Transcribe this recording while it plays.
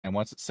And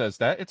once it says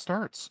that, it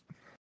starts.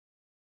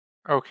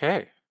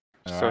 Okay.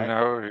 All So right.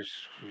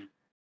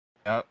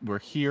 now We're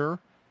here.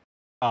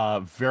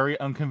 Very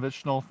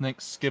unconventional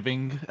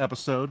Thanksgiving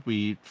episode.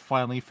 We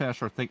finally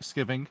finished our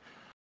Thanksgiving.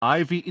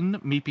 I've eaten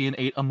Meepian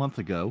 8 a month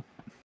ago.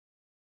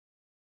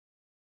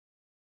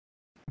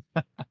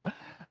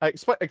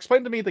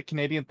 Explain to me the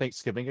Canadian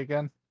Thanksgiving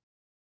again.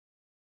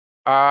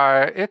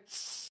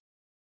 it's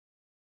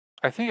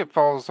I think it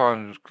falls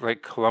on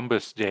like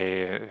Columbus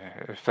Day,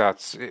 if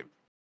that's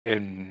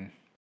in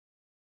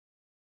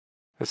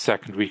the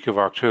second week of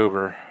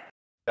October.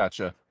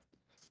 Gotcha.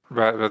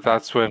 But All right.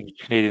 that's when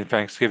Canadian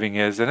Thanksgiving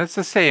is, and it's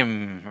the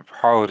same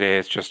holiday,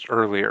 it's just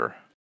earlier.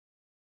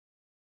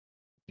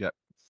 Yep.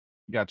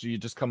 Gotcha. You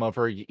just come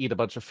over, you eat a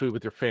bunch of food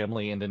with your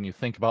family, and then you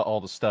think about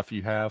all the stuff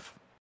you have.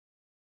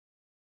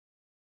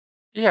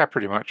 Yeah,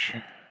 pretty much.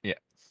 Yeah.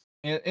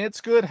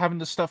 It's good having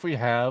the stuff we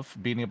have,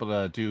 being able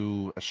to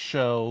do a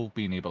show,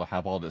 being able to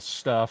have all this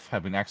stuff,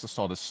 having access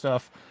to all this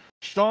stuff.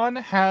 Shaun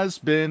has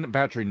been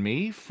badgering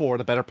me for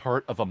the better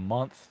part of a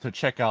month to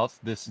check out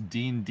this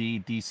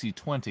D&D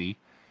DC20,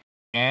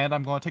 and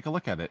I'm going to take a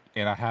look at it.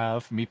 And I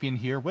have Meepian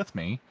here with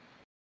me,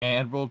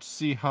 and we'll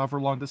see however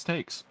long this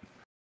takes.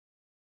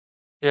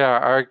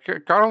 Yeah,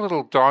 got a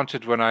little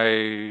daunted when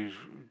I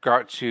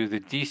got to the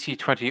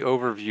DC20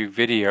 overview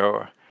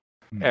video,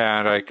 Hmm.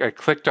 and I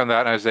clicked on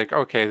that and I was like,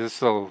 okay,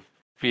 this will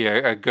be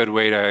a good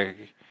way to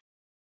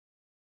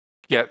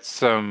get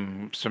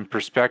some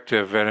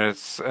perspective, and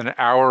it's an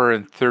hour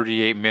and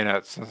 38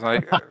 minutes. It's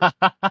like,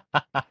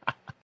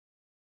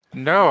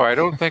 no, I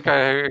don't think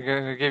I'm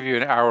gonna give you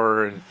an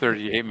hour and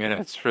 38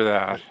 minutes for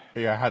that.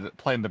 Yeah, I had it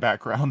play in the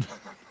background.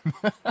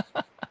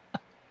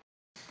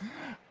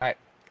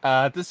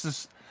 I, this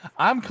is.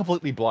 I'm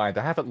completely blind.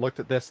 I haven't looked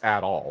at this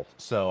at all,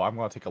 so I'm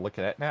going to take a look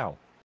at it now.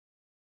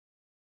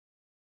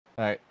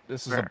 Alright,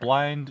 this is a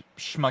blind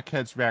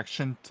schmuckhead's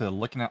reaction to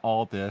looking at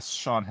all this.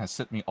 Shaun has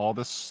sent me all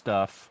this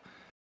stuff.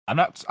 I'm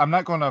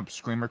not going to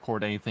screen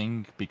record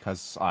anything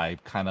because I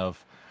kind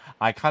of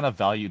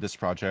value this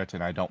project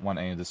and I don't want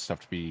any of this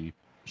stuff to be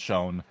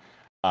shown.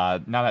 Now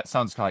that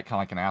sounds kind of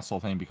like an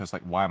asshole thing because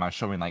like why am I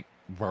showing like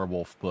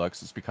werewolf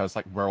books? It's because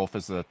like werewolf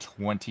is a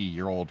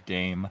 20-year-old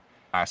game.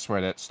 I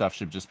swear that stuff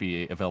should just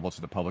be available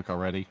to the public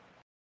already.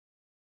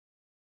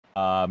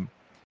 Um,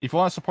 if you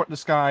want to support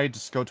this guy,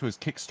 just go to his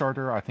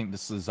Kickstarter. I think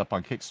this is up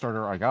on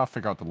Kickstarter. I gotta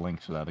figure out the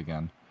link to that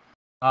again.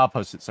 I'll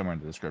post it somewhere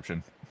in the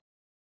description.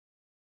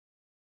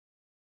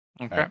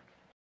 All Okay. right,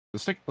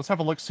 let's have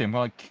a look. See, I'm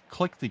gonna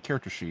click the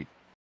character sheet.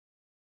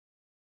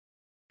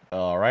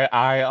 All right,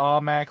 I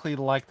automatically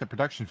like the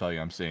production value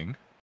I'm seeing.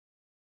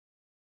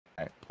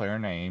 All right, player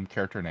name,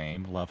 character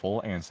name,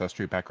 level,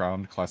 ancestry,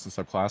 background, class and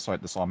subclass. All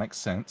right, this all makes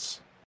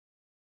sense.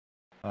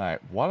 All right,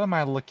 what am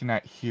I looking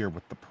at here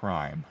with the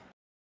prime?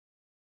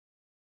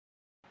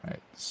 All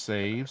right,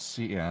 save,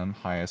 CM,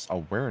 highest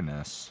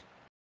awareness,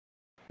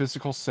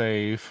 physical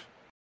save.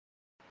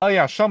 Oh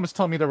yeah, Shaun was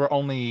telling me there were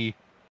only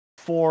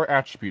 4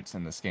 attributes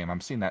in this game. I'm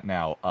seeing that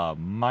now.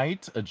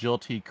 Might,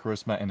 agility,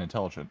 charisma, and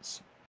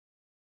intelligence.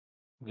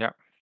 Yeah.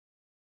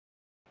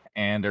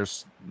 And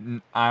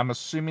I'm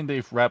assuming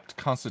they've repped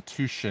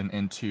constitution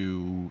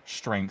into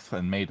strength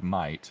and made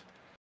might.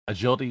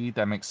 Agility,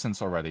 that makes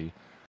sense already.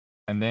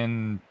 And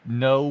then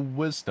no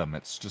wisdom.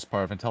 It's just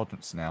part of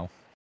intelligence now.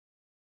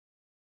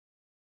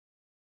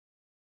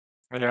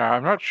 Yeah,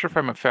 I'm not sure if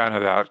I'm a fan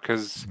of that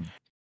because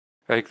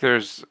like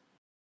there's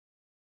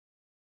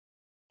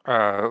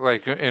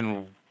like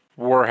in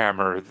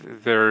Warhammer,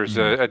 there's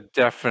Mhm. a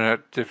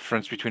definite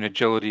difference between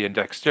agility and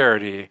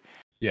dexterity,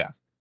 Yeah.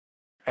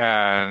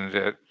 and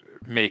it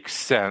makes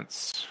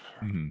sense.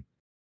 hmm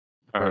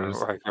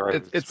Whereas Like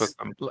it's with it's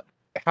them.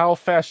 how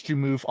fast you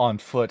move on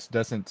foot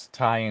doesn't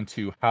tie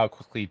into how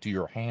quickly do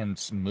your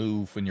hands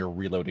move when you're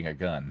reloading a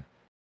gun.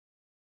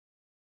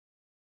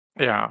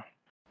 Yeah.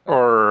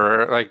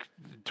 Or like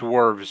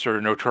dwarves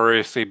are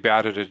notoriously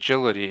bad at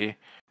agility,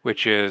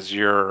 which is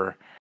your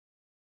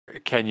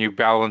can you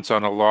balance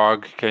on a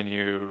log? Can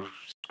you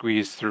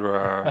squeeze through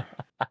a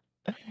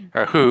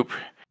hoop?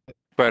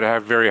 But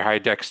have very high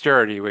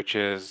dexterity, which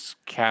is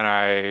can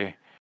I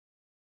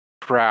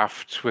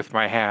craft with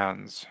my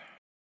hands?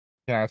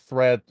 Can I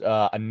thread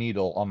a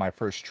needle on my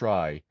first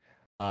try?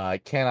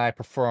 Can I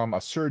perform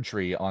a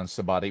surgery on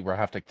somebody where I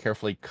have to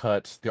carefully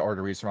cut the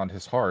arteries around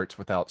his heart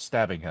without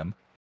stabbing him?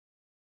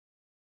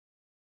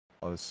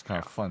 Oh, this is kind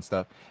of Yeah. fun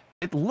stuff.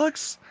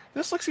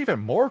 This looks even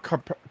more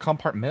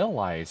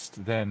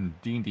compartmentalized than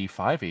D&D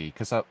 5e,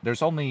 because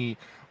there's only,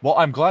 well,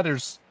 I'm glad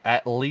there's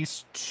at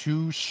least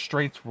 2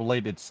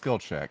 strength-related skill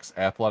checks,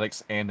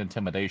 athletics and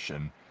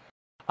intimidation.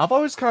 I've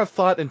always kind of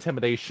thought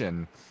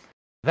intimidation,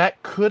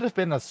 that could have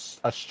been a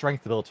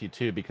strength ability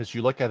too, because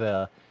you look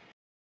at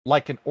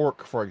like an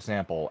orc, for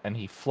example, and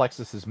he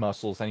flexes his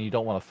muscles, and you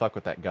don't want to fuck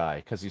with that guy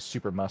because he's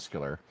super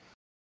muscular.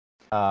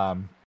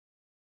 Um,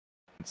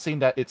 Seeing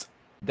that it's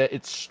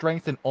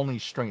strength and only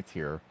strength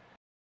here.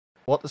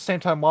 Well, at the same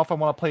time, what if I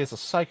want to play as a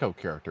psycho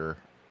character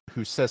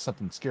who says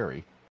something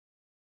scary?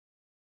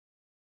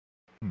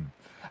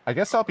 I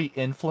guess I'll be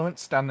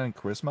influenced down in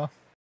charisma.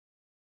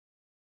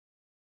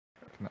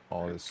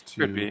 all this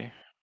Could too. be.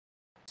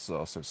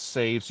 So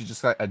saves, you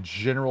just got a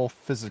general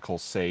physical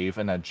save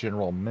and a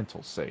general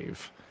mental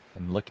save.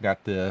 And looking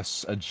at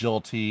this,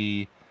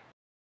 agility,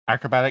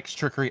 acrobatics,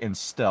 trickery, and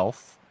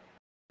stealth.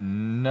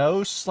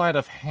 No sleight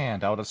of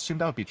hand. I would assume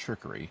that would be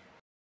trickery.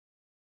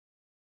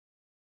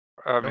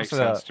 That There was makes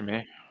sense a to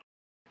me.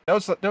 there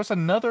was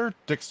another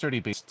dexterity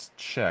based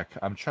check.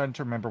 I'm trying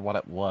to remember what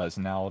it was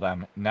now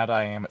that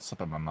I am it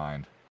slipping my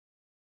mind.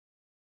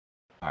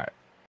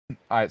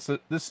 Alright, so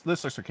this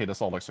looks okay,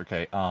 this all looks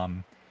okay.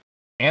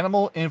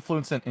 Animal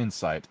influence and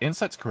insight.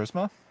 Insight's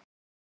charisma?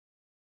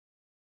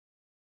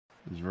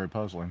 This is very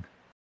puzzling.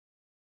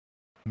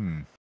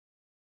 Hmm.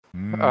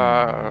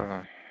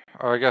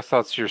 I guess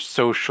that's your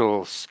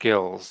social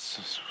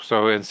skills.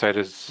 So insight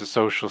is a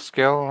social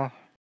skill.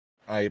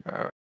 I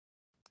Uh,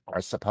 I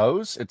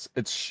suppose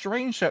it's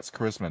strange that's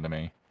charisma to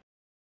me.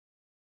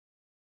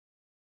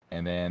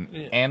 And then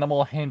yeah.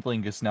 animal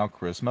handling is now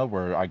charisma,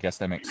 where I guess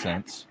that makes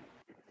sense.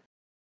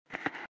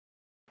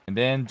 And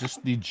then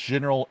just the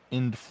general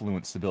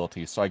influence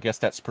ability. So I guess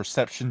that's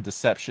perception,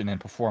 deception, and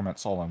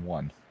performance all in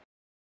one.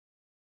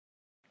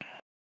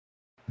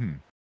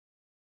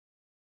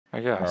 I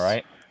guess.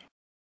 Alright.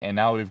 And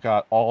now we've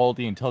got all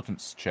the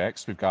intelligence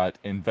checks. We've got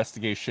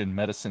investigation,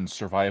 medicine,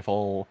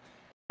 survival,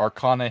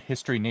 arcana,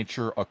 history,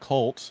 nature,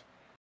 occult.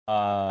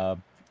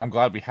 I'm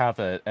glad we have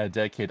a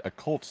dedicated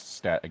occult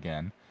stat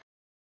again.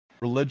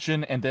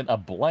 Religion, and then a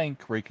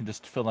blank where you can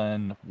just fill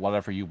in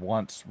whatever you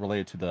want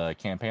related to the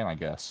campaign, I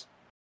guess.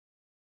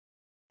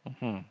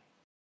 Hmm.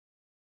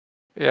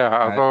 Yeah,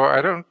 although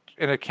I don't,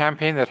 in a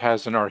campaign that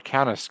has an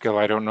arcana skill,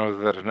 I don't know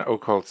that an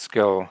occult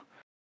skill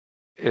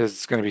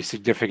is going to be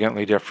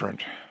significantly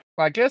different.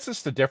 I guess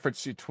it's the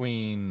difference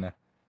between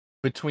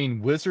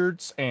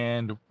wizards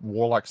and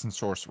warlocks and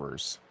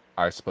sorcerers.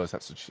 I suppose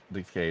that's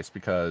the case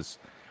because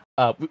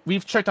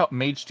we've checked out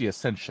Mage the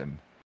Ascension,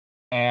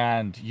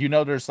 and you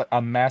know there's like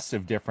a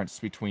massive difference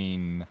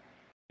between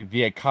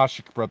the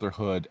Akashic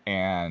Brotherhood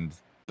and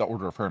the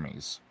Order of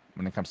Hermes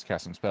when it comes to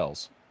casting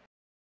spells.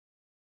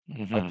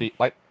 Like Hmm.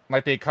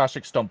 the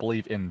Akashics don't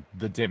believe in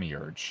the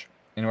demiurge.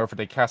 In order for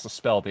they cast a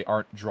spell, they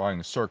aren't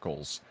drawing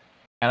circles.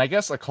 And I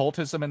guess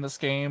occultism in this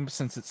game,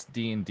 since it's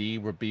D&D,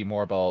 would be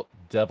more about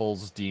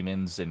devils,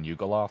 demons, and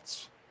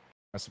Yugoloths,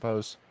 I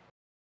suppose.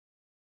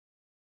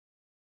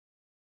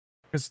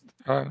 Because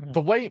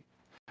the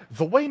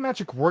way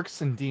magic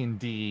works in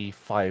D&D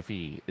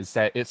 5e is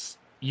that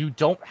you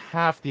don't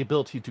have the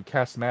ability to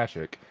cast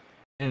magic.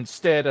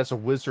 Instead, as a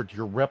wizard,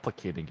 you're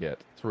replicating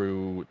it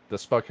through the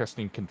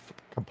spellcasting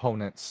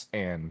components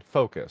and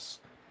focus.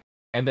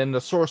 And then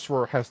the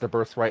sorcerer has the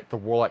birthright, the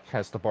warlock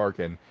has the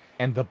bargain,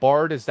 and the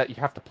bard is that you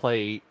have to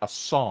play a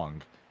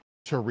song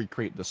to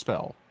recreate the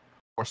spell,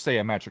 or say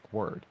a magic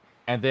word.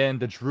 And then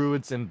the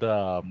druids and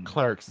the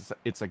clerics,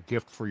 it's a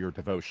gift for your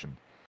devotion.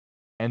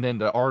 And then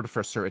the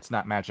artificer, it's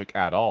not magic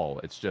at all.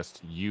 It's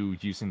just you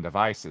using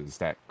devices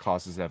that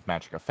causes a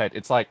magic effect.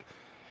 It's like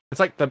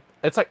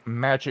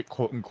magic,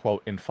 quote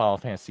unquote, in Final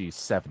Fantasy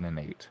 7 and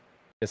 8.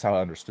 Is how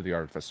I understood the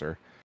artificer.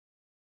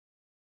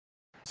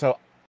 So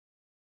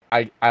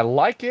I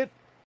like it.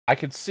 I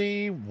could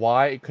see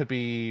why it could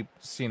be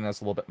seen as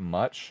a little bit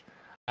much.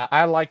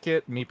 I like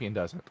it. Meepian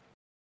doesn't.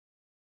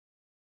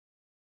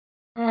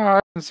 I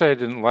didn't say I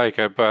didn't like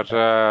it, but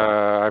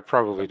I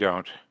probably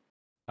don't.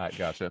 Alright,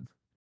 gotcha.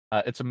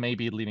 It's a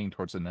maybe leaning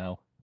towards a no.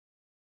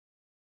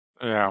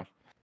 Yeah.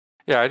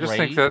 Yeah, I just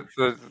think Ray?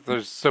 that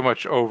there's so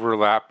much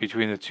overlap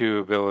between the two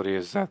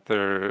abilities that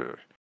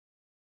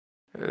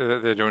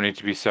they don't need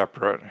to be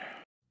separate.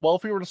 Well,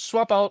 if we were to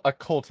swap out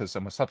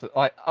occultism with something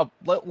like,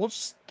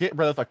 let's get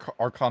rid of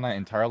Arcana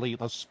entirely.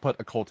 Let's just put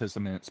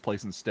occultism in its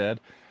place instead.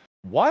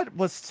 What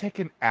was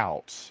taken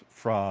out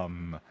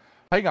from?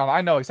 Hang on,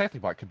 I know exactly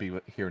what could be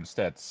here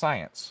instead.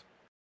 Science.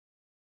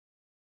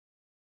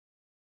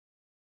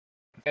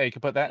 Yeah, you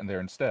could put that in there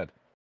instead.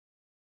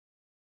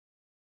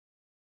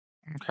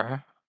 Okay.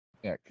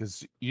 Yeah,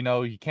 because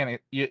you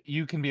can't.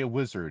 You can be a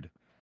wizard,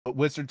 but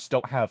wizards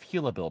don't have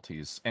heal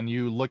abilities. And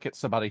you look at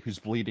somebody who's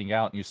bleeding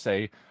out, and you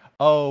say,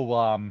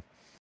 "Oh,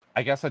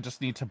 I guess I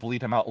just need to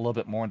bleed him out a little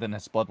bit more, and then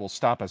his blood will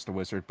stop as the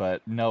wizard."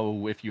 But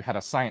no, if you had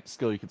a science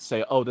skill, you could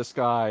say, "Oh, this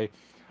guy,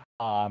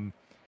 um,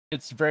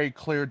 it's very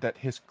clear that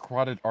his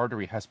carotid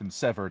artery has been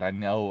severed. I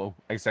know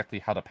exactly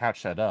how to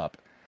patch that up."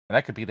 And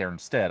that could be there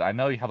instead. I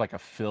know you have like a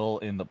fill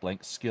in the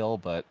blank skill,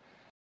 but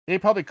they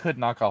probably could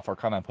knock off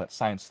Arcana and put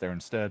science there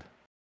instead.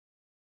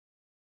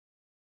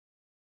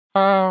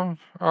 Well,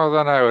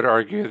 then I would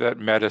argue that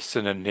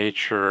medicine and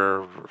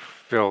nature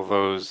fill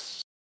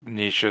those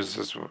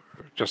niches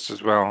just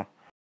as well.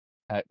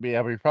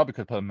 Yeah, we probably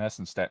could put a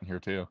medicine stat in here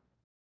too.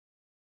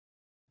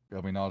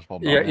 You'll be knowledgeable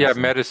Yeah, about yeah,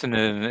 medicine.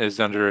 medicine is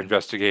under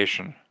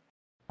investigation.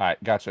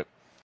 Alright, gotcha.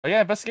 Oh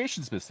yeah,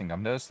 investigation's missing. I've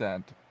noticed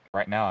that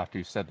right now after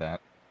you said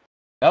that.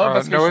 No,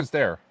 investigation's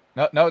there.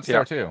 No, it's yeah.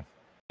 there too.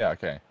 Yeah,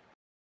 okay.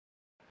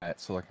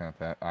 Alright, so looking at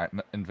that. Alright,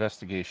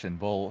 investigation.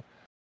 Well,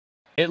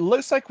 it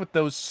looks like with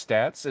those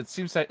stats, it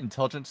seems that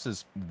intelligence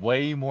is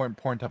way more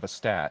important of a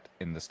stat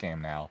in this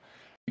game now.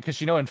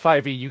 Because you know, in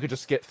 5e, you could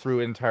just get through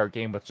an entire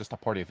game with just a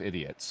party of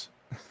idiots.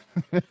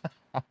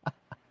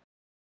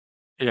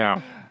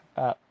 Yeah.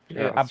 Uh,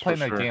 Yeah, I'm that's for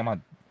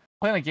sure.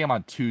 playing a game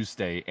on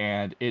Tuesday,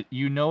 and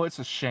it's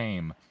a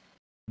shame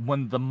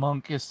when the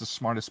monk is the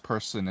smartest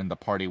person in the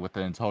party with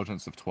an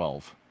intelligence of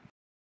 12.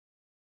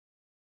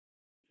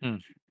 Hmm.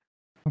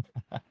 You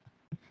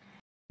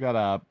got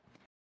a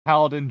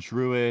paladin,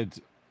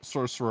 druid,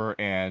 sorcerer,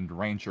 and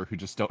ranger who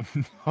just don't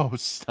know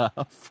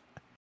stuff.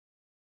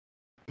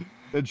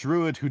 The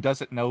druid who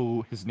doesn't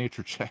know his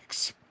nature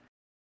checks.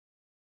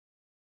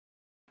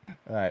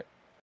 All right.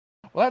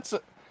 Well, that's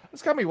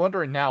got me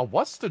wondering now.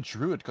 What's the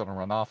druid going to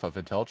run off of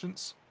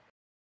intelligence,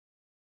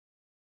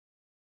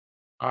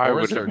 I or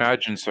is would there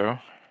imagine so.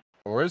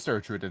 a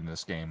druid in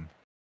this game?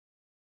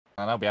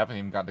 I don't know. We haven't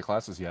even gotten to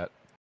classes yet.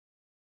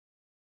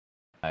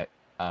 All right.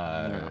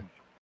 Yeah.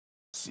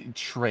 See,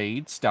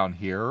 trades down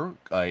here.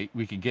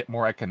 We could get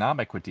more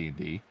economic with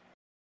D&D.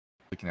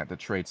 Looking at the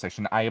trade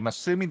section, I am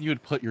assuming you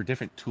would put your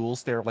different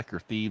tools there, like your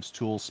thieves'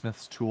 tools,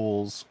 smiths'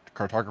 tools,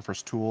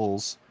 cartographer's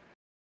tools.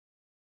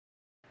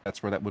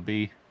 That's where that would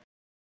be.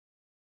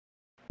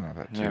 No,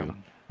 that too. Yeah.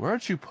 Where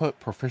would you put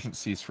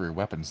proficiencies for your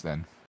weapons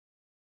then?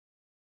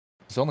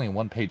 There's only a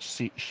one-page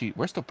sheet.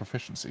 Where's the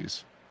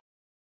proficiencies?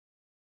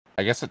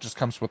 I guess it just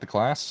comes with the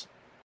class.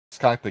 It's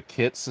kind of like the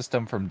kit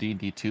system from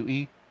D&D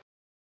 2e.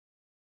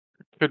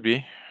 Could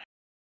be.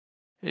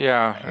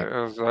 Yeah,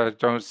 And, I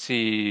don't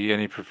see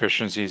any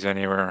proficiencies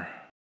anywhere.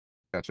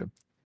 gotcha.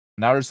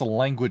 Now there's a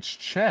language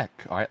check.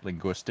 All right,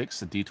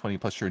 linguistics, a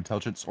D20 plus your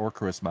intelligence or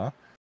charisma.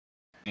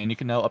 And you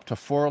can know up to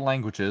 4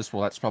 languages.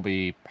 Well, that's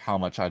probably how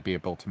much I'd be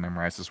able to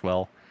memorize as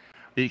well.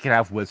 You can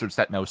have wizards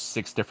that know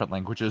 6 different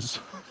languages.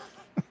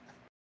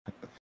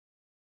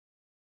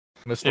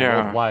 Mr.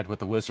 Yeah. Worldwide with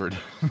the wizard.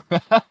 Okay.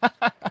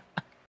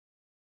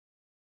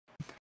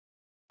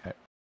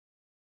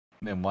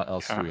 Then what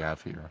else do we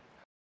have here?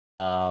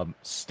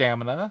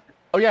 Stamina.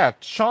 Oh yeah,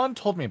 Shaun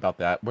told me about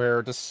that,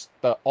 where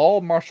all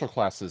martial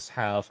classes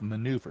have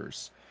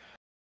maneuvers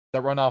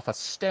that run off a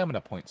stamina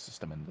point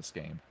system in this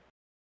game.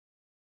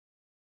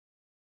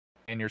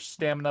 And your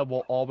stamina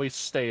will always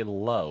stay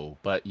low,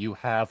 but you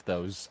have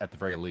those at the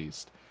very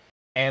least.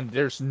 And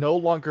there's no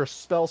longer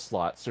spell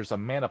slots, there's a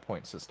mana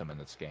point system in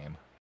this game.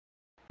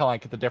 Kind of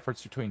like the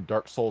difference between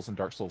Dark Souls and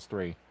Dark Souls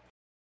 3.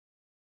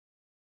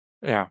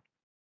 Yeah.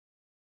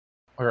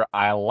 Where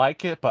I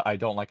like it, but I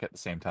don't like it at the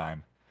same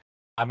time.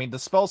 I mean, the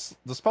spell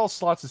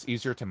slots is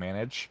easier to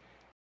manage,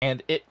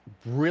 and it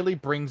really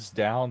brings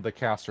down the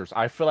casters.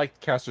 I feel like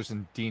casters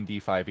in D&D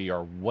 5e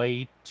are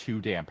way too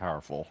damn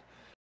powerful.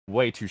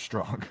 Way too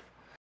strong.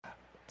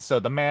 So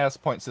the mana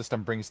point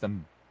system brings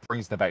them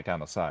back down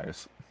to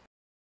size.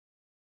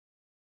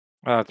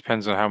 Well, it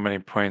depends on how many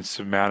points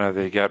of mana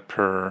they get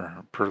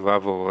per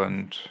level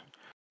and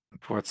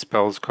what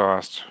spells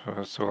cost.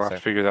 So we'll have to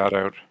figure that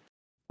out.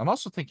 I'm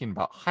also thinking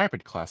about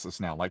hybrid classes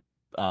now, like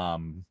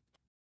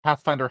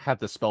Pathfinder had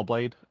the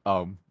Spellblade.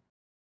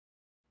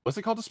 Was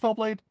it called the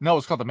Spellblade? No, it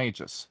was called the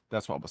Magus.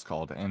 That's what it was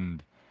called.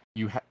 And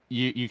you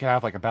can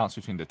have like a balance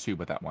between the two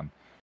with that one.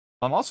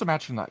 I'm also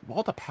imagining like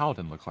what the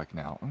Paladin look like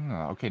now.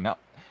 Okay,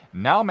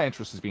 now my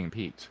interest is being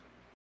piqued.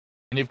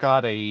 And you've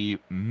got a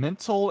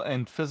mental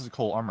and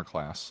physical armor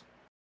class.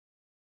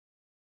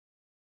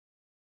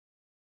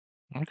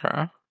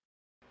 Okay.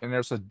 And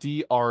there's a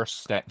DR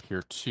stat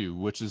here too,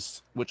 which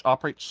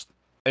operates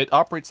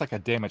like a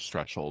damage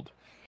threshold.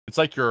 It's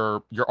like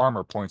your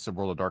armor points in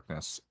World of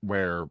Darkness,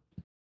 where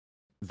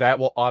that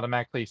will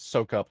automatically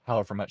soak up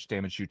however much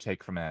damage you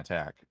take from an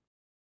attack.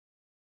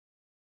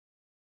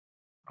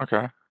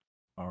 Okay.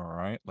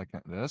 Alright, like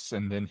this.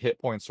 And then hit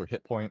points are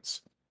hit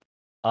points.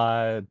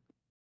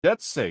 Death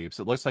saves.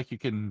 It looks like you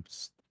can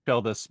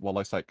spell this, well,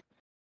 looks like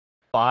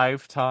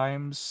 5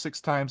 times,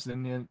 6 times,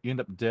 and then you end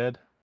up dead.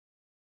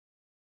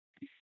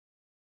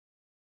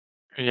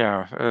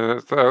 Yeah,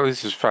 at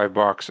least there's 5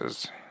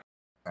 boxes.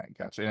 Alright,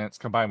 gotcha. And it's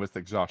combined with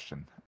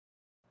exhaustion.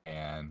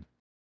 And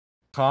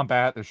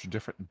combat, there's your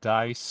different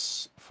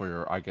dice for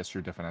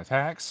your different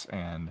attacks,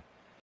 and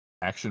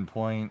action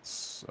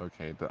points.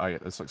 Okay,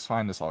 this looks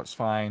fine, this all looks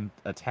fine.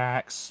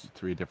 Attacks,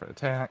 3 different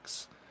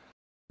attacks.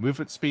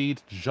 Movement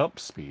speed, jump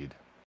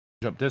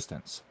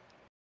distance.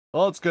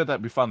 Well, it's good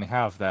that we finally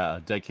have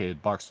that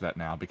dedicated box for that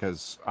now,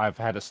 because I've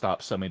had to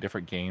stop so many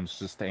different games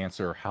just to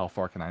answer how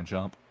far can I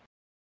jump.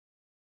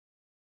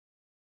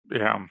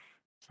 Yeah,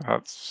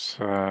 that's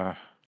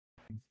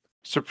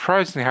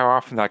surprisingly how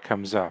often that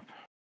comes up.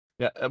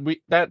 Yeah,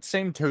 that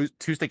same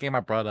Tuesday game I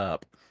brought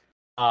up.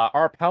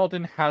 Our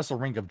paladin has a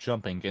ring of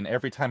jumping, and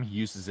every time he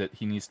uses it,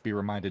 he needs to be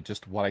reminded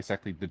just what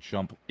exactly the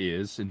jump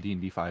is in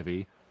D&D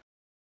 5e.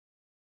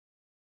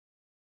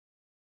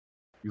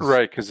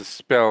 Right, because the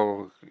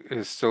spell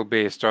is still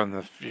based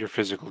on your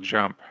physical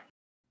jump.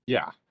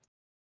 Yeah.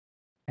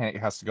 And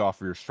it has to go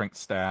off of your strength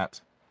stat.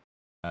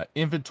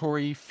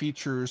 Inventory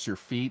features your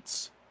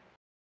feats.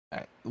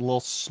 A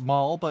little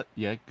small, but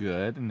yeah,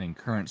 good. And then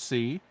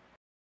currency.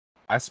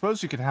 I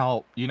suppose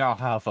you now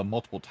have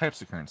multiple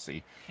types of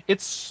currency.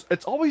 It's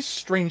always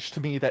strange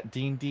to me that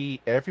D&D,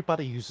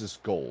 everybody uses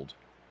gold.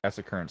 as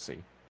a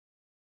currency.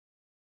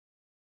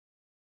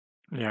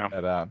 Yeah.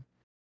 And,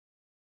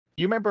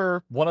 you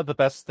remember one of the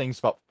best things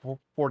about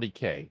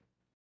 40K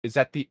is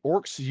that the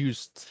orcs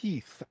use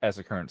teeth as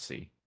a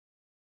currency.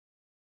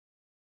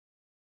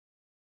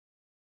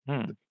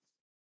 Hmm.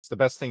 It's the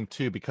best thing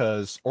too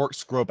because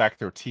orcs grow back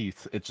their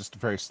teeth. It's just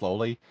very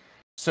slowly.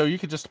 So you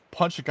could just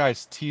punch a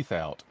guy's teeth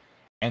out,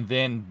 and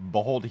then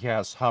behold, he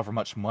has however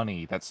much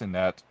money that's in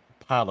that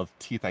pile of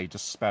teeth that he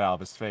just spat out of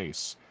his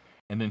face,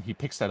 and then he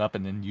picks that up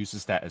and then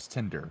uses that as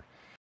tinder.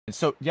 And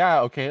so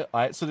yeah, okay.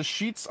 So the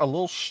sheet's a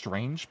little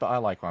strange, but I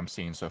like what I'm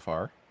seeing so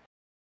far.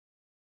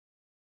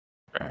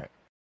 Okay. All right.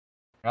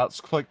 Now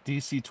let's click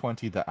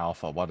DC20, the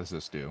alpha. What does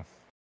this do?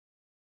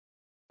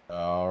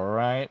 All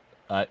right.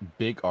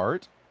 Big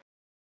art.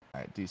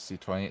 All right,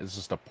 DC20 is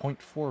just a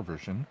 0.4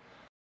 version.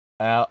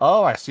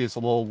 Oh, I see. It's a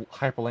little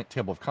hyperlink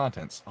table of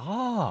contents.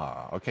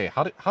 Ah, okay.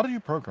 How do you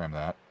program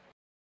that?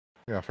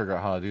 I gotta figure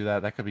out how to do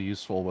that. That could be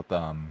useful with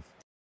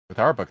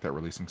our book that we're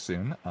releasing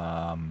soon.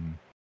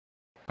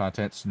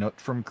 Contents note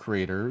from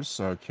creators.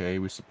 Okay,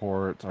 we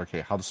support.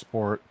 Okay, how to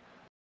support.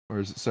 Where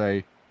does it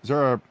say? Is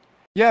there a?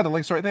 Yeah, the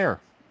link's right there.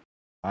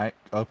 All right,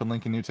 open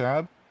link in new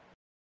tab.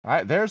 All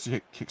right, there's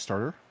the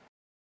Kickstarter.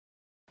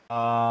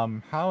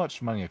 How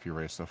much money have you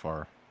raised so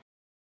far?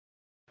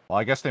 Well,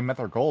 I guess they met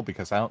their goal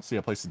because I don't see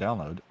a place to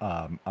download.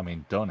 I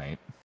mean, donate.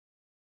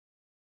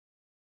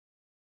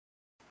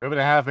 Maybe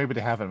they have, maybe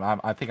they haven't.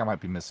 I think I might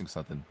be missing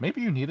something.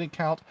 Maybe you need an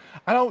account.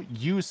 I don't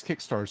use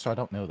Kickstarter, so I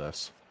don't know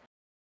this.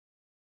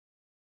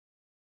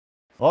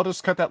 Well, I'll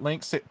just cut that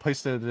link,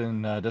 paste it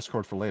in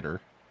Discord for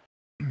later.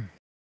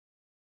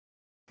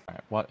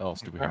 Alright, what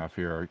else do we have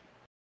here?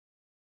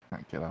 I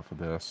can't get off of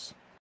this.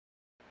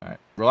 Alright,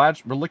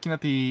 we're looking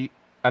at the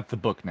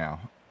book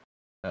now.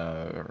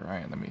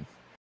 Alright,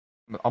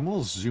 I'm a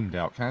little zoomed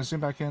out. Can I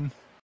zoom back in?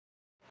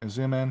 Can I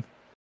zoom in?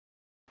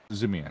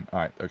 Zoom in.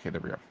 Alright, okay,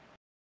 there we go.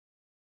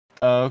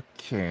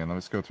 Okay,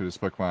 let's go through this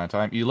book one at a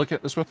time. You look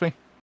at this with me?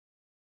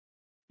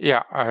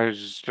 Yeah, I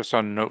was just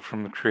on a note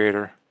from the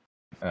creator.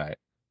 Alright,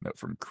 note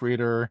from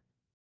creator.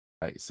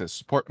 It says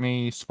support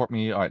me.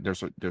 All right,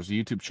 there's a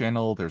YouTube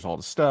channel. There's all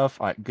the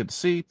stuff. All right, good to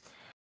see.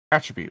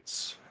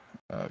 Attributes.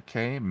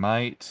 Okay,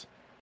 might,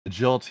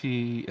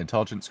 agility,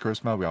 intelligence,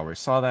 charisma. We already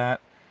saw that.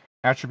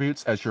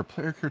 Attributes. As your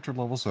player character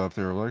levels up,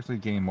 they are likely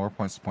to gain more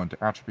points to point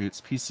to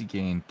attributes. PC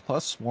gain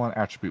 +1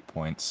 attribute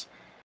points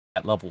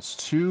at levels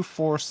 2,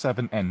 4,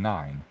 7, and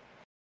 9,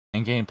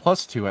 and gain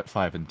 +2 at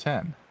 5 and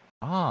 10.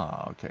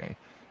 Ah, okay.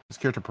 This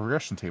character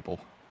progression table.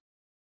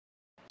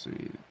 Let's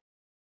see.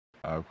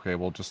 Okay,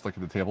 we'll just look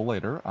at the table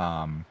later.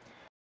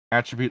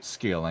 Attribute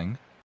scaling.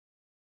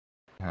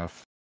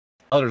 Have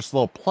there's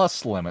little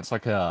plus limits,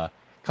 kind of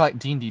like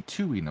D&D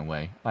 2 in a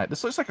way. Alright,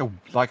 this looks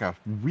like a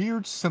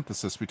weird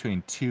synthesis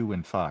between 2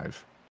 and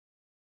 5.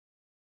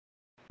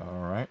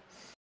 Alright.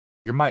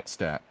 Your might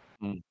stat.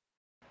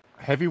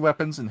 Heavy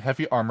weapons and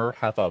heavy armor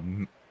have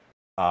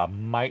a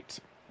might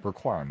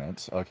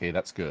requirement. Okay,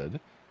 that's good.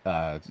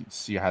 So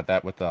you had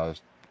that with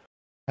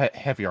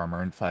heavy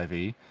armor in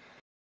 5e.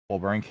 While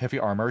wearing heavy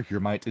armor,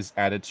 your might is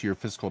added to your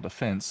physical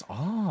defense.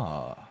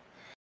 Ah.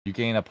 You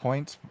gain a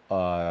point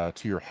to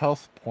your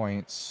health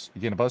points.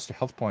 You gain a bonus to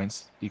health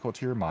points equal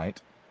to your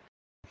might.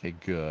 Okay,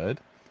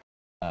 good.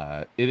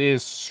 It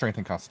is strength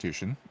and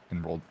constitution.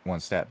 Enrolled 1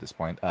 stat at this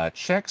point.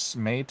 Checks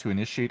made to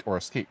initiate or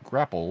escape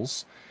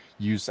grapples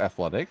use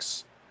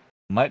athletics.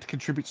 Might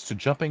contributes to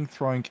jumping,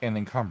 throwing, and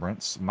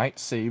encumbrance. Might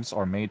saves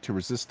are made to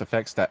resist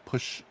effects that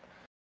push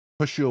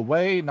you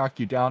away, knock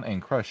you down,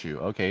 and crush you.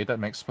 Okay, that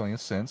makes plenty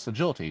of sense.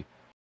 Agility.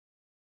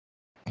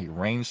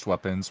 Ranged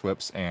weapons,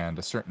 whips, and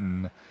a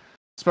certain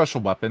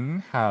special weapon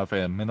have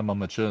a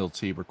minimum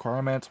agility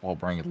requirement. While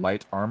wearing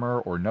light armor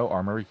or no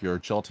armor, your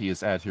agility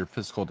is added to your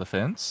physical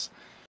defense.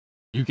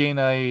 You gain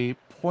a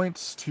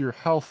point to your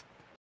health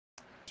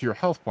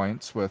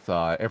points with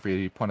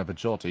every point of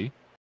agility.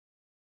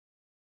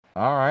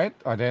 All right,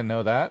 I didn't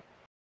know that.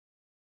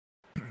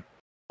 Well,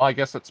 I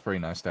guess that's pretty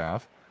nice to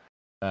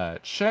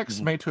have. Checks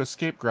made to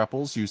escape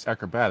grapples use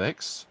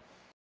acrobatics.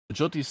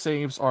 Agility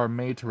saves are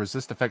made to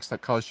resist effects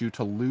that cause you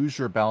to lose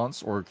your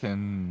balance or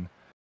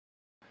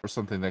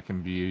something that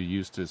can be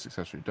used to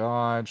successfully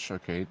dodge.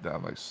 Okay,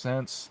 that makes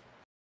sense.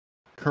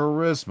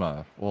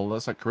 Charisma. Well,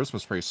 looks like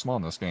charisma's pretty small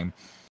in this game.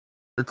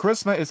 Your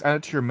charisma is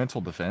added to your mental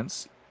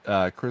defense.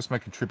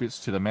 Charisma contributes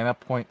to the mana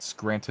points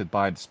granted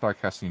by the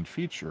spellcasting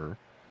feature.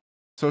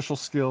 Social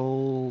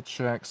skill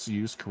checks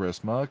use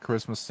charisma.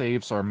 Charisma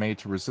saves are made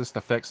to resist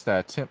effects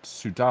that attempt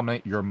to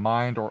dominate your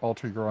mind or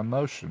alter your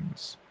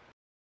emotions.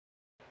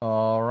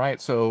 Alright,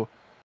 so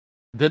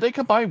did they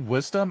combine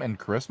wisdom and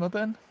charisma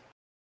then?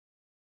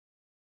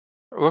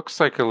 Looks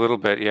like a little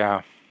bit,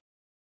 yeah.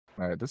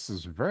 Alright, this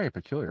is very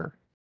peculiar.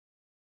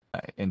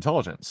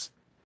 Intelligence.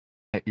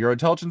 Your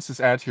intelligence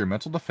is added to your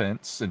mental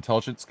defense.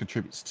 Intelligence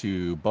contributes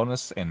to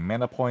bonus and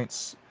mana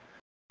points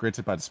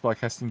granted by the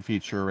spellcasting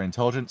feature.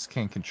 Intelligence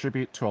can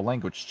contribute to a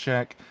language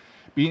check.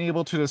 Being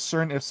able to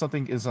discern if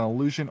something is an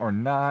illusion or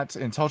not.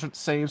 Intelligence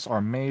saves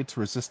are made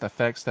to resist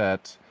effects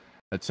that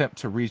Attempt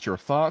to read your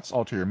thoughts,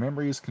 alter your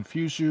memories,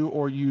 confuse you,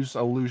 or use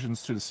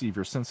illusions to deceive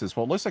your senses.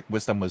 Well, it looks like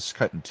wisdom was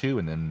cut in two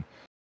and then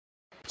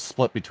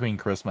split between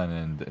charisma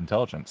and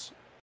intelligence.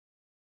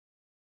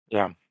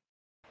 Yeah.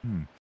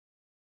 And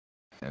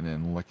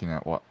then looking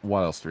at what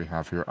else do we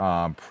have here?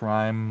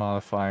 Prime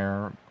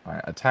modifier,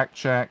 attack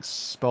checks,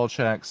 spell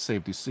checks,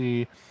 save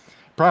DC.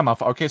 Prime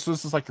modifier. Okay, so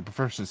this is like your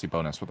proficiency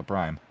bonus with the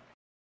prime.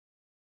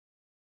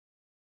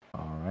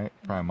 All right,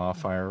 prime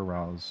modifier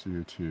allows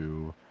you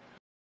to.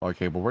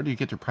 Okay, well, where do you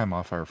get your prime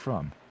modifier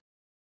from?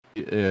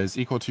 It is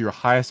equal to your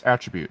highest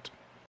attribute.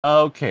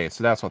 Okay,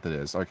 so that's what that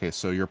is. Okay,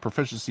 so your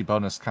proficiency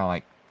bonus kind of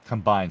like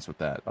combines with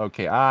that.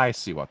 Okay, I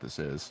see what this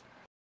is.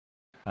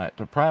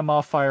 The prime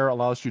modifier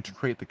allows you to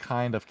create the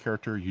kind of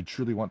character you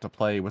truly want to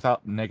play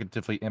without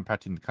negatively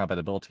impacting the combat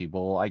ability.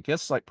 Well, I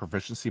guess like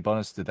proficiency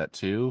bonus did that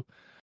too,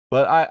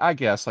 but I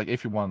guess like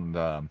if you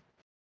wanted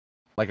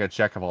like a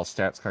jack of all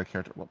stats kind of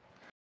character.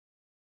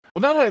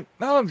 Well,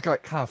 now I'm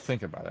like, kind of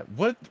thinking about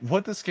it.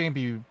 Would this game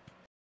be?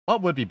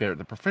 What would be better,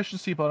 the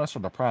proficiency bonus or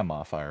the prime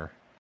modifier?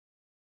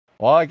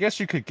 Well, I guess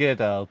you could get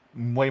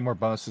way more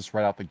bonuses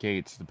right out the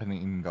gate,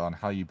 depending on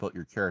how you built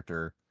your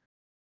character.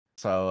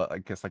 So I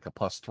guess like a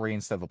 +3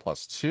 instead of a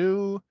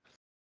 +2.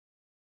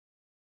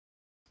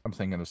 I'm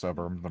thinking this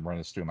over. I'm running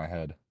this through my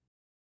head.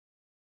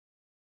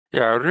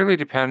 Yeah, it would really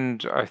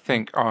depend, I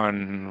think,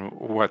 on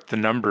what the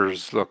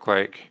numbers look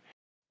like.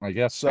 I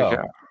guess Like,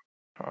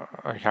 so.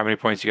 like how many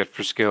points you get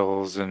for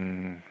skills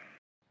and.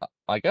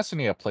 I guess I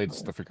need to play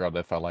this to figure out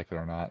if I like it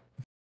or not.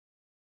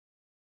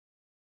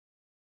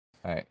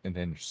 Alright, and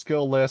then your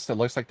skill list. It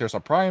looks like there's a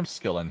prime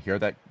skill in here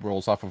that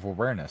rolls off of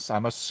awareness.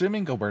 I'm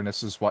assuming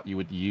awareness is what you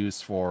would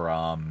use for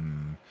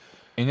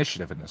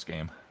initiative in this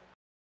game.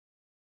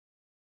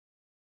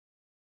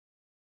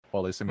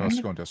 Well, at least I'm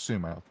just going to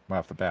assume right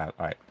off the bat.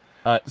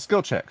 Alright.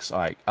 Skill checks.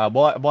 Alright.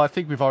 Well, I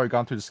think we've already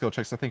gone through the skill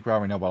checks. I think we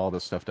already know what all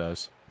this stuff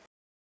does.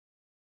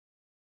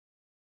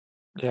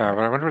 Yeah,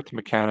 but I wonder what the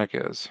mechanic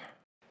is.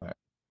 Alright.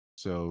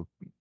 So,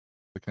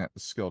 looking at the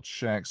skill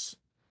checks.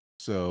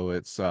 So,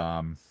 it's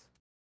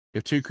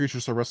if two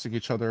creatures are wrestling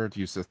each other, to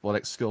use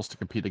athletic skills to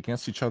compete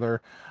against each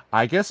other.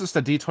 I guess it's the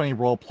D20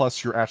 roll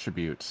plus your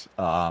attribute.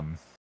 And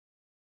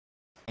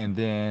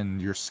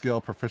then your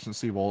skill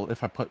proficiency. Well,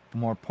 if I put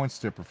more points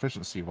to your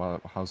proficiency, how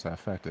does that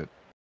affect it?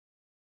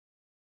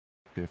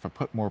 Okay, if I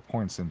put more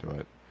points into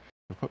it.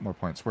 If I put more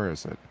points, where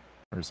is it?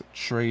 Where is it?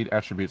 Trade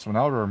attributes. Well,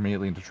 now we're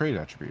immediately into trade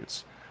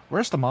attributes.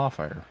 Where's the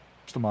modifier?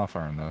 Where's the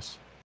modifier in this?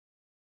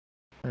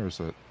 Where is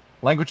it?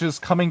 Languages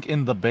coming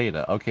in the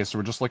beta. Okay, so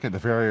we're just looking at the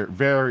very,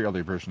 very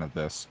early version of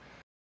this.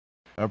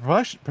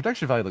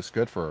 Protection value looks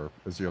good for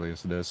as early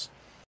as it is.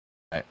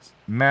 Right.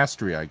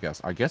 Mastery, I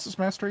guess. I guess it's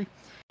mastery?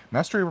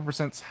 Mastery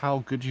represents how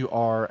good you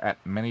are at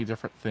many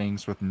different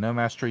things. With no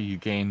mastery, you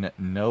gain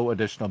no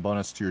additional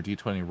bonus to your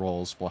D20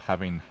 rolls while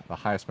having the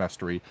highest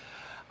mastery.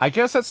 I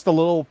guess that's the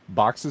little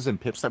boxes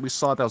and pips that we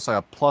saw. That was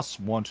like a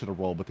 +1 to the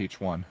roll with each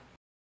one.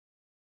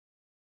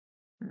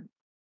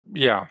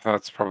 Yeah,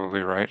 that's probably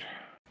right.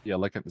 Yeah,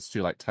 look at this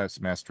too, like types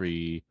of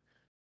mastery.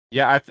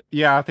 Yeah,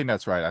 I think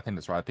that's right. I think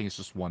it's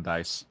just one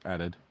dice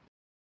added.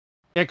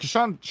 Yeah, because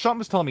Shaun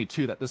was telling me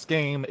too that this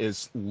game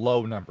is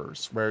low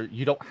numbers, where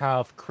you don't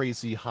have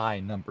crazy high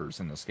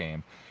numbers in this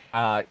game.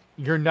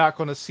 You're not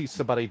going to see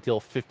somebody deal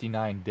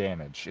 59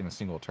 damage in a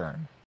single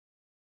turn.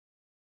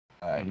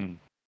 Okay,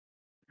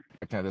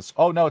 this.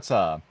 Oh no, it's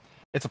a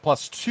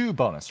 +2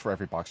 bonus for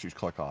every box you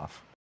click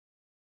off.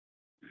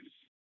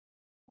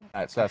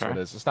 Alright, so that's what it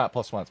is. It's not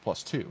 +1, it's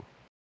 +2.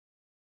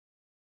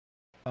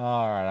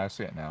 Alright, I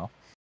see it now.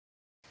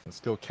 The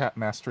skill cap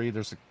mastery.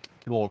 There's a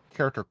little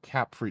character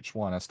cap for each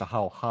one as to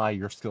how high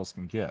your skills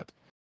can get.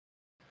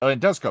 Oh, it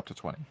does go up to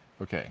 20.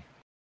 Okay.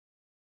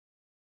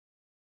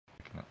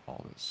 Looking at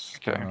all this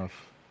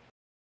stuff.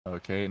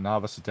 Okay,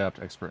 novice, adept,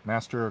 expert,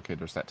 master. Okay,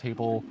 there's that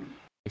table.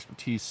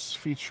 Expertise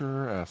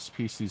feature.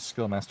 Species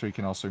skill mastery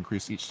can also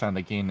increase each time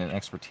they gain an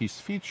expertise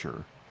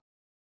feature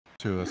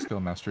to a skill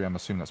mastery. I'm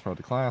assuming that's part of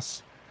the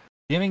class.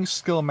 Gaining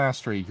skill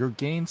mastery. Your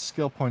gain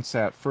skill points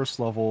at first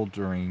level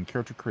during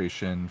character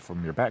creation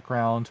from your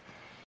background.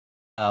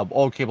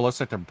 Okay, but looks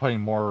like they're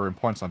putting more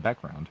points on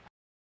background.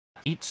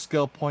 Each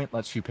skill point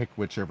lets you pick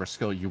whichever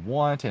skill you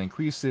want and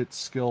increase its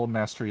skill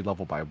mastery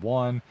level by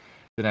 1.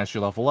 Then as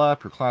you level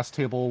up, your class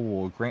table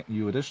will grant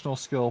you additional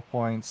skill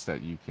points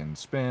that you can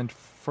spend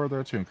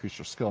further to increase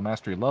your skill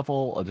mastery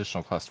level,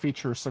 additional class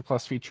features,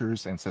 subclass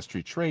features,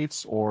 ancestry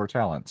traits, or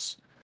talents.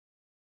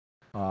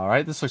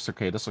 Alright, this looks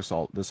okay. This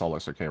all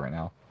looks okay right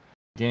now.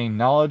 Gaining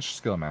knowledge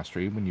skill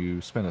mastery. When you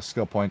spend a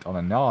skill point on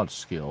a knowledge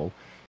skill,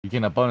 you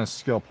gain a bonus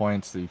skill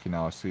points that you can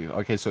now see.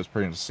 Okay, so it's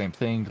pretty much the same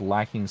thing.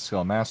 Lacking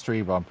skill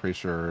mastery, but I'm pretty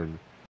sure,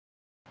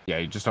 yeah,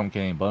 you just don't get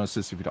any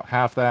bonuses if you don't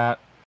have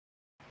that.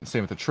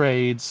 Same with the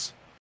trades.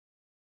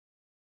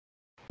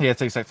 Yeah, it's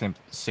the exact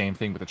same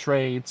thing with the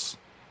trades.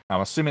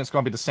 I'm assuming it's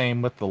going to be the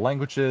same with the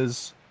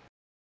languages.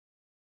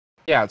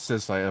 Yeah, it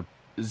says like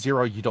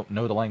 0, you don't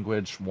know the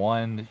language.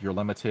 1, you're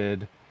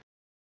limited.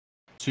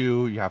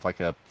 2, you have like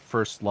a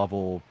first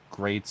level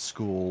grade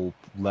school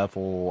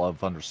level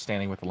of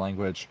understanding with the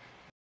language.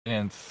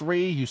 And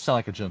 3, you sound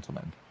like a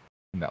gentleman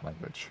in that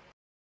language.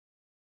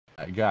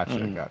 I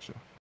gotcha.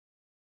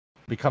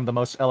 Become the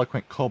most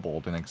eloquent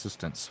kobold in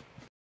existence.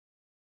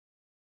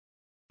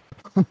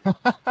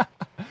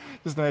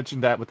 Just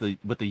mention that with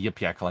the Yip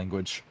Yak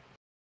language.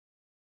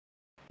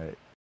 Right.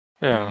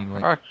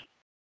 Yeah,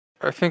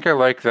 I think I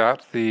like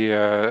that.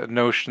 The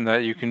notion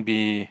that you can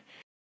be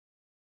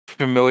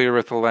familiar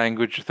with the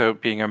language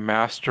without being a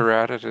master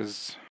at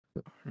it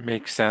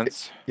makes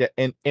sense. Yeah,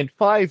 in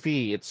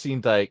 5e, it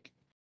seemed like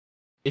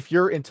if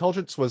your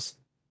intelligence was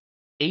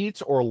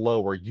 8 or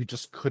lower, you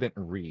just couldn't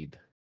read.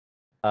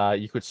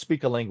 You could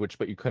speak a language,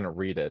 but you couldn't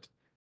read it,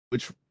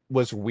 which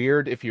was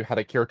weird if you had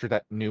a character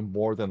that knew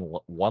more than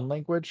one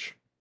language.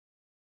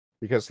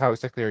 Because how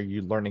exactly are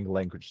you learning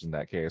languages in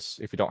that case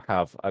if you don't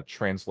have a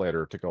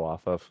translator to go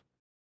off of?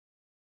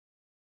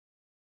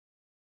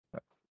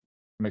 That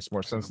makes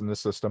more sense in this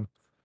system.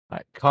 All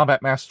right,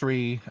 combat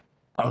mastery.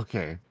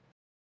 Okay,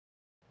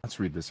 let's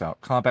read this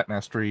out. Combat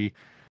mastery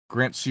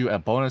grants you a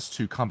bonus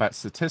to combat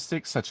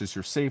statistics such as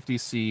your save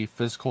DC,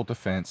 physical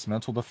defense,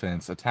 mental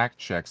defense, attack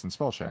checks, and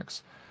spell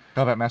checks.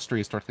 Combat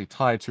mastery is directly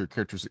tied to your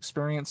character's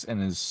experience and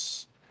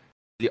is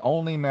the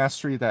only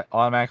mastery that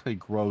automatically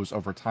grows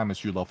over time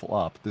as you level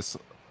up. This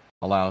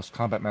allows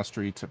combat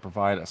mastery to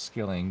provide a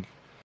scaling.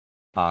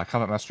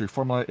 Combat mastery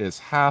formula is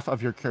half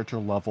of your character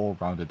level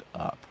rounded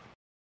up.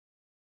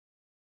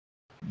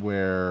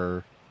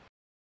 Where,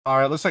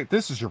 alright, looks like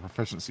this is your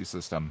proficiency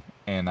system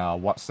and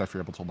what stuff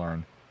you're able to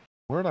learn.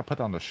 Where did I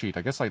put on the sheet?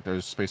 I guess like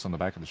there's space on the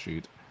back of the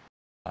sheet.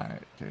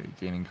 Alright, okay,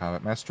 gaining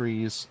combat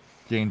masteries.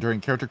 Gain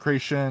during character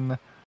creation.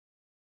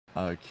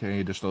 Okay,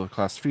 additional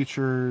class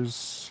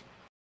features.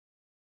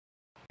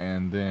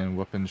 And then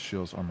weapons,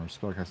 shields, armor,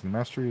 spellcasting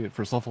mastery. At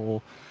first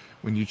level,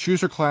 when you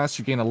choose your class,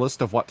 you gain a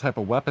list of what type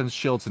of weapons,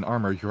 shields, and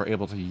armor you are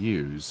able to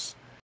use.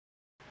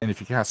 And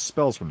if you cast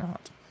spells or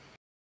not.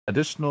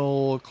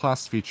 Additional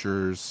class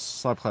features,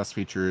 subclass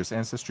features,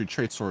 ancestry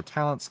traits, or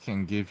talents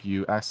can give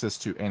you access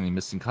to any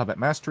missing combat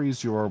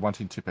masteries you are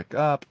wanting to pick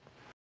up.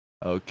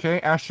 Okay,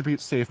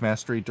 attribute save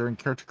mastery. During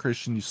character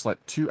creation, you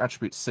select 2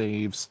 attribute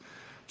saves.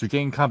 To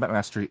gain combat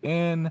mastery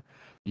in,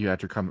 you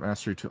add your combat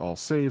mastery to all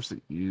saves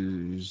that you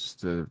use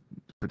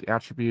for the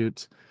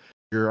attribute.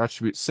 Your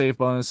attribute save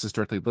bonus is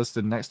directly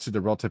listed next to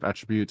the relative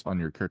attribute on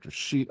your character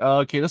sheet.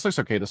 Okay, this looks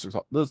okay. This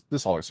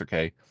all looks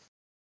okay.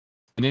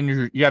 And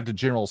then you have the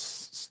general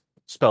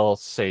spell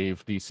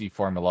save DC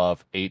formula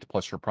of 8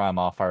 plus your prime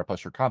modifier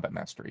plus your combat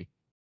mastery.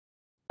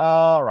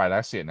 Alright,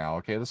 I see it now.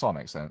 Okay, this all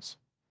makes sense.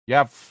 You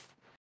have...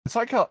 It's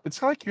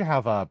like you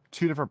have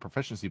 2 different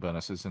proficiency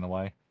bonuses in a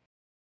way.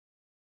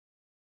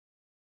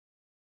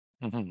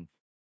 Mm-hmm.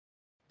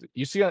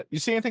 You see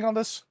anything on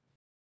this?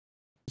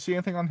 You see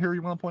anything on here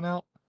you want to point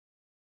out?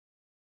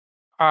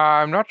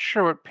 I'm not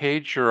sure what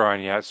page you're on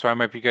yet, so I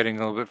might be getting a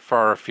little bit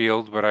far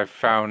afield, but I've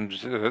found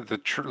the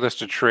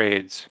list of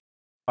trades.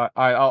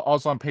 I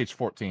was on page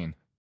 14.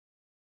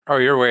 Oh,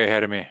 you're way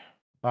ahead of me.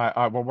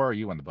 Well, where are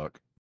you in the book?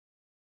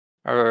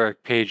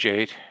 Page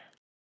 8.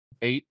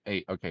 8?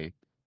 8, okay.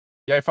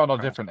 Yeah, I found a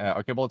different...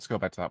 okay, well, let's go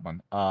back to that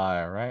one.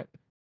 Alright.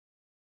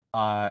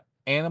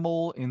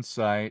 Animal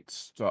insight.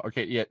 So,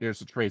 okay, yeah, there's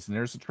the trades, and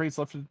there's the trades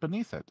left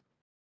beneath it.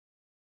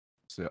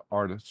 So,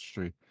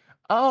 artistry.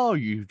 Oh,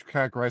 you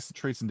categorize the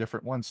traits in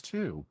different ones,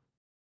 too.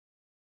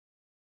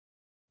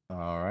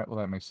 Alright, well,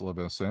 that makes a little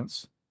bit of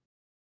sense.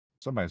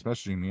 Somebody's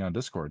messaging me on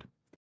Discord.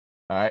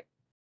 Alright.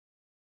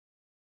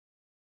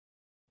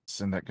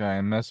 Send that guy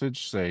a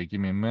message. Say,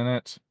 give me a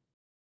minute.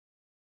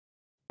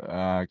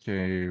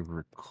 Okay,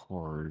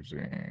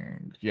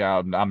 recording. Yeah,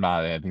 I'm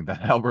not editing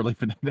that out. We're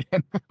leaving it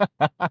in.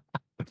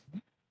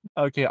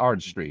 Okay,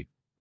 artistry.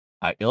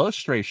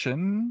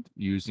 Illustration,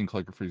 using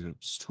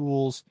calligraphy's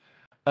tools.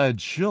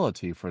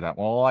 Agility for that.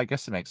 Well, I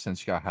guess it makes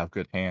sense. You gotta have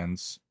good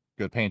hands,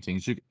 good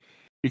paintings.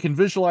 You can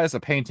visualize a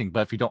painting,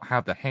 but if you don't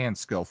have the hand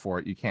skill for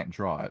it, you can't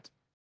draw it.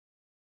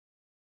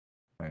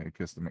 I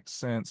guess that makes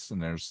sense. And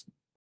there's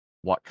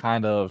what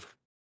kind of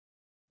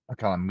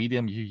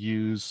medium you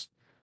use.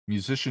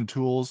 Musician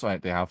tools.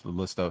 They have the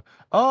list of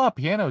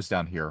piano's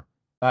down here.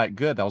 Alright,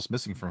 good. That was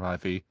missing from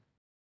 5e.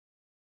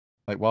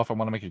 Like, well, if I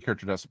want to make a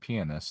character that's a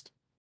pianist.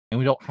 And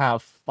we don't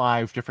have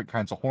 5 different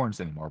kinds of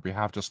horns anymore. We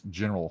have just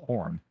general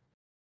horn.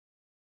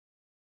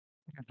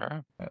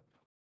 Okay.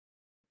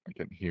 I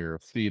can hear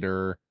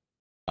theater,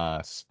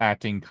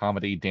 acting,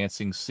 comedy,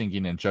 dancing,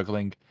 singing, and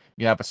juggling.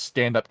 You have a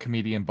stand-up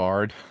comedian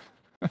bard.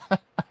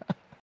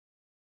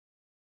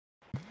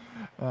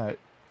 Alright.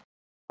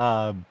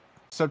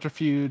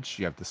 Subterfuge,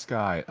 you have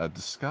a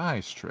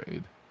disguise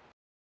trade.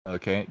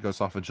 Okay, it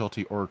goes off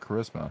agility or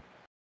charisma.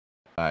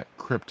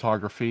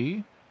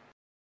 Cryptography.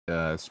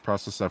 It's the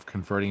process of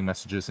converting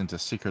messages into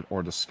secret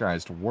or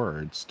disguised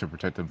words to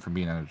protect them from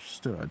being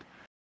understood.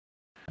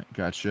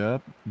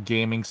 Gotcha.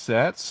 Gaming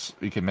sets.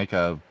 You can make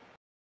a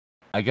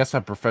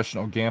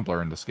professional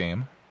gambler in this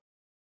game.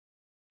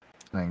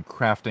 And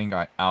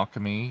crafting,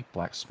 alchemy,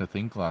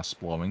 blacksmithing, glass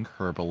blowing,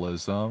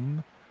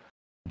 herbalism,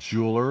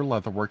 jeweler,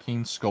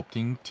 leatherworking,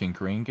 sculpting,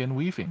 tinkering, and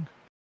weaving.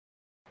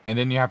 And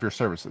then you have your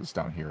services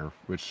down here,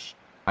 which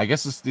I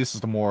guess this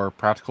is the more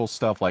practical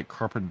stuff like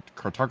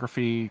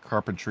cartography,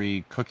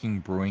 carpentry, cooking,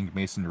 brewing,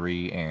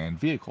 masonry, and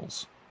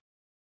vehicles.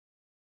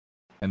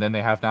 And then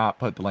they have not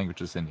put the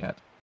languages in yet.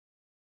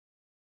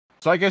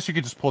 So I guess you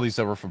could just pull these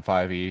over from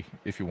 5e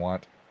if you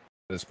want at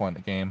this point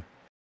in the game.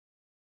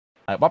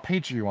 What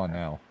page are you on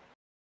now?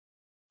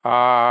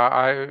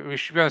 We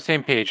should be on the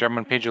same page. I'm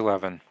on page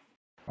 11.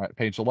 All right,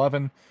 page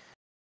 11.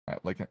 All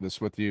right, looking at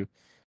this with you.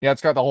 Yeah,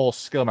 it's got the whole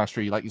skill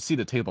mastery. Like, you see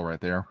the table right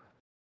there.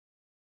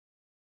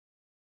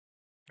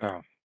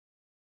 Oh.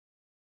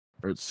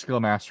 Or it's skill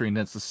mastery, and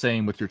it's the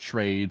same with your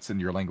trades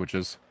and your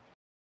languages.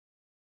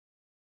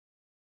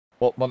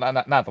 Well,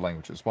 not the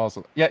languages. Well,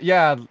 also,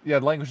 yeah. The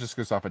languages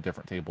goes off a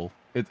different table.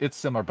 It's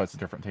similar, but it's a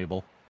different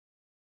table.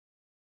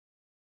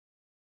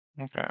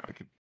 Okay.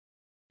 Look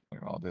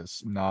at all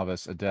this: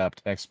 novice,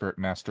 adept, expert,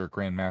 master,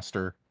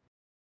 grandmaster,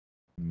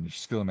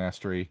 skill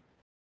mastery.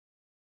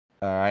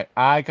 All right,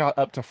 I got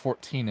up to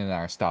 14 and then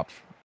I stopped.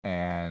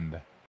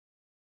 And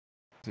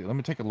see, let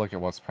me take a look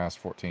at what's past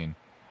 14.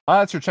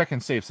 That's your check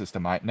and save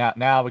system.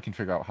 Now we can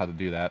figure out how to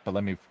do that. But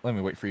let me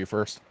wait for you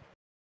first.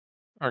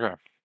 Okay.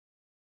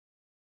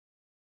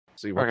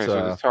 See what's Okay,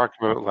 so they talked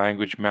about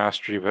language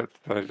mastery, but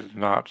that is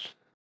not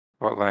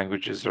what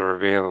languages are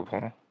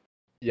available.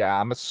 Yeah,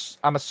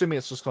 I'm assuming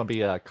it's just going to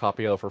be a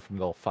copy over from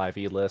the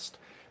 5e list.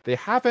 They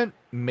haven't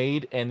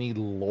made any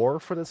lore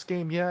for this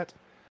game yet.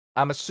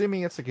 I'm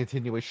assuming it's a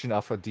continuation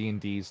of a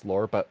D&D's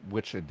lore, but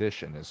which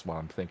edition is what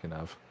I'm thinking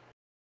of.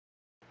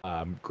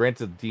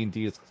 Granted,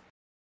 D&D is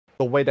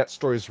the way that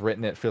story is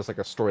written. It feels like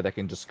a story that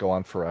can just go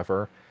on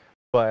forever.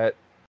 But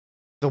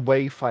the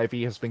way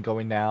 5e has been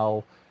going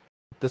now,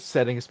 the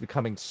setting is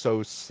becoming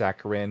so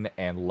saccharine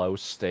and low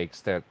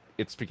stakes that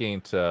it's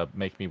beginning to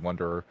make me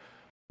wonder,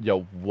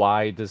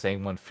 why does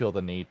anyone feel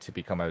the need to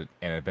become an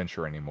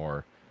adventurer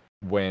anymore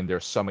when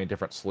there's so many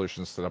different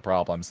solutions to the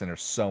problems and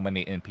there's so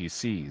many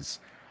NPCs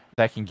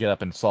that can get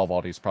up and solve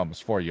all these problems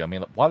for you? I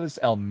mean, what has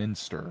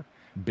Elminster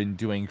been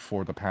doing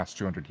for the past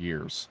 200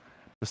 years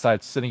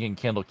besides sitting in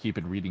Candlekeep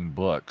and reading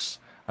books?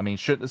 I mean,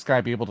 shouldn't this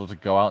guy be able to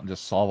go out and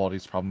just solve all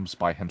these problems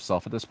by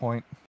himself at this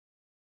point?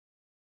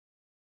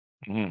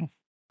 Mm.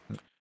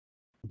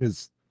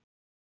 Because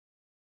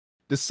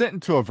Descent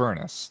into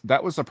Avernus,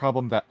 that was a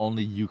problem that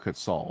only you could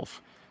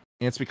solve.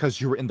 And it's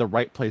because you were in the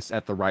right place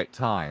at the right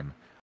time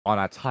on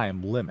a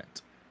time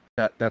limit.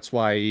 That's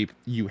why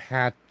you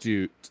had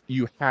to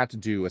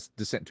do a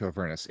Descent into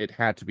Avernus. It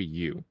had to be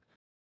you.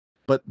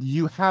 But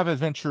you have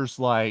adventures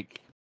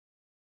like,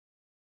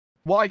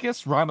 well, I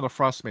guess Rime of the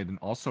Frostmaiden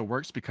also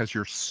works because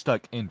you're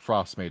stuck in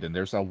Frostmaiden.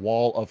 There's a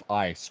wall of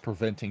ice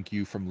preventing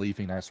you from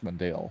leaving Icewind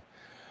Dale.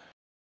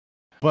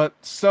 But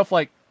stuff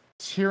like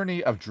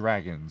Tyranny of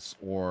Dragons,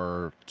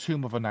 or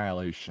Tomb of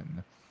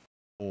Annihilation,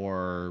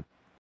 or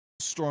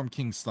Storm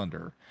King's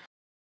Thunder,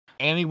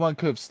 anyone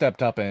could have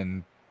stepped up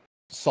and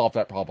solved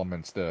that problem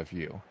instead of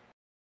you.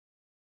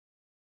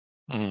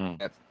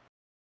 Mm.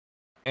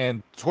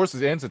 And towards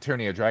the ends of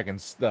Tyranny of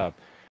Dragons, the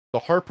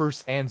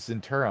Harpers and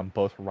Zentarum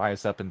both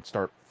rise up and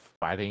start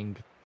fighting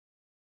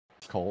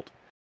Cult.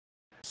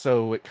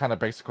 So it kind of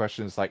begs the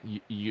question: is like,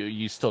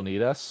 you still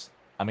need us?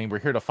 I mean, we're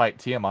here to fight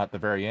Tiamat at the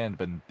very end,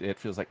 but it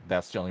feels like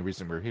that's the only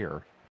reason we're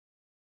here.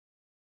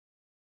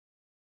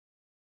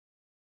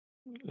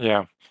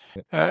 Yeah.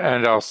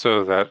 And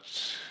also that,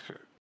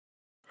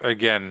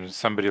 again,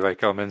 somebody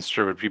like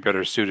Elminster would be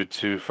better suited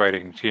to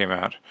fighting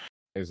Tiamat.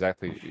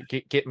 Exactly.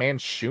 Get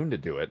Manshun to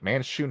do it.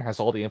 Manshun has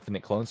all the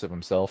infinite clones of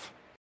himself.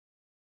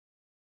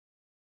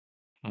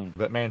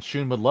 But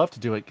Manshun would love to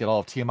do it, get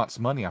all of Tiamat's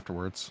money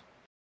afterwards.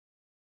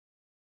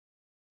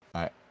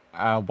 Alright.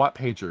 What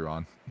page are you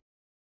on?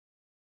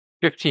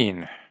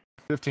 15.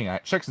 15.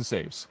 Alright, checks and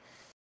saves.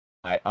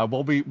 Alright,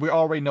 well, we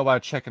already know what a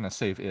check and a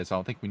save is. I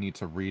don't think we need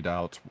to read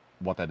out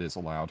what that is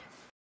aloud.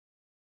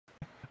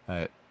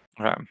 Alright.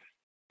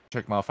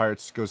 Check modifier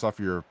goes off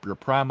your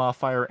prime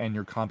modifier and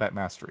your combat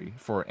mastery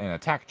for an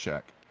attack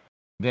check.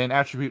 Then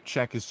attribute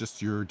check is just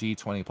your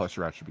D20 plus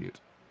your attribute,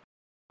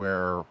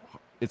 where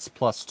it's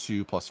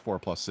 +2,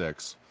 +4,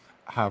 +6,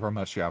 however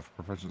much you have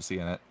proficiency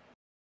in it.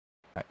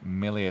 Right,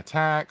 melee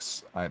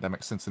attacks, that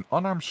makes sense. An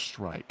unarmed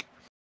strike.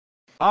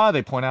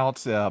 They point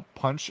out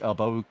punch,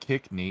 elbow,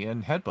 kick, knee,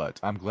 and headbutt.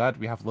 I'm glad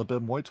we have a little bit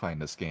of Muay Thai in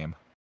this game.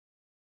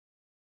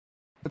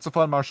 It's a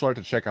fun martial art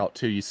to check out,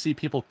 too. You see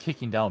people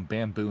kicking down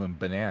bamboo and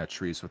banana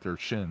trees with their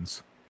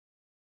shins.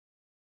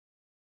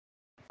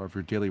 Of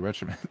your daily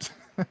regiment.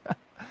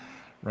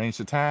 Ranged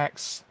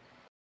attacks.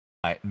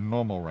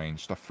 Normal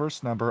range. The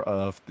first number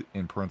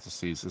in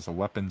parentheses is a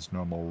weapon's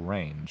normal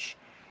range.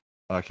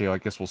 Okay, I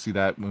guess we'll see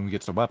that when we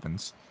get to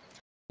weapons.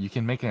 You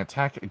can make an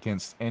attack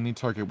against any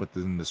target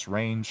within this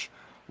range.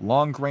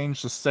 Long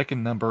range, the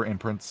second number in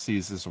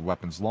parentheses is a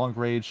weapon's long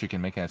range. You can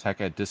make an attack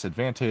at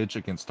disadvantage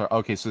against...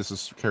 Okay, so this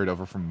is carried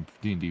over from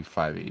D&D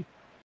 5e.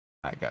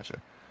 I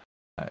gotcha.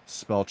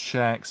 Spell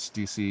checks,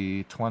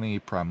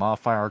 DC20, prime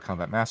modifier,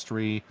 combat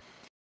mastery.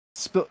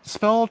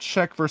 Spell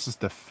check versus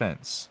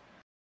defense.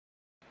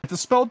 If the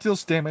spell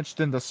deals damage,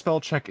 then the spell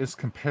check is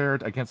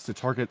compared against the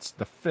target's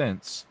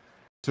defense,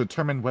 to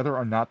determine whether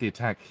or not the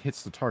attack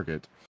hits the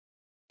target.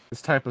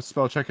 This type of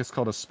spell check is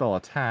called a spell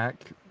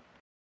attack.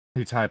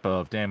 The type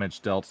of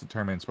damage dealt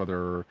determines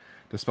whether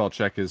the spell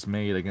check is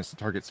made against the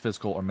target's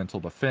physical or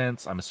mental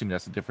defense. I'm assuming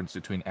that's the difference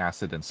between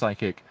acid and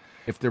psychic.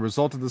 If the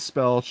result of the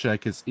spell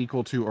check is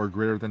equal to or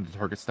greater than the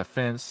target's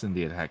defense, then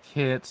the attack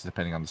hits,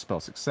 depending on the spell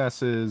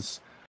successes.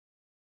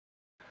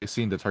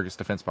 Exceeding the target's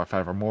defense by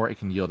 5 or more, it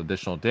can yield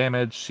additional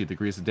damage. See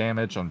degrees of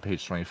damage on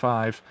page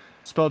 25.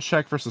 Spell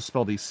check versus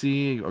spell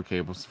DC. Okay,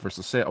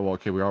 versus say. Oh,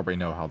 okay, we already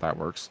know how that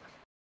works.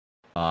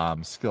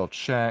 Skill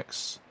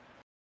checks.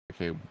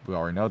 Okay, we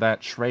already know that.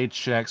 Trade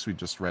checks. We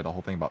just read a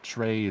whole thing about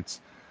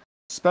trades.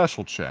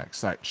 Special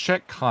checks. Like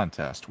check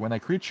contest. When a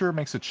creature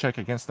makes a check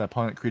against the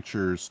opponent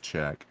creature's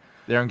check,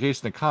 they are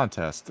engaged in a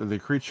contest. The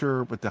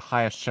creature with the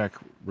highest check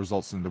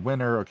results in the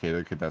winner.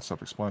 Okay, that's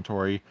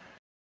self-explanatory.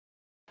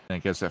 And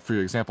it gives a few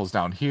examples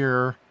down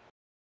here.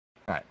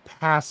 Alright,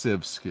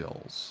 passive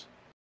skills.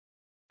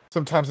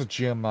 Sometimes a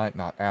GM might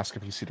not ask a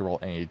PC to roll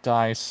any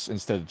dice.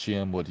 Instead, a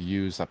GM would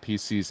use a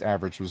PC's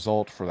average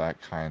result for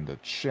that kind of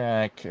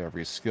check.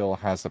 Every skill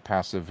has a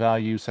passive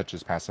value, such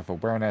as passive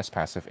awareness,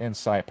 passive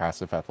insight,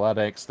 passive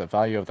athletics. The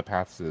value of the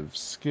passive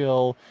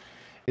skill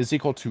is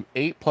equal to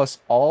 8 plus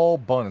all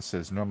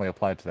bonuses normally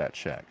applied to that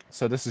check.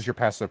 So this is your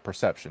passive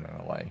perception in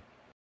a way.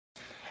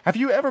 Have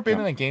you ever been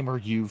in a game where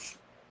you've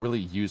really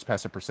used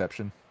passive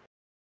perception?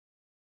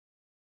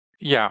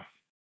 Yeah,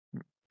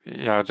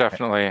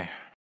 definitely.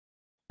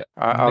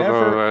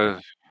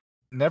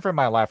 Never in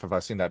my life have I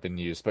seen that been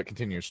used, but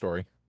continue your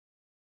story.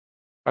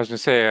 I was going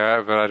to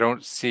say, but I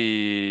don't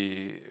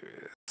see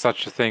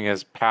such a thing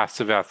as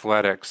passive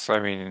athletics. I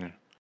mean,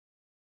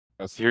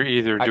 you're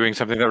either doing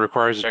something that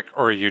requires a check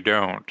or you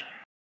don't.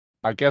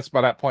 I guess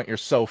by that point you're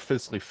so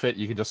physically fit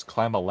you can just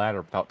climb a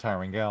ladder without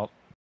tiring out.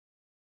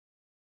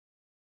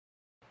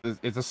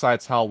 It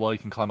decides how well you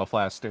can climb a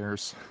flight of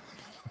stairs.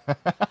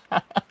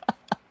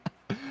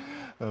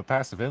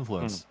 Passive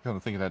influence. Kind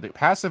of think of that.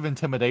 Passive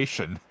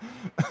intimidation.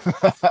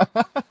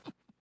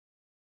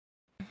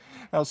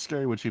 How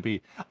scary would you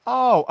be?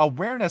 Oh,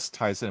 awareness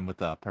ties in with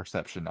the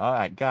perception. All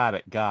right, got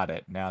it.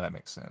 Now that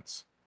makes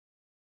sense.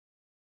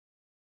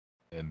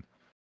 And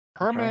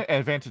permanent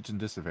advantage and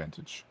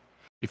disadvantage.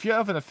 If you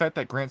have an effect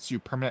that grants you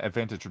permanent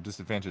advantage or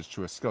disadvantage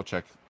to a skill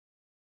check,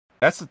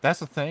 that's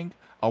a thing.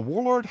 A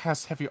warlord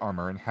has heavy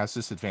armor and has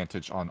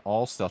disadvantage on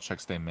all stealth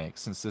checks they make.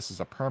 Since this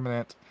is a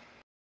permanent,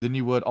 then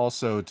you would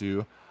also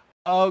do.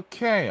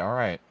 Okay, all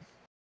right.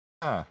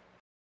 Huh.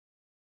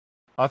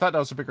 I thought that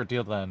was a bigger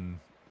deal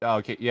than.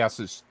 Okay, yes.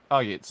 It's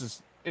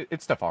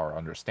stuff I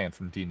understand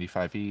from D&D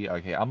 5e.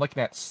 Okay, I'm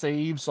looking at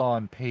saves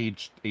on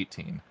page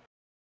 18.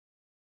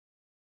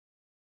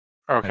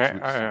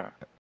 Okay.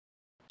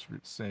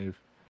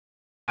 Save.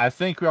 I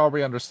think we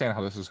already understand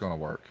how this is going to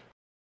work.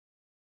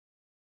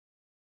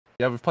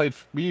 Yeah, we've played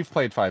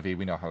 5e.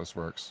 We know how this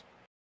works.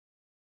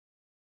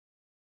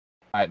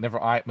 All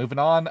right, moving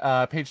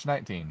on. Page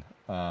 19.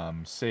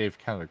 Save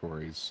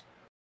categories.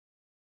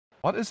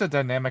 What is a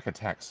dynamic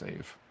attack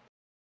save?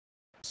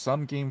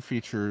 Some game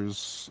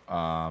features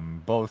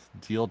both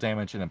deal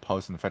damage and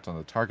impose an effect on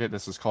the target.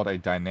 This is called a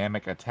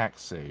dynamic attack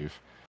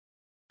save.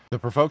 The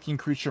provoking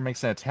creature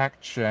makes an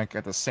attack check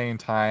at the same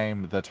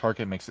time the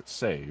target makes its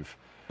save.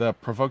 The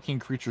provoking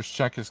creature's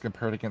check is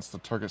compared against the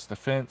target's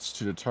defense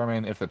to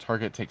determine if the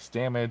target takes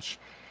damage,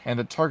 and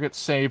the target's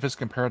save is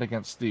compared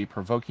against the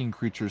provoking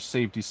creature's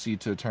save DC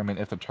to determine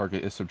if the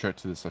target is subject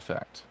to this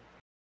effect.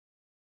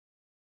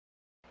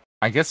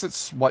 I guess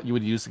it's what you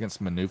would use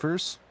against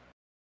maneuvers.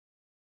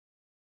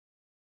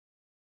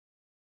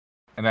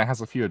 And that has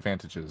a few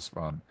advantages.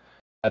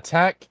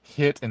 Attack,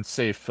 hit, and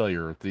save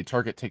failure. The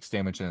target takes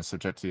damage and is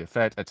subject to the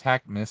effect.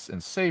 Attack, miss,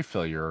 and save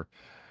failure.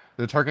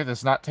 The target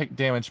does not take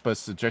damage but is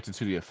subjected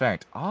to the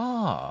effect.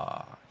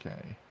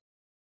 Okay.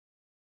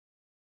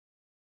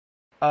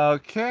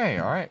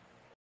 Okay, alright.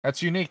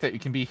 That's unique that you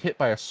can be hit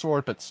by a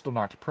sword but still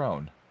knocked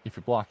prone if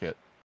you block it.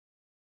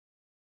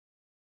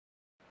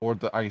 Or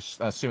I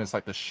assume it's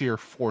like the sheer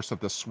force of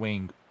the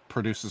swing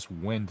produces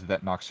wind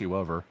that knocks you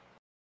over.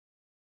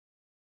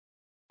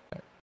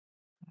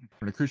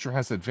 When a creature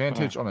has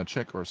advantage on a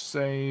check or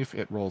save,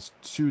 it rolls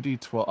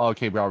 2d12.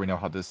 Okay, we already know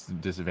how this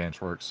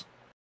disadvantage works.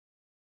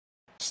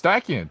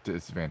 Stacking a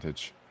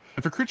disadvantage.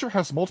 If a creature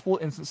has multiple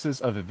instances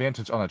of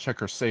advantage on a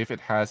check or save, it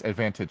has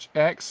advantage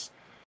X,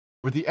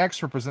 where the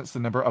X represents the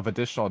number of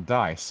additional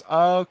dice.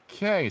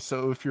 Okay,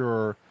 so if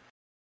you're...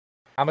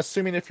 I'm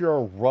assuming if you're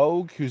a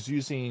rogue who's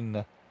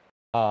using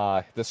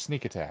the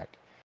sneak attack,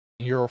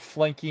 you're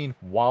flanking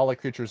while a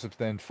creature's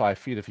within 5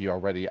 feet of you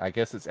already, I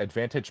guess it's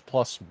advantage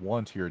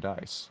 +1 to your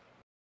dice.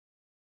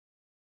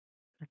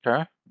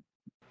 Okay.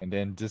 And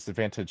then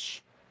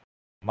disadvantage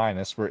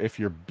minus, where if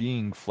you're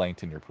being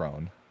flanked and you're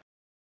prone.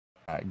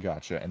 Alright,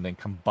 gotcha. And then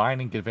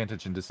combining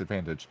advantage and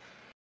disadvantage.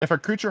 If a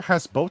creature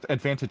has both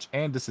advantage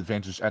and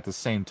disadvantage at the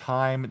same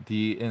time,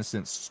 the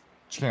instance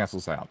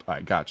cancels out.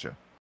 Alright, gotcha.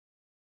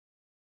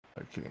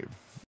 Okay,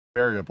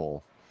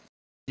 variable.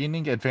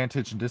 Gaining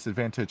advantage and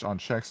disadvantage on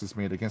checks is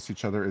made against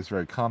each other is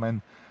very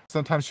common.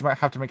 Sometimes you might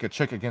have to make a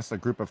check against a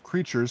group of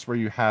creatures where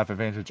you have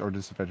advantage or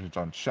disadvantage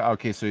on check.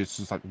 Okay, so it's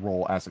just like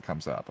roll as it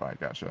comes up. I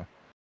gotcha.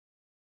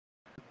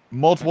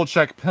 Multiple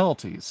check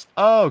penalties.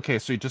 Oh, okay,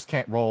 so you just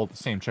can't roll the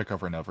same check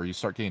over and over. You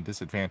start getting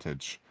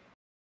disadvantage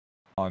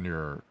on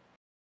your...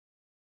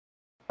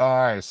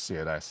 I see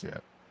it, I see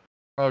it.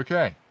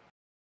 Okay.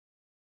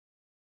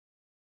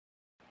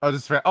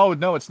 Oh,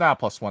 no, it's not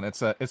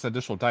 +1. It's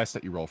additional dice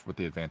that you roll with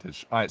the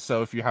advantage. All right,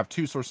 so if you have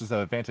 2 sources of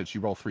advantage,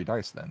 you roll 3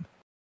 dice then.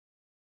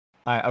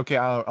 All right, okay,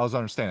 I was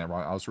understanding it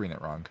wrong. I was reading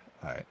it wrong.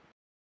 All right.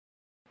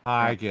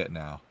 I get it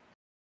now.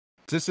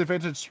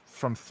 Disadvantage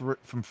from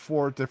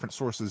 4 different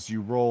sources,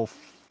 you roll...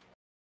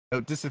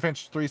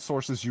 disadvantage 3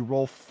 sources, you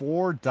roll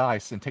 4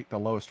 dice and take the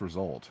lowest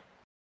result.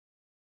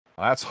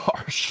 Well, that's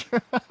harsh.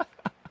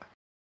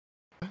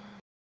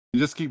 You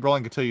just keep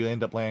rolling until you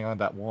end up landing on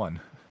that 1.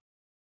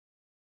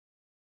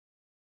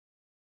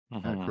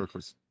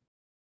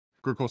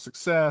 Critical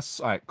success.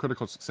 All right,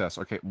 critical success.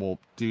 Okay, well,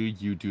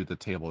 you do the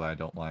table that I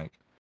don't like.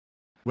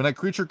 When a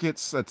creature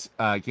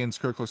gains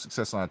critical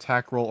success on an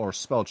attack roll or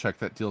spell check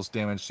that deals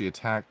damage, the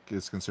attack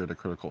is considered a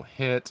critical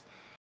hit.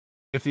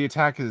 If the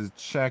attack is a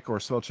check or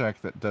spell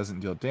check that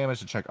doesn't deal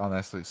damage, the check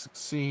automatically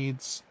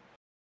succeeds.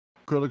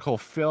 Critical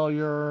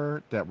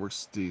failure, that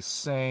works the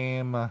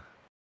same.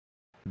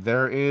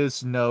 There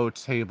is no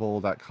table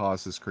that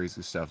causes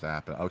crazy stuff to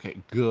happen. Okay,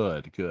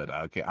 good.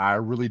 Okay, I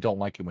really don't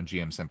like it when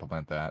GMs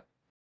implement that.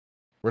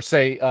 Where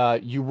say,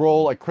 you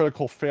roll a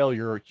critical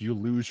failure, you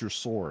lose your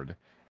sword.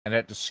 And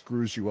that just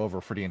screws you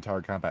over for the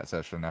entire combat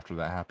session after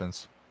that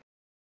happens.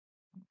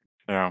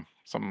 Yeah,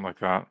 something like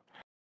that.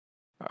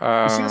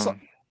 You see this?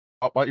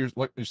 What,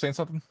 you're saying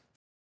something?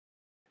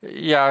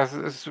 Yeah,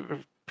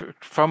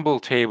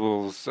 fumble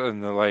tables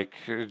and the like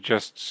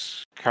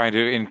just kind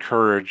of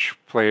encourage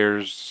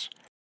players,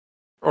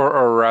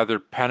 or rather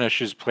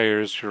punishes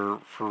players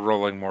for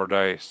rolling more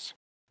dice.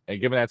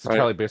 And given that's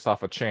entirely based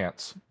off of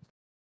chance.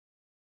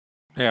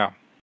 Yeah.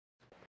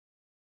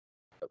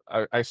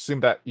 I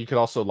assume that you could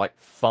also, like,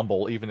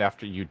 fumble even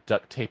after you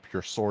duct tape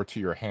your sword to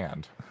your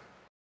hand.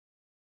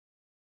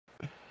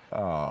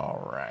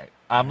 Alright.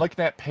 I'm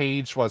looking at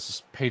page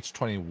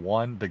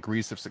 21,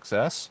 Degrees of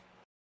Success.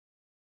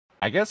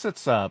 I guess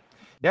it's,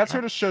 it's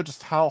here to show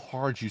just how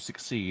hard you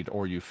succeed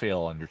or you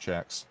fail on your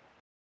checks.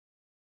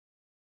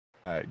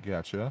 Alright,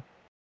 gotcha.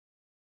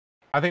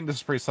 I think this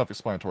is pretty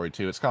self-explanatory,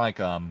 too. It's kind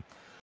of like,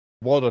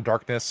 World of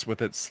Darkness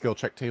with its skill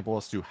check table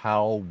as to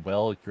how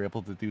well you're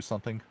able to do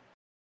something.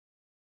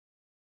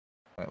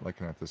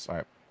 Looking at this,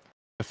 alright.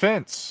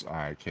 Defense.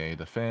 Okay,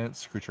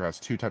 defense. Creature has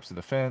 2 types of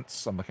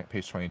defense. I'm looking at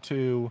page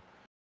 22.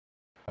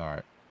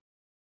 Alright.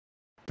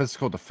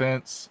 Physical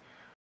defense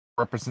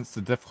represents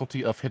the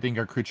difficulty of hitting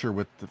a creature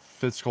with the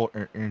physical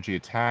energy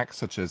attacks,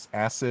 such as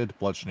acid,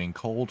 bludgeoning,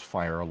 cold,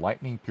 fire,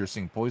 lightning,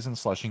 piercing, poison,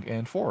 slashing,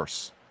 and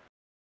force.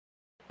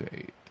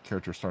 Okay. The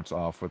character starts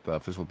off with a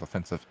physical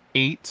defense of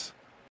 8,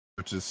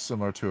 which is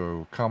similar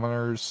to a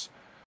commoner's.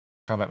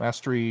 Combat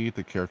mastery.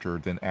 The character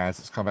then adds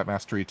its combat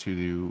mastery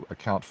to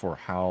account for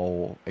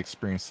how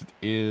experienced it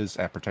is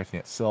at protecting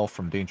itself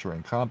from danger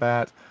in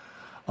combat.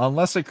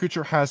 Unless a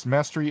creature has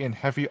mastery in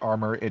heavy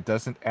armor, it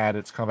doesn't add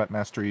its combat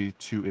mastery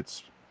to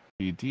its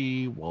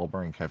PD while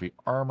wearing heavy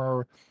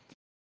armor.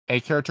 A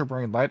character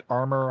wearing light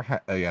armor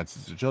adds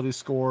its agility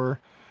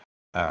score.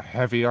 A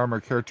heavy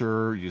armor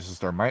character uses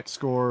their might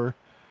score.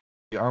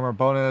 The armor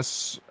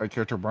bonus, a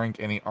character wearing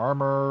any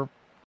armor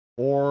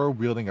or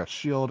wielding a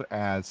shield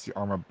adds the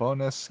armor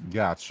bonus.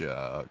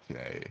 Gotcha.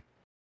 Okay.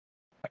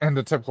 And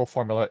the typical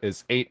formula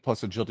is 8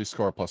 plus agility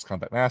score plus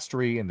combat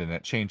mastery, and then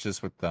it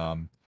changes with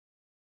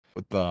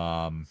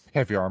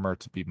heavy armor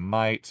to be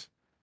might.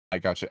 I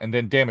gotcha. And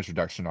then damage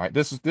reduction. All right.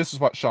 This is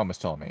what Shaun was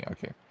telling me.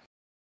 Okay.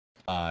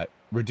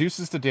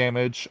 Reduces the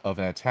damage of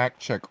an attack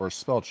check or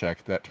spell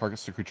check that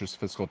targets the creature's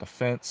physical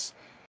defense.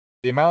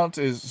 The amount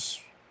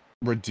is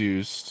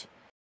reduced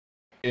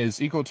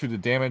is equal to the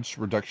damage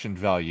reduction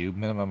value,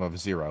 minimum of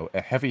 0, a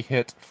heavy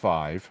hit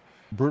 5,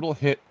 brutal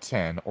hit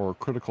 10, or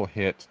critical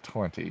hit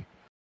 20.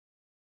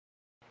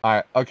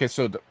 Okay,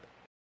 so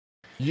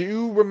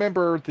you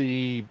remember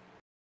the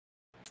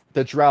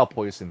drow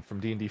poison from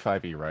D&D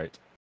 5e, right?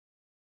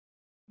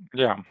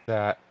 Yeah.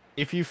 That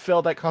if you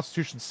failed that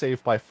constitution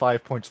save by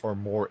 5 points or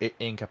more, it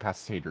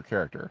incapacitated your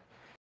character.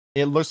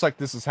 It looks like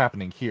this is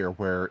happening here,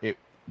 where it,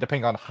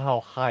 depending on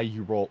how high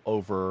you roll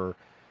over,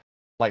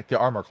 like, the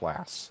armor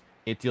class,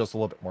 it deals a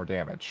little bit more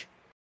damage.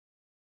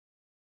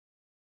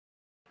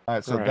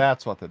 Alright, so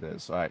that's what that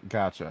is. Alright,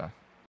 gotcha.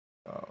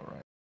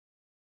 Alright.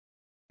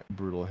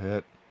 Brutal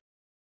hit.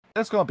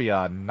 It's gonna be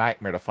a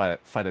nightmare to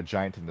fight a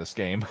giant in this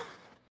game.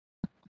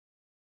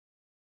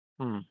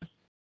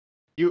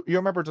 You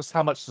remember just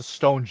how much the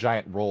stone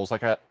giant rolls?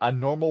 Like a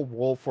normal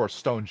roll for a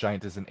stone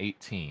giant is an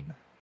 18.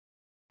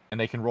 And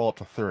they can roll up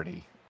to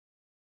 30.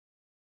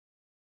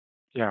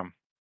 Yeah.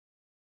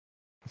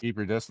 Keep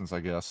your distance, I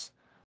guess.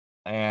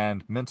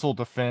 And mental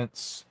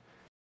defense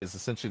is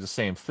essentially the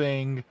same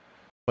thing.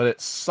 but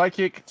it's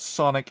psychic,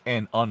 sonic,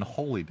 and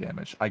unholy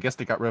damage. I guess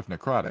they got rid of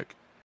necrotic.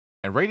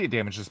 And radiant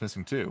damage is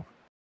missing too.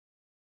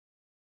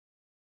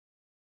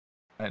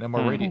 Right, no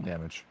more radiant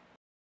damage.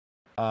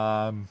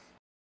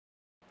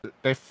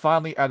 They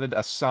finally added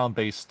a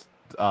sound-based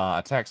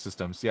attack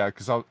systems. Yeah,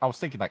 because I was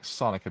thinking like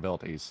sonic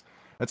abilities.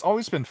 It's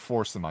always been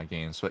forced in my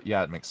games, but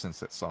yeah, it makes sense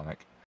that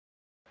sonic.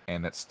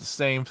 And it's the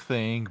same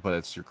thing, but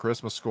it's your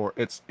charisma score.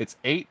 It's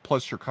 8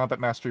 plus your combat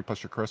mastery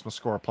plus your charisma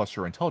score plus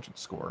your intelligence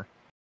score.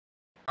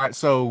 All right,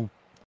 so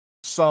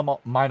some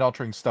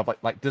mind-altering stuff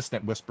like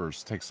dissonant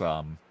whispers takes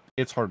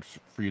it's hard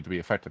for you to be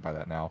affected by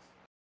that now.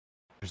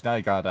 Because now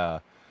you got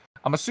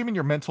I'm assuming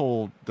your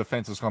mental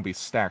defense is going to be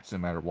stacked no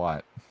matter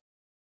what.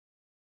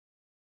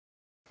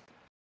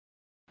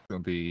 It's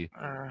going to be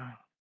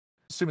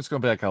assume it's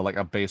going to be like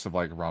a base of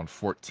like around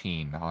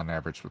 14 on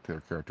average with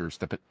your characters,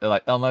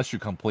 like unless you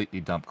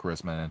completely dump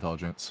charisma and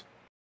intelligence.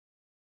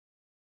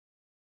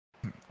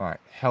 All right,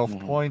 health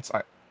points.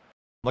 I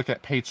look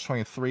at page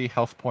 23.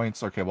 Health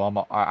points. Okay,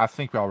 well I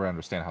think we already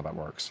understand how that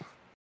works.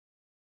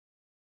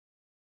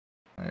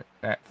 All right,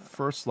 at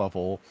first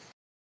level,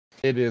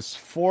 it is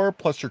 4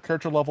 plus your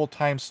character level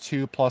times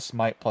 2 plus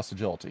might plus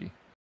agility,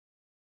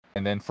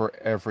 and then for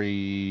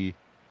every,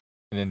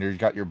 and then you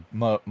got your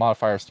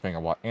modifiers depending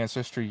on what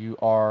ancestry you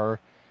are.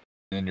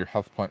 And then your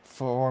health point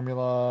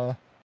formula,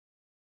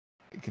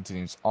 it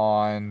continues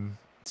on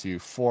to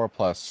 4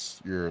 plus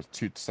your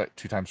 2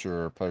 times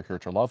your player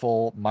character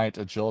level, might,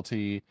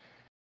 agility,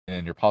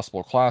 and your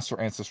possible class or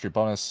ancestry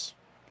bonus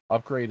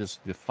upgrade is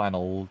the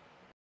final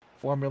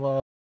formula.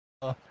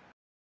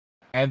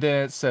 And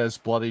then it says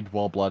bloodied,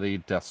 well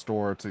bloodied, death's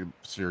door,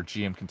 so your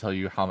GM can tell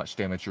you how much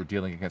damage you're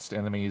dealing against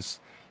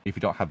enemies if you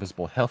don't have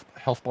visible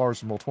health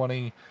bars in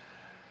Roll20.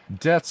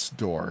 Death's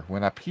Door.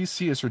 When a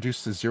PC is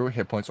reduced to 0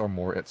 hit points or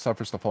more, it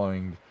suffers the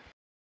following.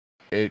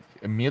 It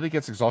immediately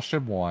gets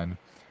exhaustion 1.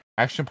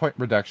 Action point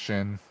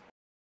reduction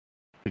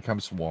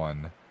becomes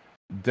 1.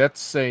 Death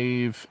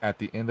save at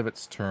the end of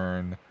its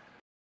turn.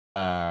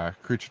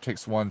 Creature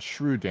takes 1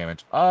 true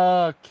damage.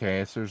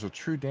 Okay, so there's a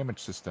true damage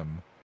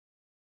system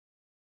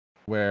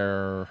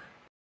where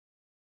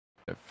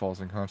it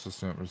falls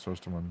unconscious and it restores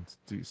to 1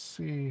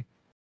 DC.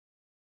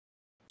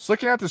 So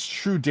looking at this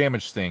true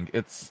damage thing,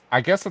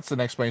 I guess that's an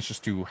explanation as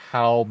to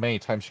how many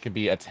times you can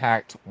be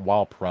attacked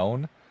while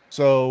prone.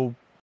 So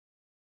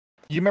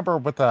you remember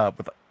with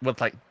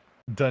like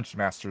Dungeon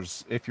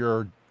Masters, if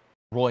you're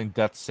rolling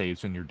death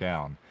saves when you're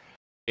down,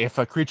 if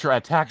a creature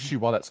attacks you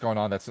while that's going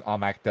on, that's an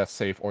automatic death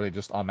save, or they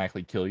just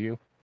automatically kill you.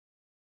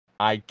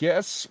 I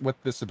guess with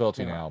this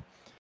ability now,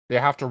 they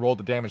have to roll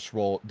the damage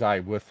die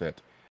with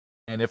it,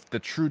 and if the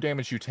true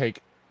damage you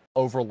take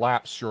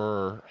overlaps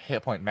your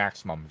hit point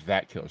maximum,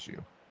 that kills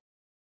you.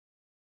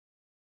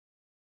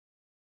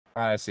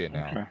 I see it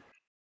now. Okay.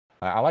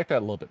 I like that a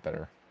little bit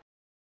better.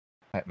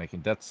 Making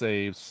death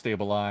saves,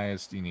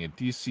 stabilized. You need a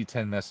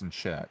DC10 mess and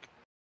check.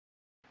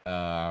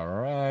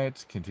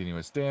 Alright.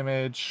 Continuous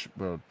damage.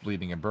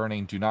 Bleeding and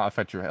burning. Do not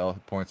affect your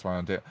health points while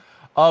on damage.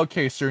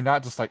 Okay, so you're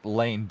not just like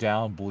laying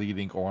down,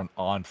 bleeding, or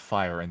on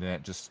fire, and then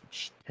it just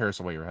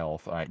tears away your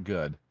health. Alright,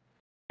 good.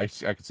 I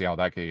can see how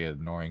that could get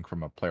annoying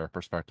from a player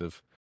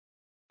perspective.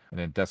 And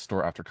then Death's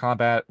Door after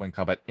combat. When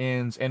combat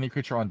ends, any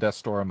creature on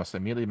Death's Door must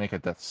immediately make a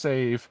death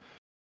save.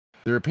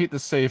 They repeat the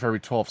save every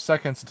 12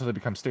 seconds until they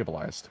become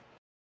stabilized.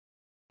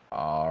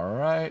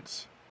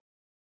 Alright.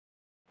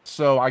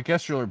 So I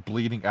guess you're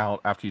bleeding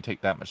out after you take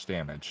that much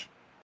damage.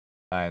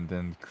 And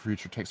then the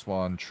creature takes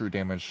 1 true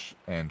damage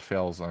and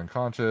fails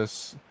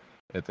unconscious.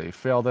 If they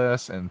fail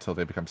this until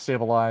they become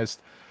stabilized.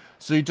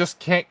 So you just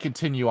can't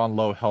continue on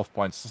low health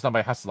points. So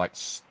somebody has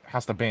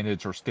to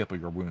bandage or staple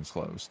your wounds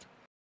closed.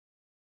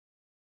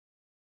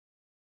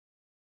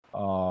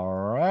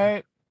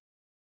 Alright.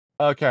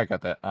 Okay, I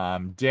got that.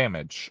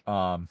 Damage.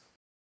 Well,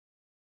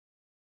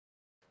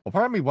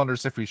 part of me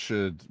wonders if we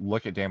should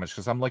look at damage,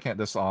 because I'm looking at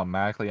this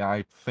automatically.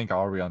 I think I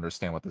already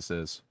understand what this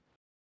is.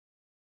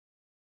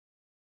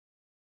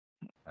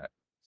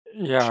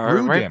 Yeah, true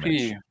it might damage.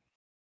 Be...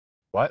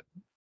 What?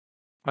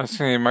 I was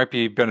saying it might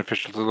be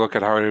beneficial to look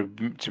at how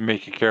to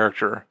make a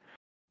character.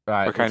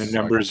 Right, what kind of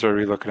numbers are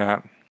we looking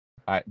at?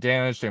 Alright,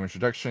 damage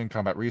reduction,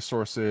 combat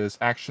resources,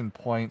 action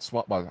points.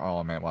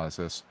 Oh man, what is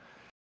this?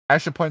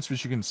 Action points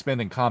which you can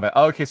spend in combat.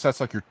 Oh, okay, so that's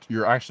like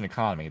your action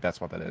economy.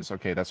 That's what that is.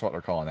 Okay, that's what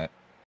they're calling it.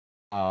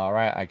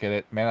 Alright, I get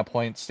it. Mana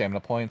points, stamina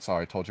points. I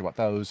already told you what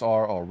those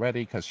are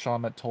already, because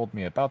Shaun told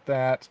me about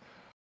that.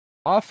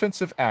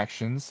 Offensive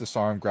actions: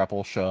 disarm,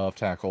 grapple, shove,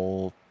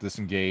 tackle,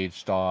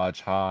 disengage,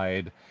 dodge,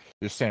 hide.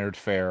 Your standard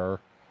fare.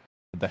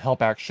 The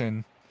help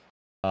action,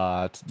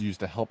 to use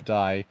the help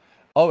die.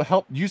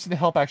 Oh, using the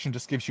help action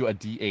just gives you a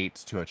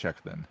D8 to a check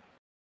then.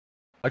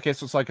 Okay,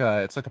 so it's like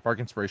the Park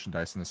Inspiration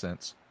dice in a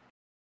sense.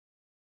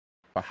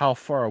 But how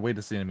far away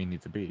does the enemy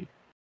need to be?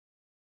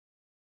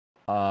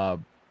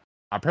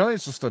 Apparently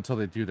it's just until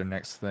they do their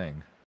next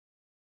thing.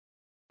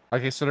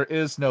 Okay, so there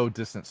is no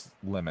distance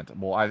limit.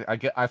 Well,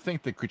 I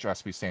think the creature has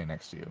to be standing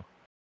next to you.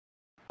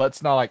 But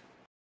it's not like...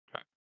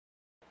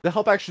 The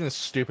help action is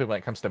stupid when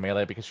it comes to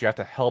melee because you have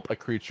to help a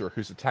creature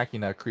who's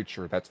attacking a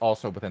creature that's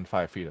also within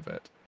 5 feet of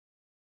it.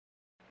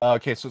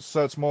 Okay,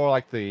 so it's more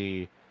like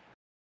the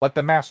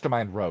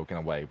mastermind rogue in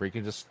a way, where you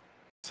can just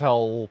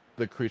tell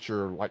the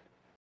creature like,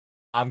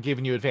 I'm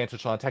giving you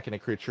advantage on attacking a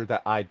creature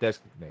that I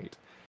designate,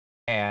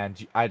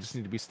 and I just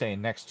need to be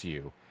staying next to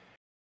you.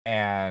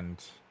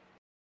 And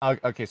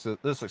okay, so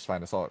this looks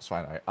fine. This all looks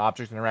fine. All right.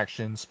 Object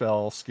interaction,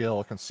 spell,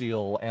 skill,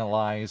 conceal,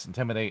 analyze,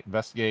 intimidate,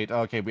 investigate.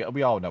 Okay,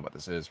 we all know what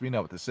this is. We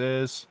know what this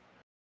is.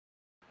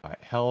 All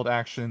right, held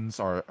actions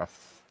are a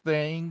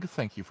thing.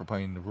 Thank you for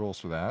playing the rules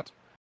for that.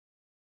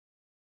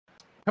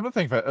 Come to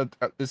think of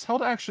it, is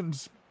held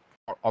actions,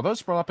 are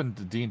those brought up in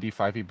the D&D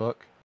 5e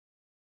book?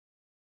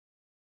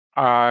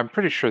 I'm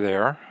pretty sure they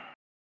are.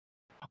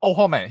 Oh,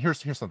 hold on, man.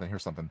 Here's something.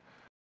 Here's something.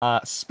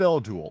 Spell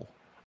duel.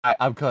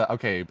 I'm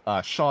okay.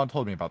 Shaun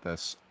told me about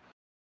this.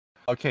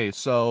 Okay,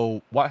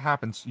 so what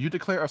happens? You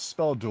declare a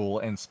spell duel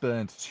and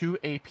spend 2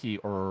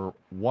 AP or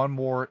 1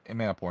 more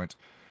mana point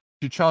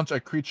to challenge a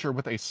creature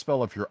with a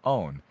spell of your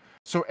own.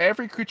 So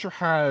every creature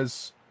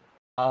has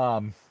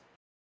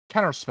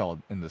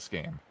counterspell in this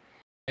game,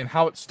 and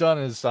how it's done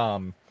is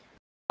I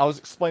was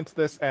explained to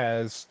this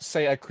as,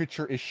 say a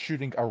creature is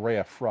shooting a ray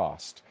of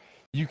frost.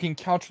 You can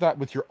counter that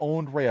with your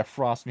own ray of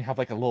frost, and you have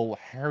like a little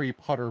Harry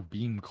Potter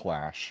beam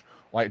clash,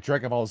 like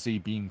Dragon Ball Z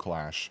beam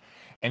clash.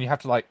 And you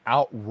have to like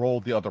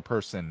outroll the other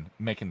person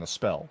making the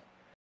spell.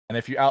 And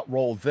if you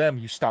outroll them,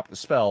 you stop the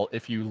spell.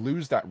 If you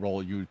lose that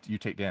roll, you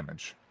take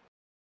damage.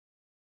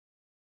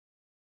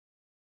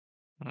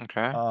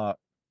 Okay.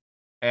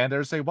 And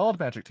there's a wild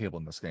magic table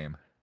in this game.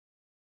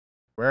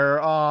 Where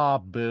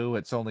boo,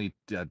 it's only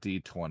a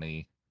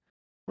D20.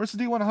 Where's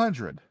the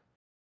D100?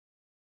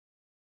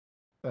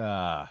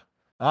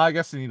 I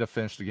guess I need to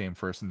finish the game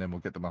first, and then we'll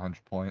get them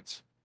 100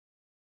 points.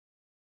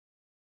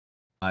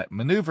 Alright,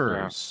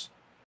 maneuvers.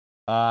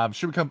 Yeah.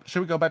 Should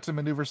we go back to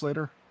maneuvers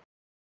later?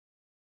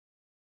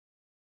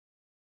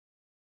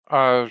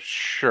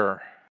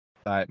 Sure.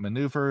 Alright,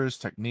 maneuvers,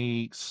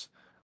 techniques,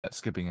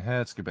 skipping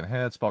ahead,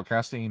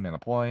 spellcasting, mana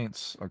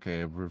points.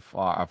 Okay,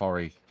 I've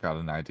already got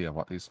an idea of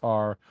what these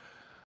are.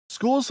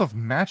 Schools of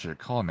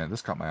Magic. Oh man,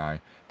 this caught my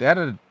eye. They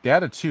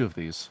added 2 of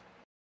these.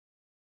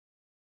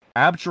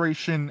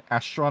 Abjuration,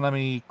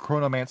 Astronomy,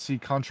 Chronomancy,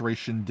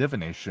 Conjuration,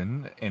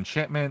 Divination,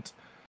 Enchantment,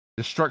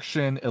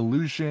 Destruction,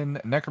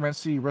 Illusion,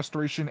 Necromancy,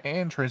 Restoration,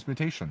 and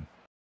Transmutation.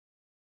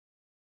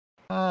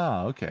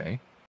 Ah, okay.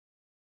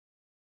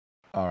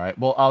 Alright,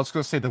 well, I was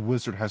going to say the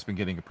Wizard has been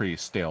getting pretty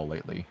stale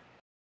lately.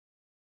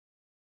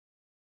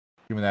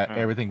 Given that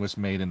everything was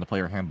made in the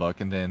player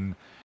handbook, and then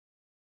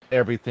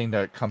everything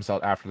that comes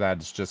out after that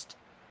is just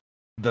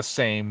the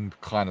same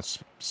kind of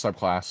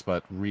subclass,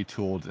 but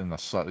retooled in a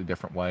slightly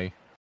different way.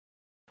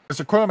 Because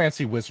the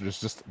Chronomancy Wizard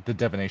is just the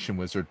Divination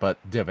Wizard, but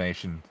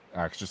Divination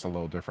acts just a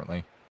little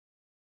differently.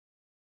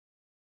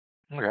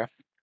 Okay.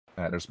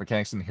 There's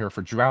mechanics in here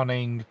for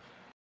drowning,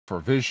 for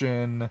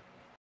vision.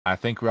 I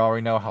think we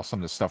already know how some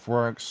of this stuff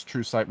works.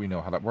 True Sight, we know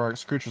how that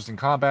works. Creatures in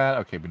combat,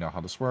 okay, we know how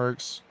this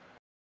works.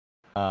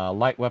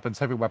 Light weapons,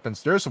 heavy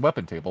weapons. There's a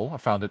weapon table. I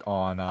found it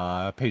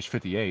on page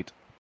 58.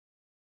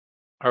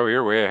 Oh,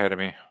 you're way ahead of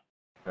me.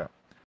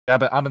 Yeah,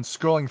 but I've been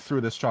scrolling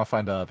through this trying to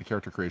find the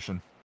character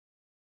creation.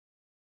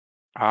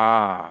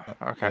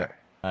 Okay. Yeah.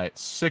 Alright,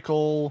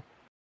 sickle,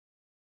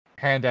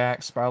 hand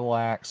axe, battle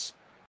axe.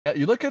 Yeah,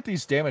 you look at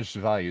these damage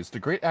values. The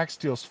great axe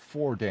deals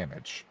 4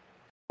 damage.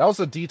 That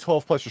was a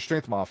D12 plus your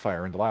strength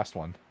modifier in the last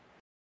one.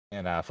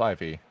 And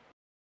 5e.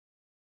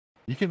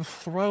 You can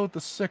throw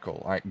the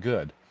sickle. Alright,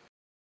 good.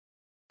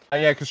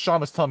 Yeah, because Shaun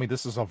was telling me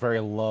this is a very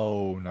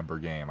low number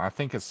game. I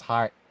think it's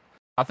high.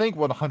 I think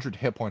 100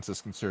 hit points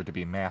is considered to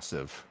be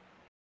massive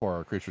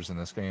for creatures in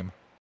this game.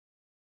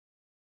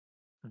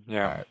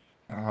 Yeah.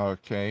 Right.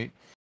 Okay.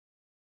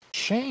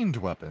 Chained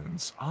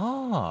weapons.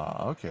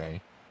 Ah,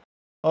 okay.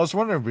 I was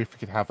wondering if we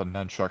could have a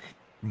nunchuck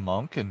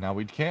monk, and now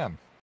we can.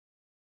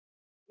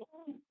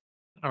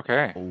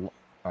 Okay.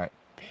 Alright.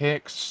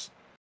 Picks,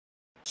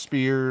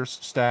 spears,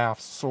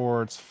 staffs,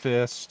 swords,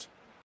 fist.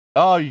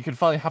 Oh, you can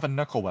finally have a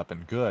knuckle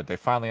weapon. Good. They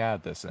finally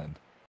added this in.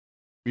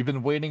 We've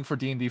been waiting for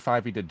D&D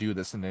 5e to do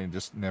this, and they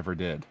just never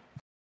did.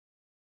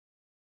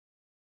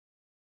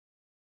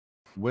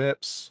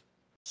 Whips,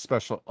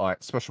 special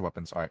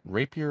weapons. All right,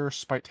 rapier,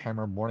 spiked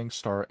hammer, morning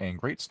star, and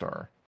great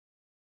star.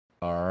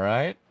 All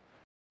right.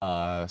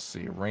 Let's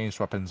see, ranged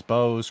weapons,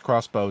 bows,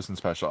 crossbows, and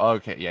special.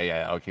 Okay,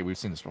 yeah. Okay, we've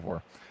seen this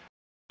before.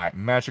 All right,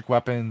 magic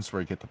weapons,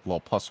 where you get the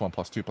little +1,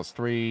 +2,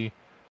 +3.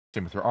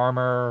 Same with your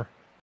armor.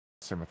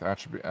 Same with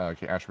attribute.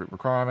 Okay, attribute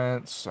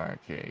requirements.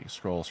 Okay,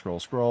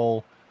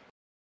 scroll.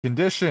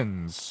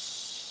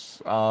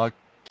 Conditions.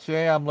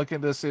 Okay, I'm looking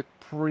at this. It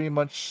pretty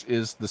much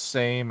is the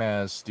same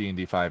as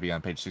D&D 5e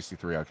on page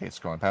 63. Okay,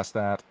 scrolling past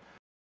that.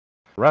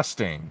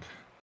 Resting.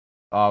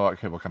 Oh,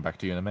 okay, we'll come back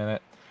to you in a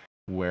minute.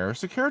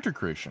 Where's the character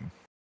creation?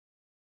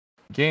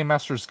 Game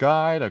Master's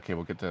Guide. Okay,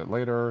 we'll get to it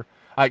later.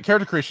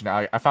 Character creation.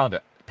 I found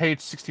it. Page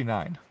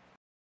 69.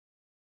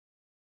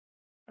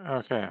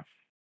 Okay.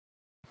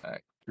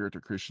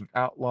 Character creation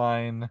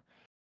outline.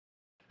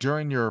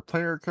 During your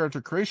player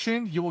character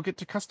creation, you will get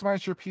to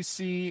customize your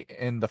PC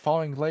in the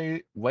following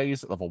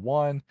ways at level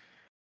 1.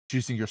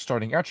 Choosing your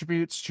starting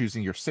attributes,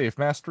 choosing your save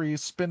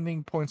masteries,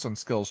 spending points on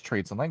skills,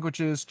 traits, and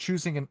languages,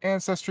 choosing an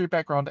ancestry,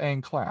 background,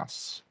 and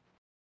class.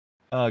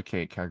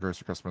 Okay, categories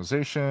for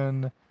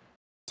customization,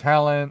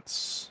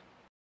 talents.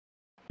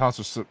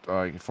 Talents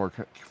are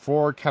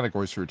four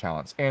categories for your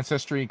talents: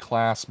 ancestry,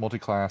 class,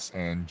 multi-class,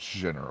 and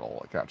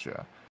general.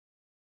 Gotcha.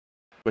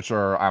 Which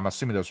are, I'm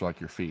assuming those are like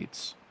your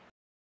feats.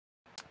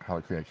 How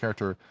to create a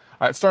character.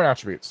 Alright, starting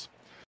attributes.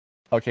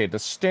 Okay, the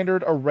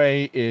standard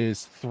array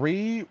is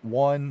 3,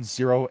 1,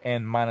 0,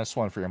 and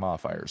 -1 for your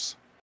modifiers.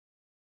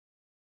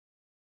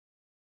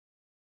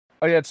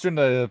 Oh yeah, it's doing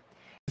the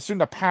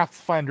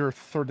Pathfinder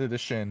 3rd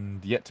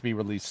edition, yet to be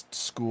released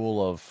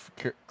School of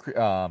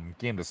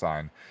Game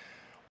Design.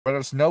 Where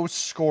there's no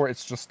score,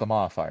 it's just the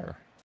modifier.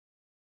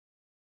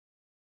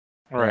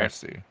 Right.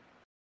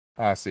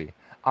 I see.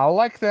 I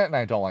like that and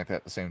I don't like that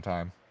at the same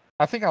time.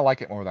 I think I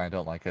like it more than I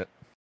don't like it.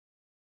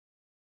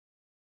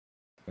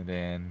 And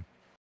then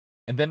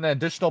an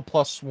additional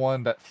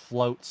 +1 that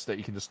floats that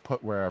you can just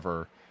put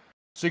wherever.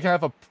 So you can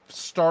have a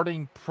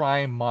starting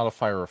prime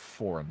modifier of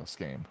 4 in this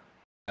game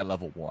at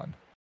level 1.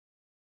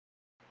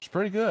 It's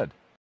pretty good.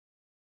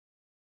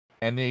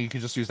 And then you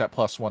can just use that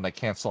 +1 that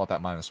cancel out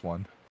that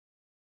 -1.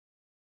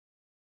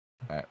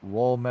 Alright,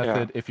 roll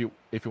method. Yeah. If you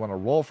want to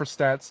roll for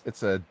stats,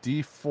 it's a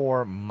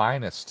D4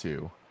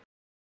 -2.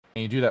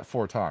 And you do that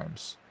 4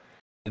 times.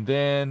 And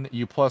then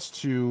you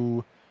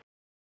 +2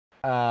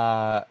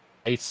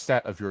 a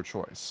stat of your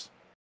choice.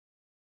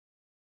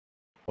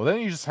 Well,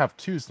 then you just have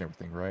 2s and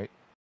everything, right?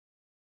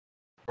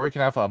 Or you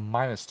can have a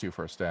 -2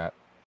 for a stat.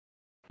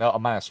 No, a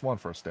 -1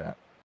 for a stat.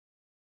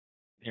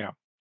 Yeah.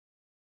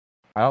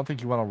 I don't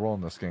think you want to roll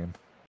in this game.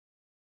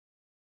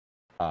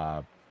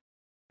 And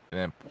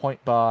then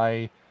point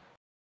by,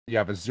 you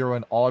have a 0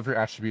 in all of your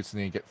attributes, and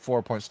then you get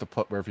 4 points to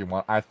put wherever you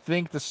want. I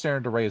think the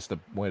standard array is the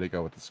way to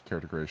go with this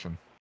character creation.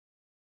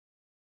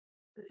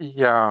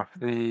 Yeah,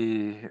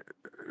 the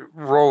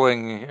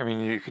rolling, I mean,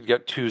 you could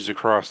get 2s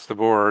across the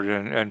board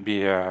and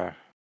be a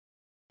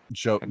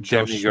Joe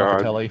demigod.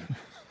 Schmuckatelli.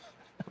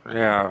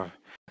 Yeah,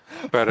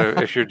 but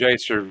if your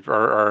dice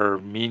are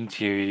mean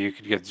to you, you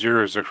could get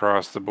 0s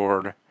across the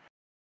board.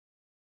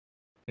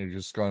 You're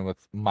just going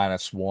with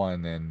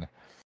 -1, and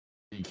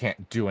you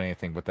can't do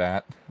anything with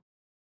that.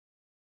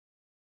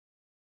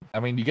 I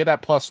mean, you get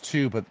that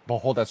 +2, but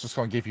behold, that's just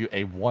going to give you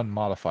a 1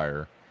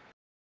 modifier.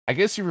 I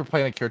guess if you're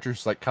playing a character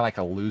who's like kind of like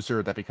a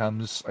loser that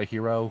becomes a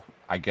hero,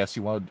 I guess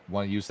you want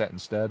to use that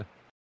instead.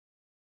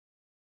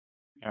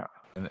 Yeah.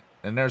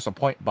 And there's a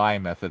point buy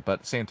method, but at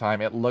the same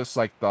time, it looks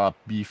like the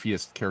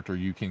beefiest character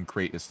you can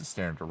create is the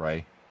standard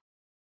array.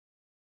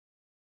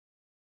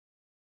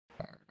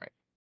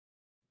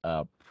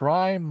 Alright.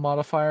 Prime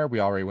modifier, we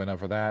already went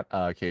over that.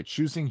 Okay,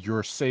 choosing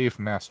your save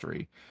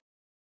mastery.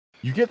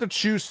 You get to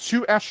choose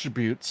 2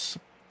 attributes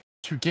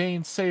to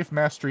gain save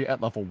mastery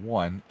at level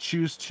 1.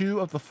 Choose 2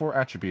 of the 4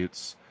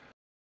 attributes,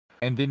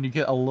 and then you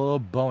get a little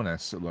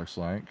bonus, it looks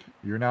like.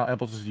 You're now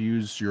able to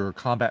use your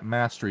combat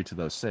mastery to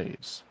those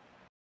saves.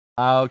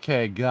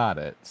 Okay, got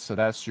it. So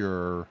that's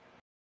your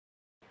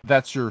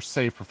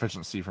save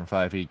proficiency from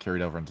 5e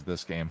carried over into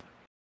this game.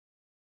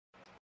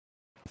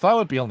 I thought it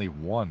would be only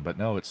 1, but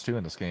no, it's 2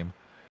 in this game.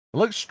 It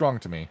looks strong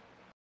to me.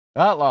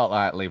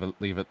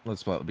 Leave it.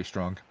 Let's let it be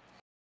strong.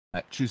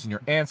 Choosing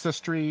your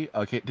ancestry.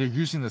 Okay, they're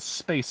using the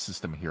space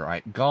system here.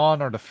 Alright,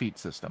 gone are the feat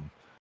system.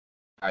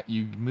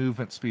 You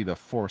movement speed of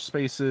 4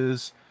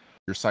 spaces.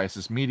 Your size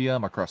is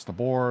medium across the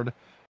board.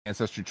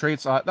 Ancestry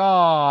traits.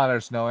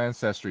 There's no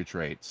ancestry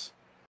traits.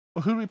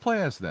 Well, who do we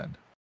play as then?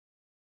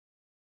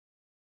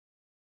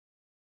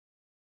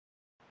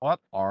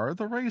 What are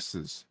the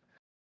races?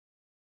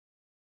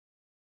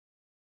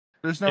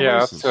 There's no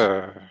races.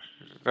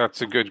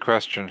 That's a good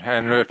question.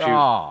 And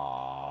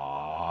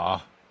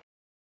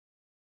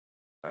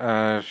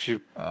if you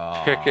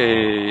pick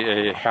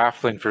a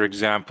halfling, for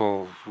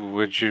example,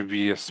 would you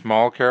be a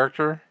small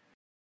character?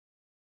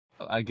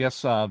 I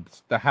guess the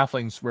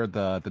halflings wear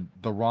the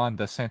Ron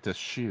DeSantis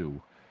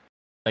shoe.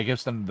 That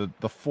gives them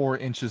the 4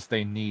 inches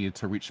they need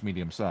to reach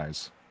medium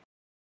size.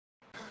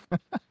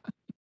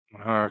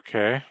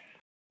 Okay.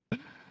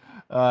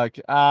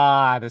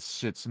 This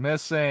shit's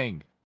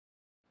missing.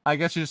 I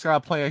guess you just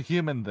gotta play a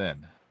human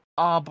then.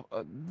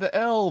 The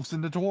elves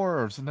and the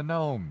dwarves and the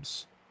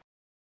gnomes.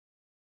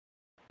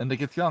 And the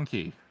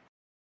Githyanki.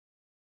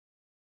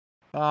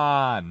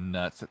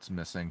 Nuts, it's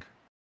missing.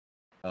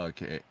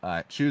 Okay,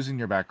 alright, choosing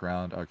your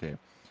background. Okay.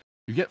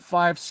 You get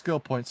 5 skill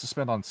points to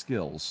spend on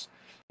skills.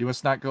 You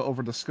must not go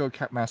over the skill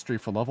cap mastery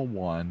for level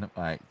 1.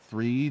 Alright,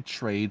 3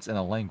 trades and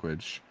a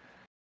language.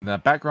 And the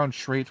background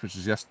trait, which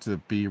is yet to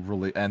be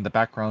really, and the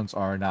backgrounds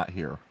are not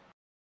here.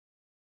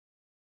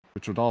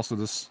 Which would also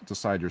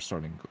decide your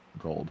starting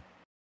gold.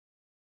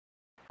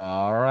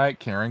 Alright,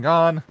 carrying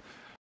on.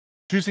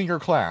 Choosing your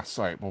class.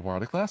 Alright, well, what are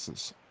the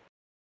classes?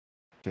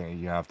 Okay,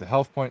 you have the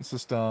health point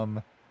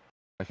system.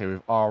 Okay,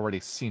 we've already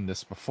seen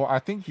this before. I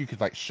think you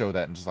could like show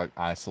that in just like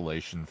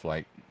isolation for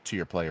like to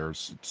your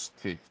players. Just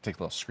take a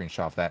little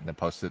screenshot of that and then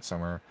post it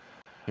somewhere.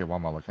 Here, what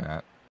am I looking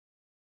at?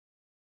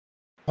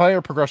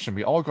 Player progression.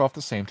 We all go off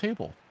the same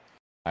table.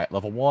 All right,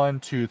 level 1,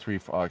 2, 3,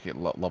 4. Okay,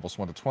 levels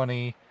 1 to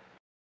 20.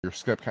 Your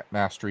skill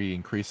mastery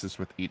increases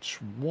with each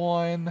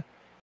one.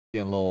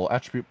 Get a little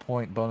attribute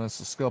point bonus,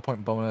 a skill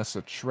point bonus,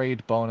 a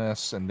trade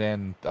bonus, and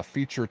then a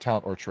feature,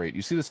 talent, or trait.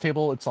 You see this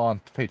table? It's on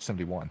page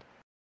 71.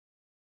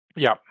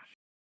 Yeah.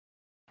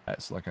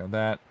 Alright, so looking at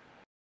that.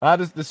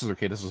 This is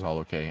okay. This is all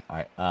okay.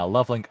 Alright,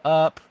 leveling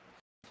up.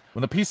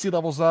 When the PC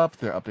levels up,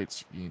 there are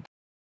updates.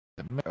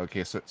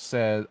 Okay, so it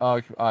says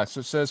so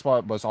it says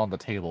what was on the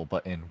table,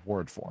 but in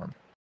word form.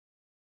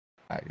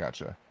 Alright,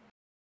 gotcha.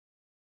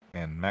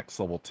 And max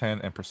level 10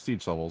 and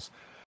prestige levels.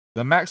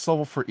 The max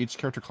level for each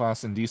character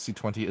class in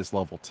DC20 is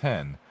level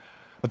 10.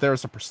 But there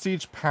is a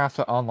prestige path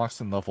that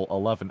unlocks in level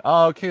 11.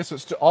 Oh, okay, so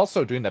it's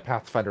also doing the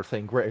Pathfinder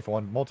thing where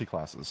everyone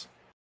multi-classes.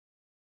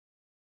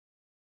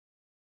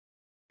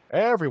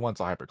 Everyone's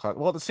a hybrid class.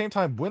 Well, at the same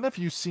time, when have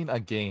you seen a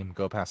game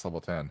go past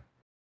level 10?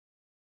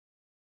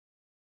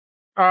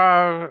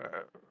 Yeah,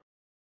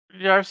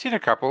 I've seen a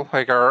couple.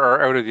 Like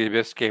our Out of the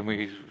Abyss game,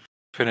 we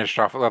finished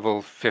off at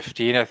level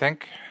 15, I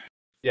think.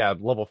 Yeah,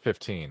 level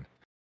 15.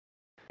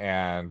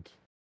 And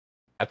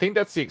I think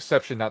that's the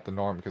exception, not the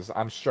norm, because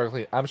I'm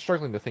struggling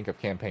to think of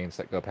campaigns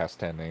that go past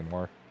 10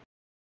 anymore.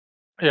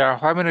 Yeah,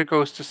 I'm in a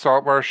Ghost of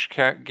Saltmarsh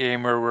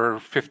game where we're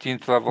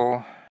 15th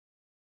level.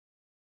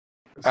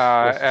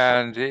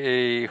 And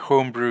a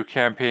homebrew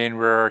campaign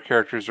where our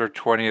characters are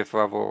 20th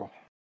level.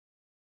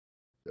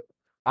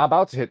 I'm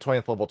about to hit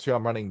 20th level 2.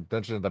 I'm running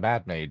Dungeon of the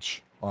Mad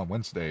Mage on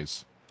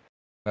Wednesdays.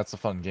 That's a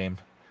fun game.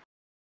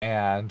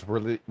 And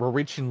we're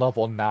reaching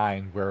level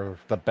 9, where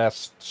the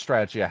best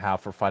strategy I have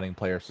for fighting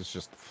players is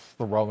just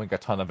throwing a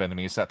ton of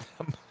enemies at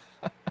them.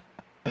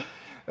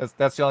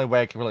 That's the only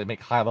way I can really make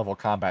high-level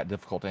combat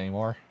difficult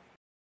anymore.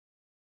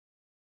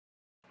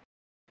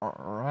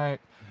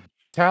 Alright.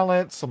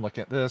 Talents, I'm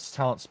looking at this.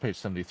 Talents, page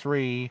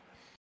 73.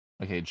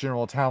 Okay,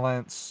 general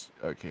talents.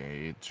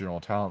 Okay,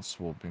 general talents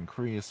will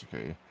increase.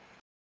 Okay. It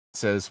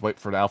says wait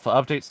for the alpha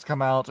updates to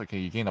come out. Okay,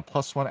 you gain a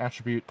 +1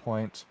 attribute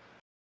point.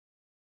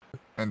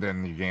 And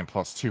then you gain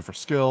 +2 for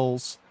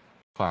skills.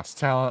 Class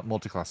talent,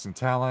 multi-classing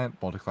talent,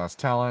 multi-class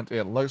talent.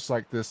 It looks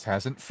like this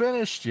hasn't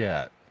finished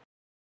yet.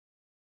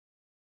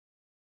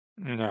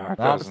 No, it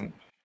doesn't.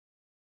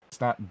 It's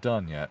not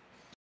done yet.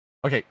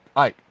 Okay,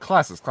 alright,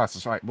 classes.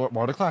 Alright, what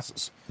are the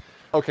classes?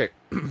 Okay,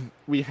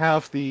 we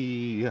have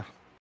the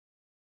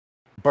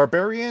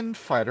Barbarian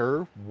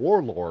Fighter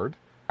Warlord.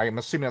 I'm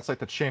assuming that's like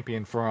the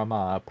champion from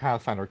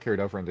Pathfinder carried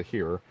over into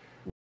here.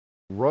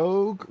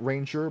 Rogue,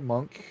 Ranger,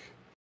 Monk,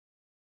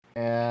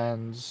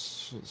 and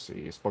let's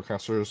see,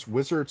 spellcasters,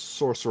 Wizard,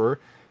 Sorcerer.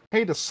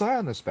 Hey, the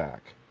Scion is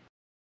back.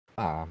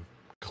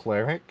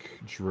 Cleric,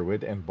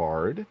 Druid, and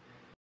Bard.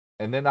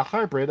 And then a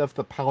hybrid of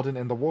the Paladin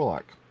and the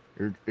Warlock.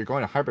 You're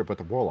going to hybrid with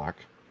the Warlock.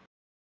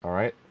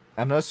 Alright.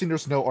 I'm noticing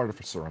there's no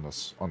Artificer on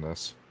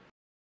this.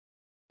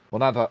 Well,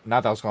 not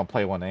that I was going to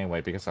play one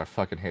anyway, because I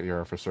fucking hate the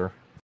Artificer.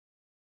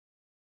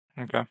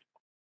 Okay.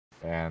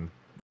 And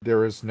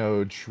there is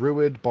no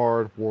Druid,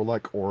 Bard,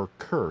 Warlock, or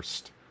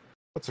Cursed.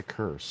 What's a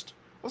Cursed?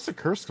 What's a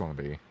Cursed going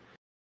to be?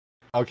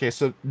 Okay,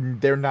 so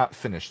they're not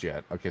finished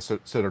yet. Okay, so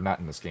they're not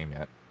in this game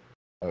yet.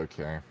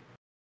 Okay.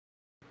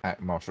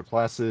 Martial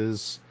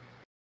classes.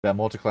 That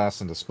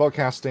multi-class into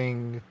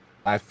spellcasting.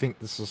 I think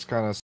this is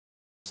kind of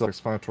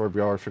self-explanatory.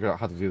 We already figured out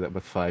how to do that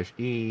with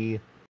 5e.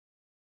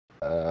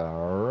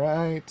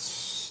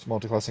 Alright.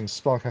 Multi-classing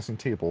spellcasting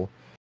table.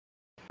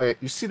 Wait,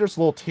 you see there's a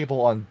little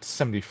table on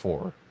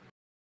 74. Where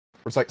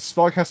it's like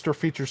spellcaster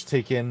features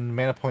taken,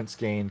 mana points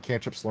gained,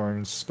 cantrips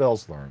learned,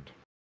 spells learned.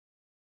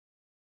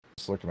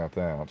 Just looking at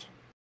that.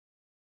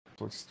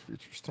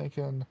 Features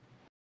taken.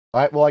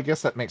 Alright, well, I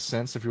guess that makes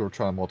sense if you were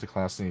trying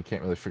multi-class and you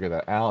can't really figure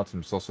that out,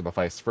 and it's also the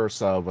vice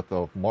versa with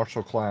the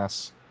martial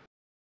class.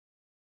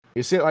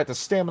 You see, like, the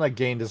stamina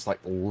gained is, like,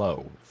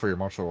 low for your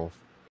martial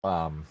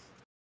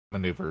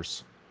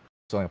maneuvers.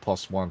 It's only a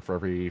 +1 for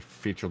every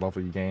feature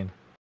level you gain.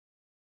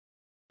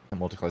 And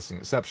multi-classing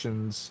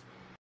exceptions.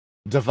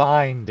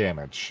 Divine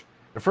damage.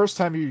 The first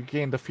time you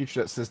gain the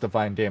feature that says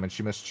divine damage,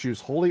 you must choose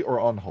holy or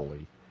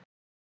unholy.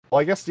 Well,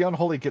 I guess the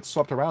unholy gets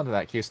swept around in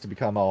that case to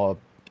become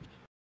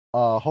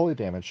holy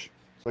damage.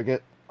 So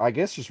I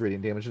guess just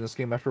radiant damage in this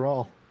game after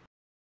all.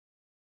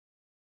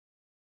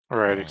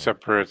 Right,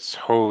 except for it's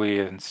holy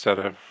instead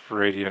of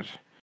radiant.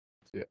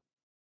 Yeah.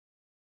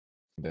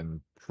 And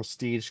then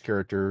prestige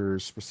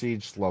characters,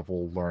 prestige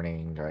level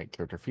learning, right?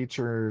 Character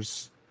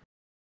features.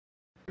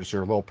 There's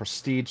your little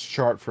prestige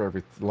chart for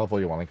every level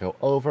you want to go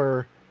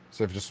over.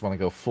 So if you just want to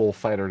go full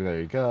fighter, there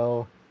you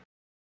go.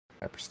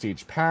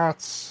 Prestige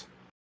paths.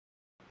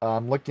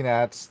 I'm looking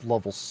at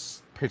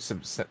levels page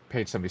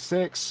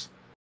 76.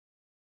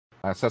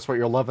 So that's what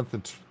your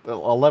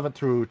 11th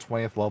through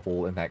 20th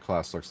level in that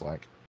class looks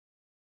like.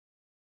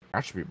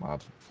 Attribute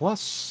mod.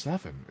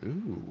 +7.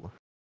 Ooh.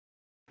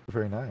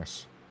 Very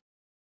nice.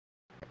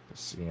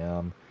 Let's see.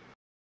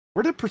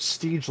 Where did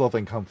prestige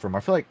leveling come from? I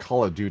feel like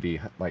Call of Duty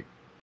like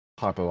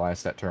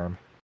popularized that term.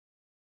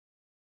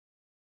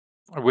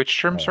 Which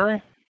term,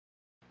 sorry?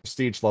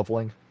 Prestige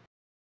leveling.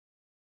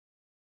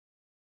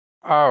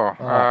 Oh,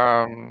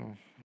 Uh,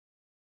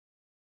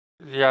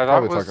 yeah, that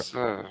probably talk.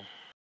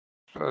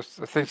 was.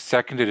 I think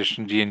second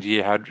edition D&D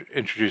had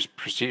introduced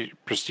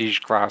prestige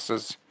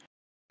classes.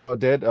 Oh,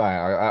 did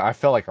I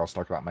felt like I was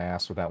talking about my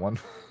ass with that one.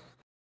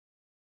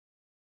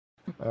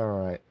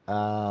 All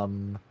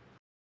right.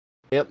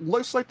 It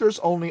looks like there's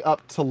only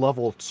up to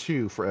level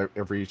 2 for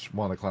every each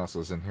one of the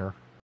classes in here.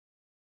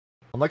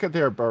 I'm looking at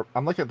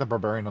the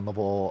barbarian on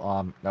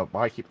level. No,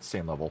 I keep it the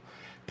same level.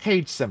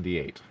 Page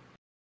 78.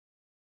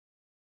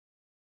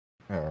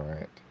 All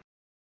right.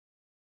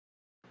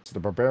 So the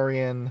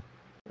barbarian.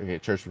 Okay,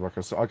 church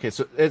worker. So okay,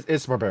 so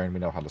it's barbarian. We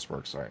know how this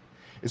works. All right.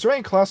 Is there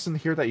any class in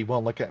here that you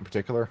want to look at in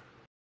particular?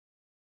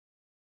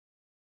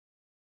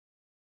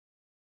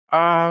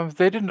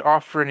 They didn't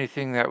offer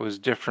anything that was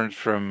different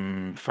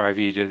from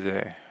 5e, did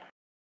they?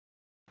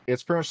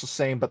 It's pretty much the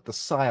same, but the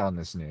Scion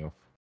is new.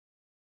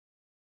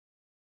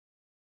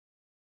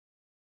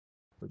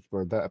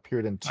 Where that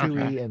appeared in Okay.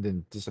 2e and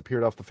then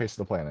disappeared off the face of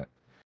the planet.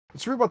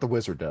 Let's read what the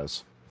wizard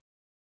does.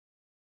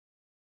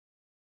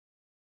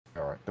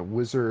 Alright, the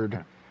wizard.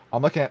 Okay.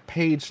 I'm looking at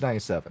page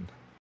 97.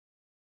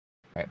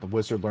 Alright, the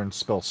wizard learns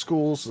spell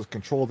schools to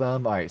control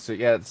them. Alright, so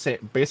yeah,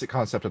 same basic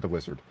concept of the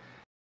wizard.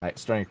 Alright,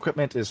 starting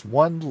equipment is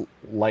one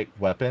light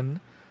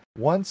weapon,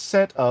 one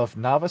set of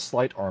novice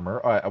light armor,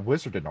 a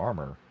wizard in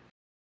armor,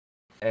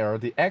 or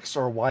the X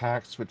or Y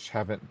hacks which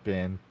haven't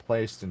been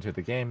placed into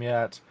the game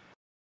yet.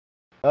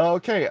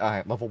 Okay,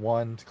 alright, level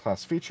 1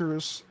 class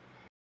features.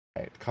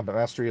 Alright, combat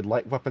mastery,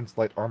 light weapons,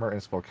 light armor,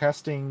 and spell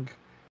casting.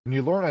 When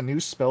you learn a new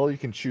spell, you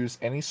can choose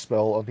any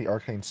spell on the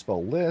arcane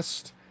spell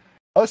list.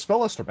 Oh, spell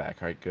lists are back.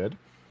 Alright, good.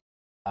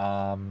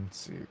 Let's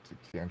see,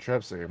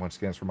 cantrips. Okay, once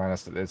again, let's remind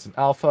us that it's an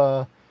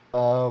alpha.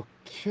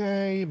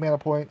 Okay, mana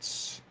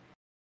points.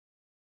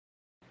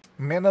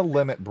 Mana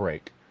limit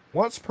break.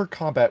 Once per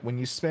combat, when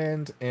you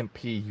spend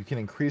MP, you can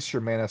increase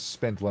your mana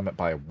spend limit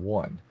by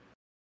 1.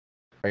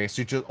 Okay,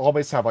 so you just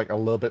always have like a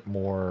little bit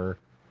more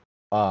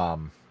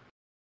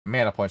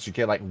mana points. You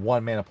get like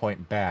 1 mana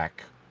point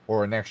back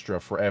or an extra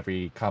for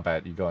every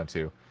combat you go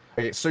into.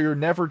 Okay, so you're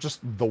never just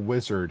the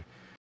wizard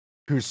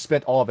who's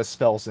spent all of his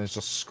spells and is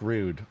just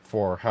screwed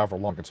for however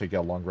long until you get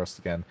a long rest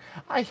again.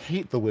 I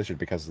hate the wizard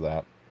because of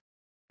that.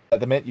 At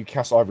the minute you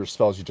cast all of your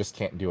spells, you just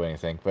can't do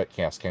anything but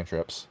cast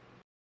cantrips.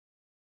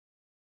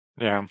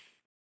 Yeah.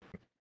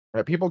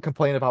 Right, people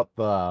complain about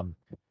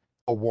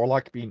a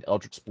warlock being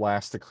Eldritch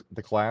Blast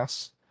the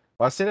class.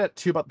 Well, I say that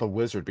too about the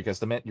wizard because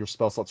the minute your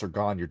spell slots are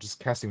gone, you're just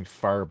casting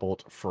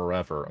Firebolt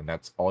forever, and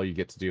that's all you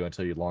get to do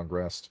until you long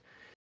rest.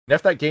 And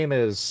if that game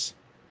is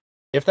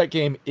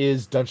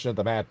Dungeon of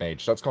the Mad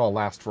Mage, that's gonna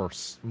last for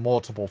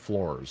multiple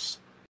floors.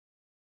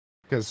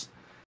 Because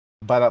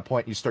by that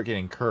point, you start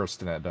getting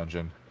cursed in that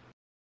dungeon.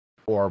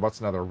 Or what's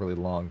another really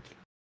long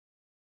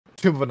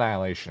Tomb of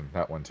Annihilation?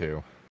 That one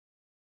too.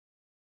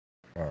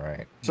 All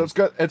right, so it's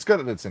good. It's good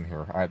that it's in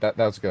here. All right, that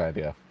was a good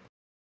idea.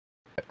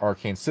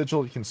 Arcane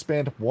Sigil, you can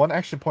spend 1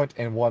 action point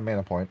and 1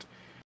 mana point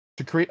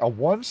to create a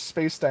 1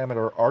 space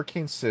diameter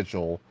Arcane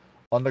Sigil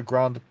on the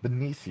ground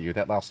beneath you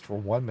that lasts for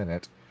 1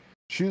 minute.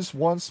 Choose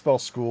 1 spell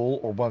school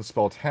or 1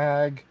 spell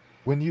tag.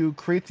 When you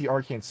create the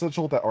Arcane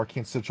Sigil, that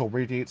Arcane Sigil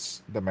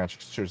radiates the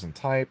magic's chosen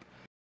type.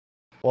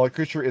 While a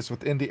creature is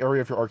within the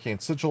area of your Arcane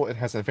Sigil, it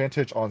has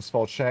advantage on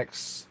spell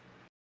checks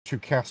to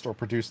cast or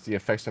produce the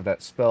effects of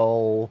that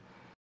spell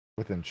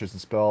within chosen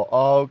spell.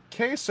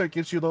 Okay, so it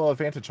gives you a little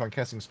advantage on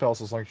casting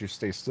spells as long as you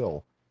stay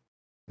still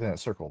within that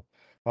circle.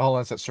 How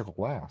long does that circle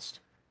last?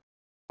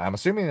 I'm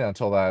assuming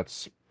until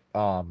that's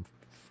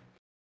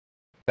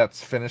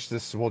finished,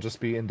 this will just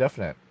be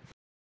indefinite.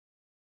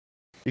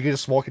 You can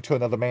just walk into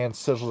another man's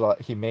sigil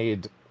that he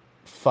made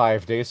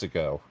 5 days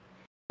ago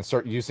and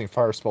start using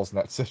fire spells in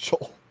that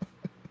sigil.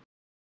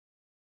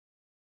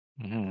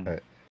 Mm-hmm.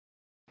 Right.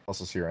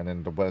 Else is here, and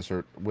then the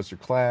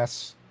wizard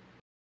class.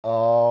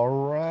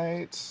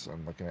 Alright,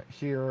 I'm looking at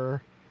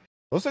here.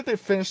 Looks like they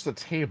finished the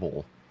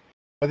table,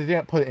 but they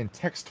didn't put it in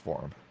text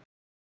form.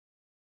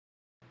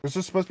 There's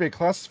just supposed to be a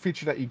class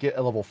feature that you get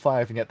at level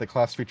 5, and yet the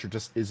class feature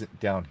just isn't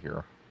down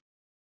here.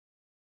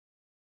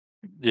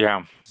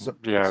 Yeah. So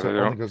Yeah, they it only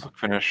don't goes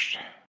finished.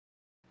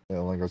 it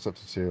only goes up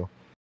to 2. You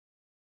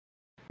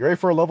ready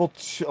for a level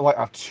 2, like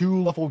a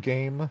 2-level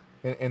game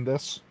in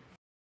this?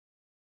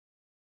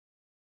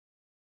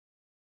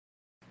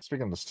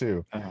 Speaking of this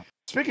too.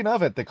 Speaking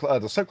of it, the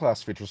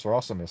subclass features are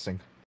also missing.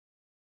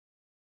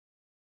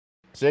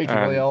 So you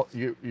can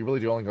you really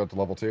do only go to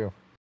level 2.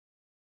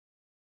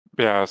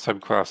 Yeah,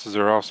 subclasses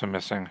are also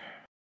missing.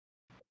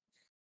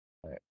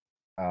 Right.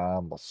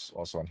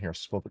 Also on here,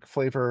 spellbook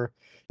flavor.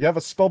 You have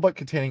a spellbook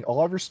containing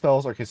all of your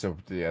spells. Okay, so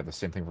yeah, the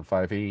same thing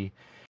for 5e.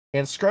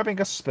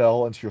 Inscribing a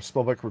spell into your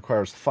spellbook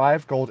requires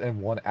 5 gold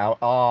and 1 hour.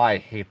 Oh, I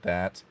hate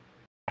that.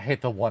 I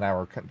hate the 1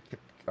 hour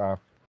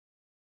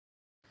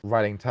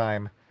writing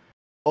time.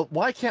 Well,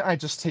 why can't I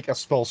just take a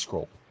spell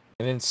scroll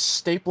and then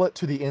staple it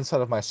to the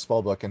inside of my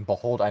spellbook, and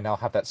behold, I now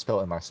have that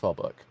spell in my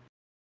spellbook.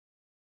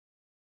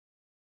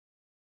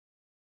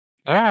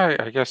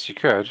 I guess you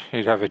could.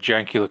 You'd have a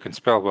janky looking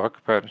spell book,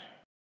 but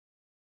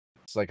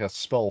It's like a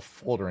spell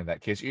folder in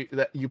that case.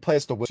 You play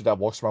as the wizard that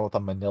walks around with a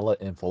manila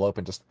envelope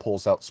and just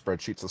pulls out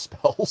spreadsheets of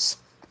spells.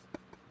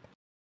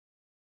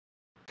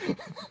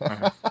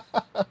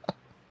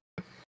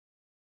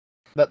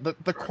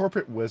 The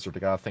corporate wizard,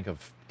 I gotta think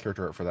of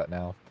character art for that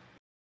now.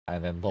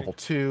 And then level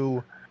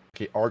 2,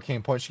 okay,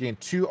 arcane points. You gain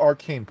 2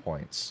 arcane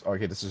points.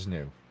 Okay, this is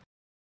new.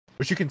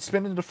 Which you can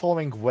spend in the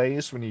following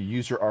ways when you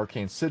use your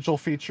arcane sigil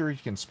feature. You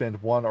can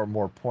spend 1 or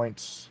more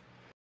points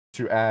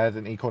to add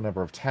an equal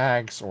number of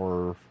tags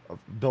or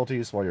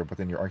abilities while you're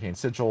within your arcane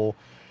sigil.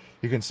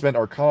 You can spend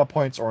arcana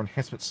points or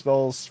enhancement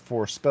spells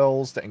for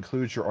spells that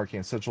include your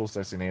arcane sigil's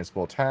designated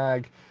spell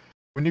tag.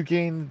 When you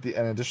gain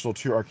an additional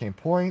 2 arcane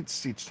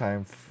points each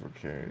time,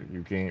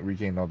 you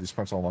regain all these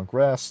points on a long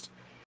rest,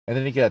 and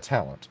then you get a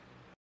talent.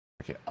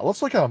 Okay,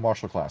 let's look at a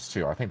martial class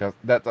too. I think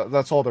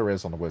that's all there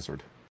is on the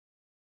wizard.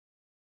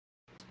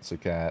 Let's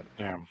look at.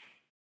 yeah.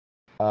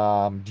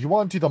 Do you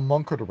want to do the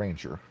monk or the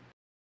ranger?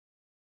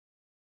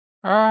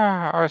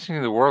 I was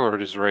thinking the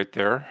warlord is right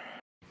there.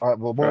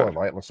 Well, warlord,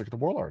 right? Let's look at the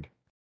warlord.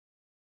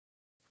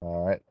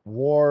 All right,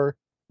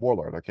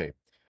 warlord. Okay,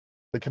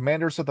 the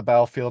commanders of the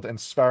battlefield,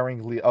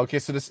 inspiringly. Okay,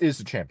 so this is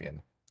the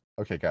champion.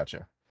 Okay,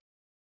 gotcha.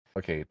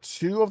 Okay,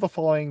 2 of the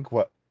following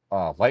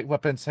light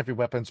weapons, heavy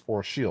weapons,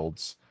 or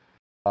shields.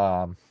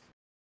 I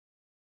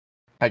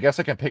guess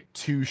I can pick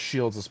 2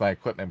 shields as my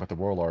equipment with the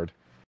warlord.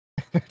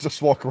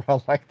 Just walk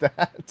around like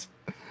that.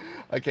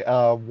 Okay,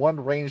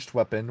 1 ranged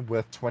weapon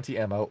with 20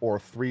 ammo, or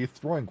 3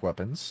 throwing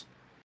weapons.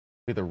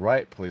 Be the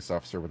right police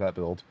officer with that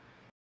build.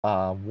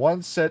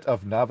 1 set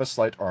of novice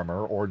light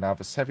armor or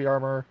novice heavy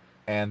armor,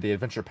 and the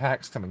adventure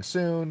packs coming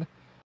soon.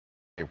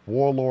 A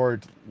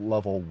warlord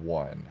level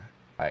 1.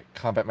 Alright,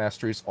 combat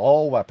masteries,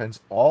 all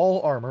weapons,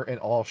 all armor, and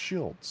all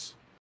shields.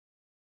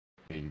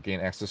 Okay, you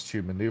gain access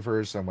to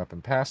maneuvers and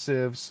weapon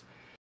passives.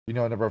 You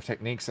know a number of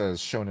techniques as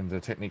shown in the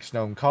techniques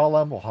known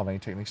column. Well, how many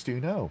techniques do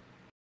you know?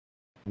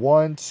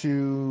 1,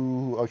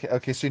 2.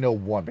 Okay, so you know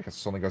 1 because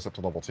it only goes up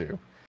to level 2.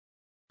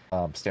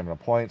 Stamina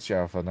points. You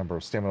have a number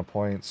of stamina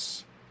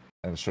points,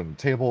 and it's shown in the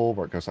table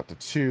where it goes up to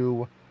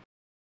 2.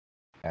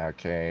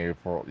 Okay,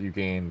 you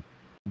gain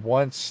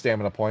 1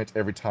 stamina point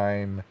every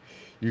time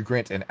you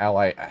grant an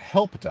ally a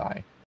help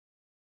die.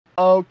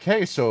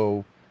 Okay,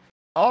 so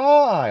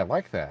I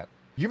like that.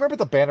 You remember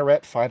the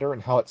Banneret fighter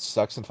and how it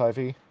sucks in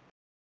 5e?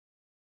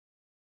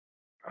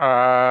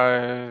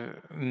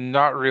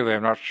 Not really.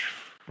 I'm not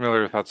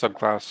familiar with that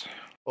subclass.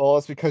 Well,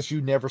 it's because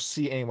you never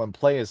see anyone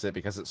play as it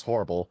because it's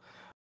horrible.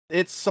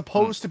 It's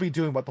supposed to be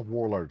doing what the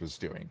warlord is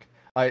doing.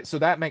 So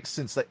that makes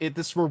sense. That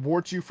this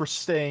rewards you for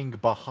staying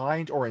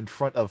behind or in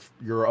front of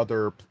your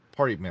other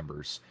party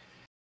members.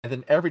 And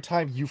then every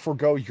time you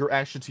forgo your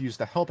action to use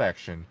the help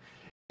action,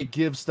 it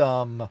gives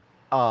them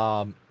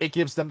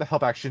the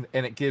help action,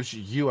 and it gives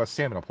you a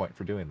stamina point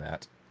for doing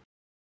that.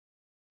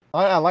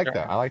 I like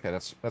that. I like that.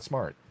 That's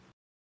smart.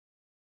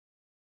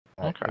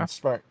 Okay.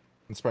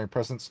 Inspiring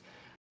presence.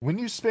 When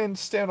you spend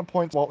stamina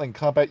points while in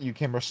combat, you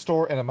can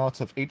restore an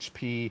amount of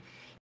HP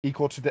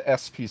equal to the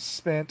SP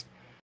spent.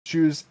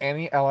 Choose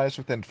any allies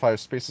within 5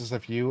 spaces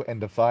of you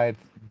and divide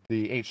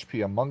the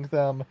HP among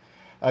them.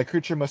 A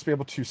creature must be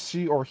able to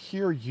see or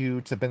hear you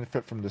to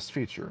benefit from this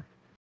feature.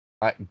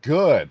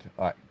 Good.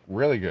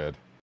 Really good.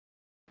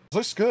 This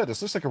looks good.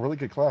 This looks like a really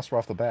good class right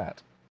off the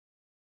bat.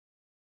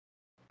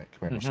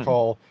 Commander's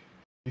Call.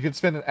 You can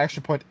spend an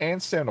action point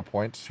and stamina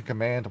point to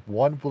command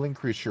 1 willing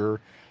creature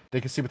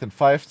they can see within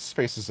 5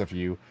 spaces of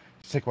you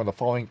to take one of the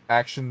following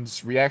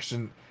actions as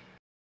reaction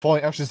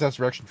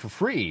for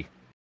free.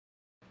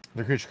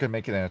 The creature can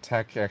make an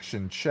attack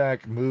action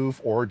check,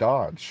 move, or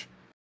dodge.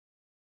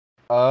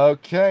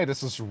 Okay,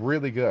 this is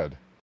really good.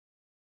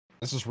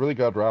 This is really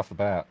good right off the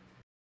bat.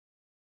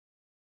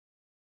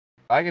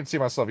 I can see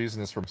myself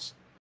using this for...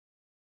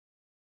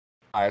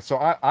 Alright, so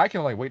I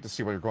can only wait to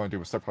see what you're going to do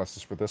with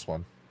subclasses for this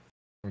one.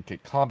 Okay,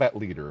 Combat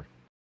Leader.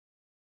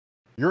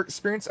 Your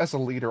experience as a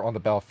leader on the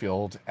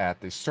battlefield.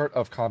 At the start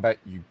of combat,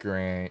 you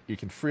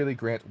can freely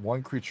grant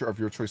 1 creature of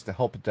your choice to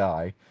help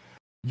die.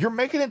 You're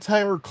making an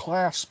entire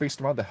class based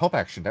around the help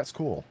action. That's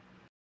cool.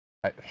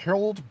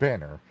 Herald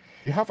Banner.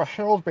 You have a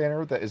Herald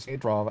Banner that is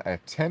made from a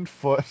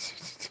 10-foot...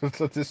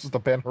 This is the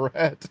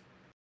banneret.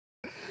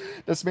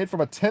 That's made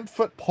from a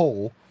 10-foot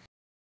pole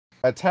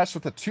attached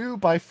with a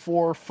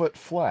 2x4-foot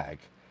flag.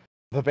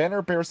 The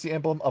banner bears the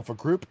emblem of a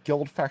group,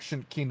 guild,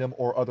 faction, kingdom,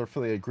 or other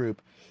affiliated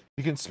group.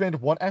 You can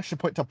spend 1 action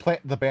point to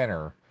plant the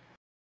banner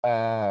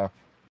on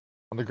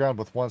the ground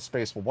with 1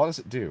 space. Well, what does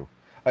it do?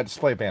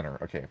 Display banner.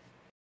 Okay.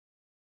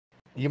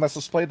 You must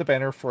display the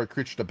banner for a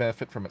creature to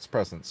benefit from its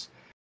presence.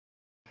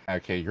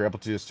 Okay, you're able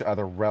to do this to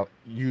other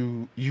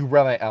you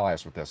rally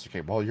allies with this.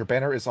 Okay, while your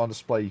banner is on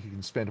display, you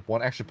can spend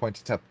 1 action point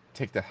to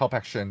take the help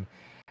action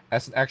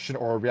as an action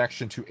or a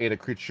reaction to aid a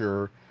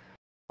creature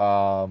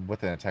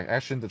with an attack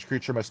action. The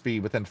creature must be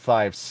within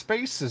 5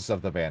 spaces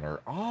of the banner.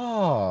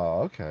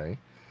 Oh, okay.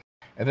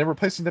 And then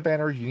replacing the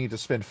banner, you need to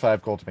spend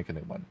 5 gold to make a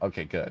new one.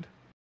 Okay, good.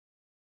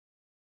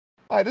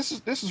 Alright, this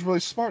is really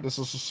smart. This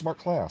is a smart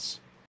class.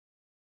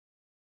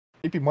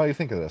 Meepian, what do you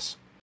think of this?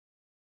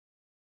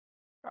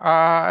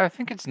 I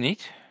think it's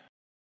neat.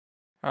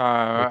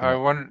 I It.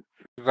 would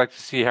like to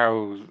see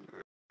how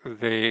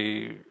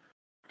they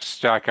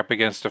stack up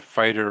against a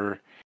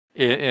fighter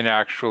in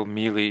actual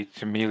melee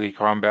to melee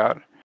combat.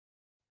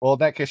 Well, in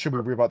that case, should we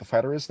read about the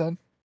fighter is then?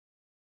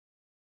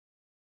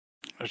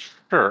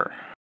 Sure.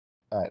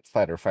 Alright,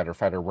 fighter.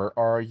 Where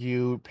are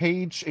you?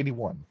 Page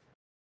 81.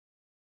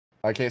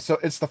 Okay, so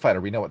it's the fighter.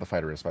 We know what the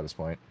fighter is by this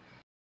point.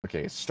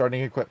 Okay,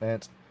 starting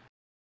equipment.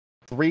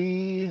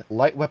 3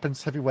 light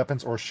weapons, heavy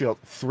weapons, or shield.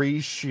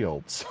 3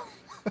 shields.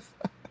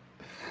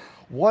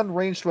 1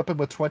 ranged weapon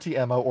with 20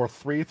 ammo, or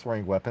 3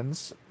 throwing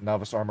weapons.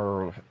 Novice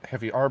armor,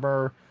 heavy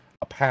armor,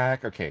 a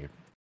pack. Okay.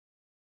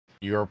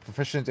 You're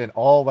proficient in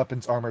all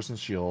weapons, armors, and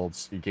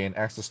shields. You gain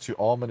access to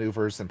all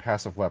maneuvers and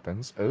passive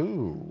weapons.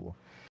 Ooh.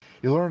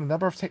 You learn a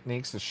number of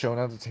techniques as shown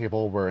on the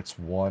table where it's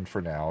 1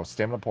 for now.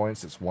 Stamina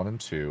points, it's 1 and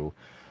 2.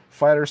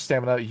 Fighter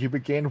stamina, you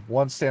regain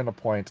 1 stamina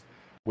point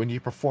when you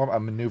perform a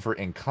maneuver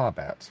in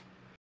combat.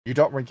 You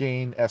don't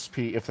regain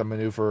SP if the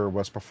maneuver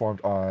was performed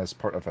as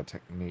part of a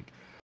technique.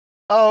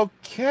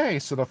 Okay,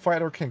 so the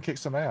fighter can kick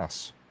some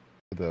ass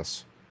with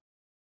this.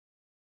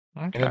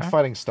 Okay. And then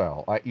fighting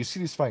style. You see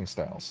these fighting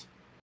styles.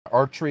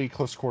 Archery,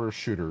 close quarter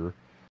shooter.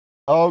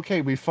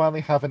 Okay, we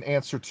finally have an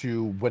answer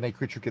to when a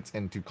creature gets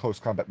into close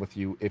combat with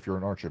you if you're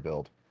an archer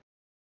build.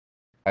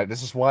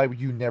 This is why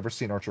you never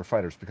see an archer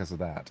fighters, because of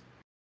that.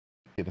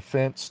 Okay,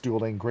 defense,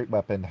 dueling, great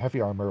weapon,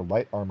 heavy armor,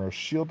 light armor,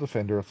 shield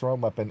defender,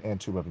 thrown weapon, and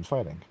 2-weapon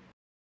fighting.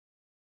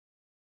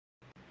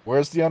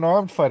 Where's the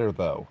unarmed fighter,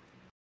 though?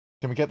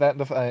 Can we get that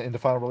in the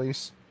final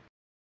release?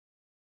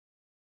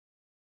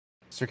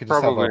 So we can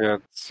just Probably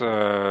have it's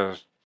a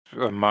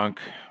monk.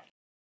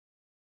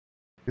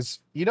 Because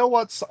you know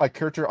what's a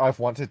character I've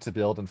wanted to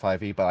build in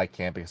 5e, but I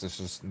can't because it's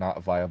just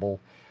not viable?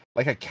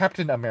 Like a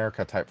Captain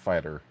America type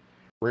fighter,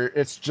 where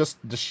it's just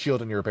the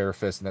shield in your bare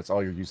fist and that's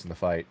all you're using to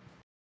fight.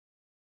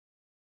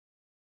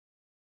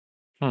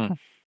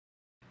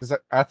 Because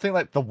I think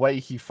like the way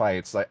he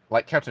fights,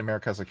 like Captain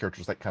America as a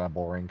character is like kind of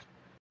boring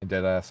in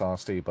dead ass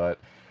honesty, but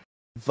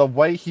the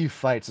way he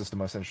fights is the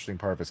most interesting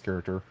part of his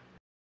character.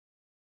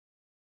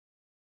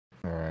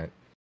 Alright.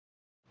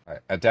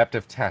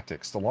 Adaptive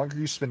tactics. The longer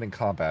you spend in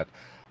combat...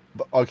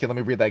 Okay, let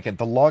me read that again.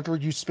 The longer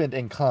you spend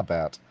in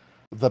combat,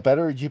 the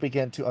better you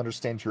begin to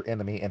understand your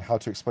enemy and how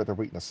to exploit their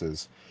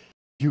weaknesses.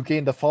 You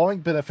gain the following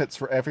benefits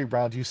for every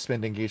round you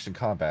spend engaged in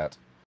combat.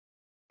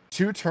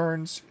 2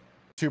 turns,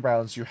 2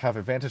 rounds, you have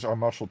advantage on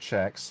martial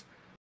checks.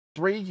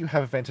 3, you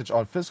have advantage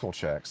on physical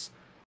checks.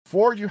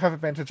 4, you have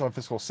advantage on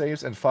physical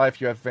saves. And 5,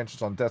 you have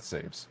advantage on death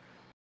saves.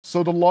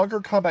 So the longer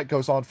combat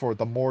goes on for,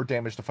 the more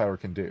damage the fighter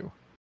can do.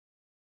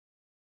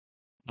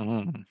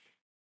 Mm.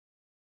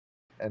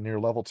 And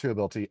your level 2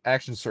 ability,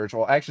 Action Surge.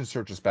 Well, Action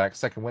Surge is back.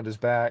 Second Wind is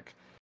back.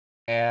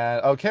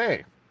 And,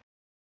 okay.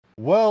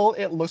 Well,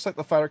 it looks like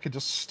the fighter can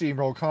just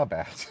steamroll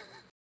combat.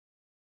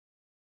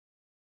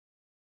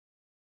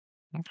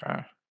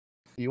 Okay.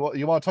 You want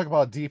to talk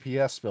about a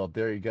DPS build?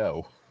 There you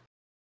go.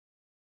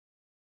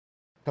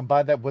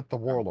 Combine that with the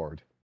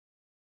Warlord.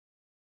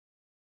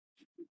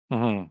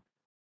 Mm-hmm.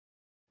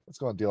 It's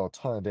going to deal a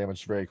ton of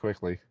damage very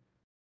quickly.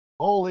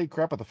 Holy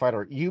crap with the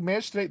fighter. You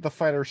managed to make the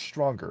fighter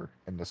stronger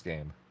in this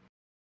game.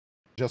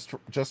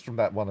 Just from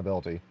that one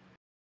ability.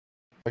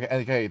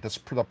 Okay,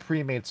 the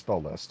pre-made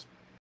spell list.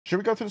 Should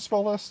we go through the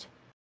spell list?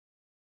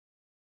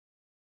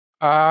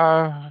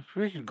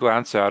 We could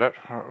glance at it.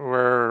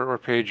 Where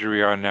page are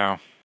we on now?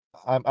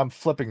 I'm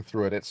flipping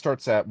through it. It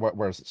starts at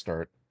where does it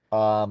start?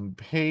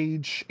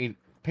 Page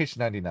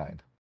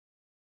 99.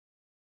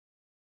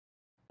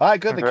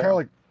 Good.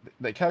 Okay.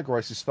 They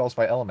categorize these spells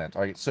by element.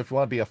 All right, so if you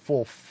want to be a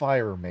full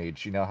fire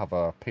mage, you now have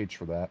a page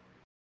for that.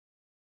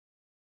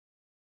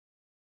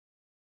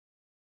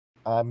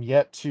 I'm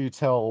yet to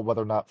tell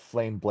whether or not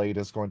Flame Blade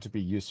is going to be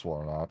useful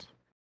or not.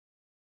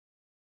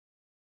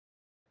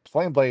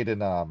 Flame Blade in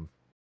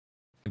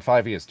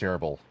 5e is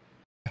terrible.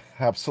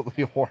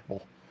 Absolutely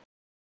horrible.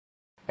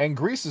 And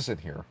grease is in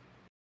here.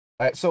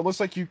 So it looks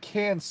like you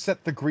can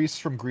set the grease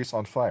from grease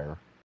on fire.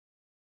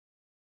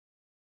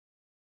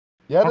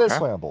 Yeah, it is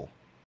Okay. flammable.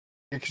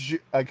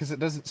 Because it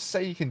doesn't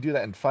say you can do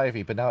that in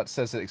 5e, but now it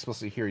says it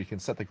explicitly here you can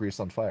set the grease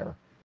on fire.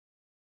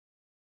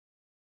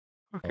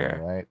 Okay.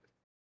 Alright.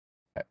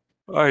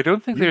 I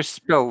don't think there's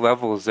spell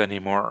levels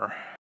anymore.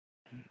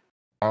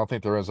 I don't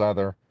think there is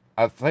either.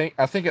 I think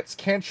it's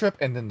cantrip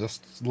and then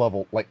just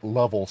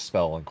level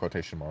spell in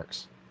quotation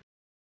marks.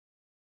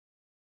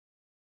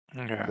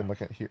 Okay. Then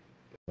look at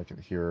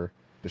here.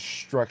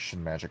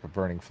 Destruction magic of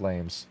burning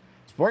flames.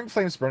 Is burning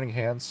flames burning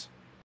hands?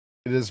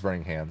 It is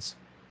burning hands.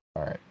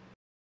 Alright.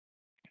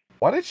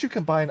 Why did you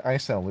combine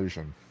ice and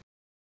illusion?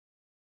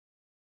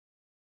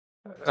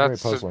 It's very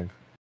That's a puzzling.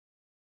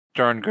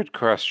 darn good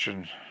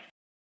question.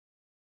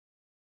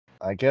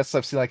 I guess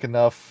I've seen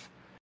enough.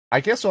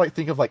 I guess I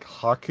think of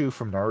Haku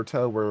from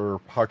Naruto, where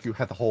Haku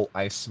had the whole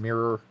ice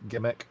mirror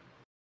gimmick.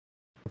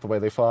 with the way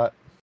they fought.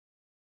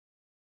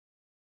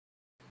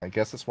 I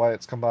guess that's why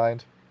it's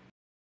combined.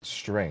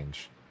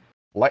 Strange.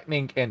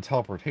 Lightning and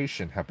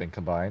teleportation have been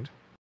combined.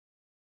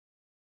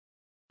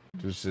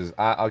 This is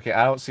okay.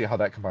 I don't see how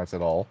that combines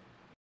at all.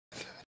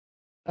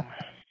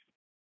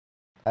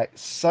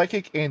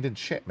 Psychic and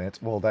enchantment.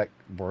 Well, that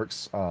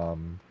works.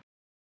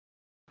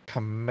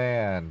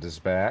 Command is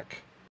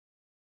back.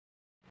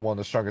 One of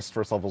the strongest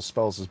first level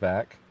spells is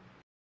back.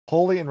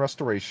 Holy and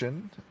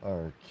restoration.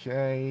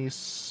 Okay.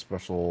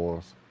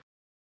 Special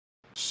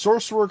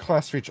sorcerer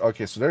class feature.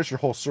 Okay, so there's your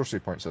whole sorcery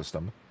point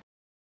system.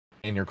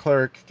 And your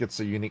cleric gets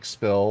the unique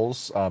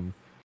spells.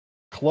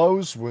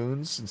 Close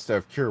wounds instead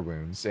of cure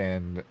wounds,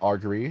 and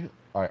augury.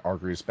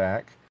 Augury's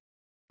back.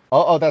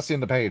 Oh, that's the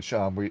end of the page.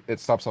 It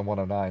stops on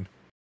 109.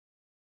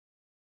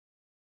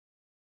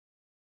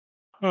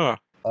 Huh.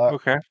 Uh,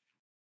 Okay.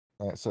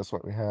 Alright, so that's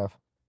what we have.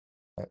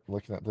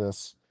 Looking at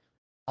this.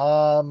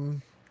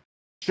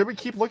 Should we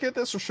keep looking at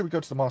this, or should we go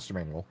to the monster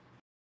manual?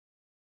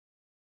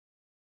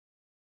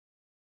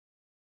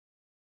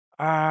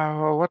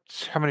 Well,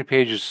 how many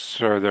pages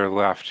are there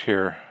left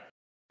here?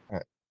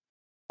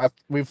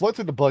 We've looked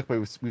through the book, but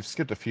we've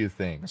skipped a few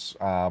things.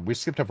 We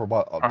skipped over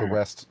what the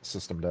rest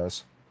system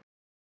does.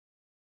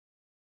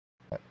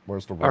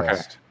 Where's the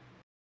rest?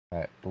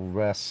 Alright, the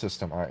rest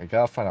system. Alright, I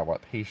gotta find out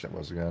what page that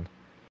was again.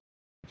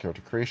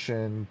 Character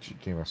creation,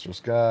 Game Master's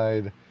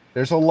Guide.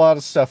 There's a lot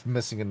of stuff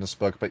missing in this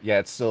book, but yeah,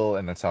 it's still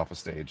in its alpha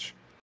stage.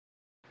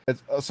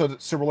 So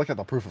we're looking at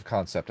the proof of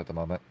concept at the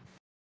moment.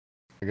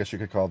 I guess you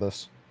could call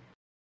this.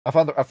 I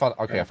found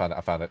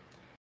it.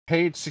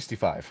 Page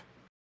 65.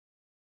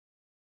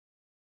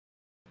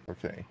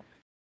 Okay.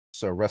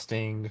 So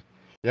resting.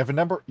 You have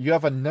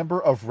a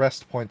number of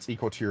rest points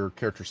equal to your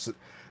character.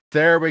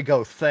 There we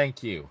go.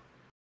 Thank you.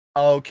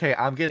 Okay,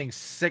 I'm getting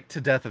sick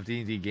to death of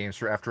D&D games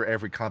where after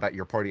every combat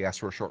your party asks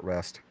for a short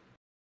rest.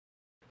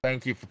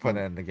 Thank you for putting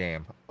it in the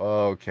game.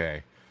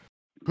 Okay.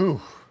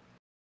 Whew.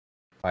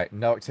 Alright,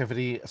 no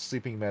activity,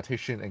 sleeping,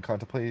 meditation, and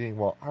contemplating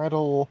while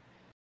idle.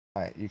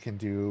 Alright, you can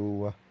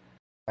do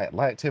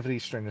light activity,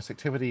 strenuous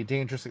activity,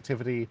 dangerous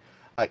activity,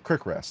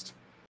 quick rest.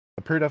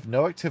 A period of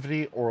no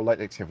activity or light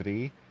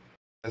activity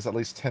is at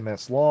least 10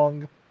 minutes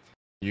long.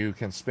 You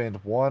can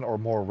spend one or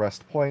more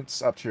rest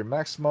points up to your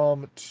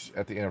maximum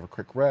at the end of a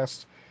quick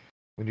rest.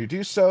 When you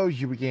do so,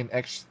 you regain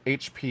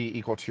HP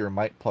equal to your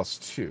might plus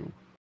 2.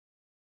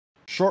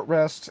 Short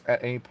rest.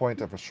 At any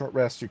point of a short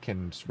rest, you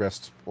can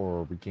rest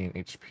or regain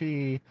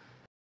HP.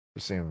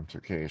 The same.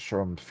 Okay,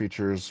 short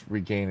features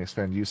regain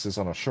expand uses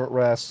on a short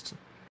rest.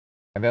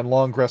 And then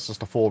long rest is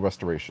the full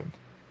restoration.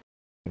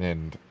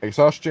 And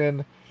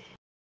exhaustion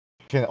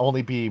can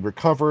only be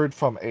recovered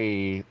from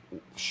a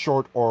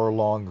short or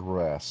long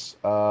rest.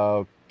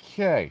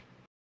 Okay.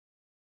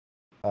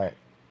 Alright.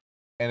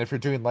 And if you're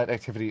doing light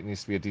activity, it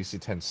needs to be a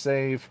DC10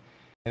 save.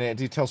 And it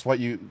details what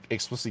you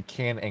explicitly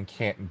can and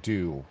can't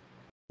do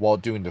while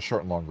doing the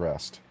short and long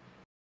rest.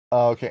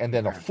 Okay, and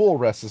then a full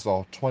rest is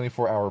a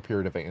 24-hour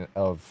period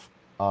of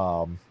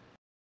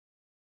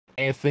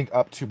anything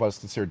up to what's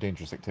considered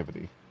dangerous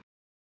activity.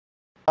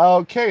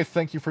 Okay,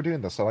 thank you for doing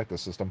this. I like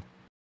this system.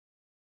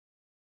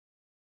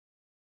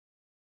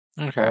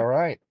 Okay. All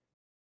right.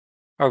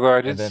 Although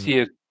I did see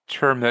a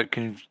term that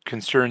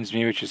concerns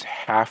me, which is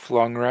half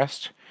long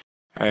rest.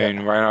 I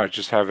mean, why not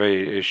just have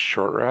a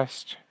short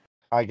rest?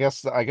 I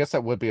guess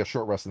that would be a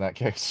short rest in that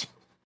case.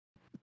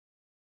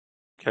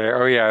 Okay.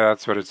 Oh yeah,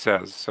 that's what it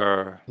says.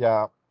 So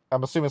yeah,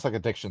 I'm assuming it's like a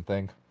diction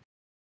thing.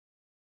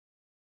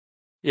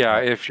 Yeah,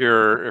 if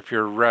your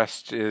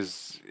rest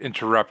is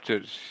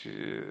interrupted,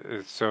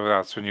 so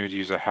that's when you would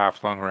use a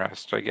half long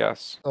rest, I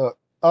guess.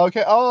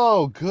 Okay.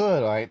 Oh,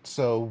 good. All right.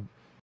 So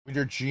when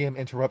your GM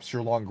interrupts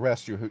your long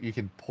rest, you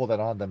can pull that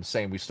on them,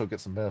 saying we still get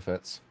some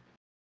benefits.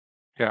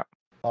 Yeah.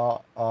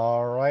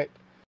 All right.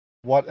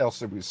 What else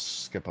did we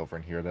skip over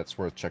in here that's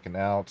worth checking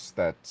out?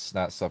 That's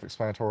not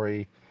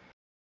self-explanatory.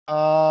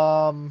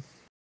 There's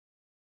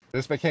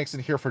mechanics in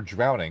here for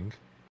drowning.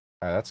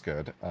 That's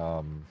good.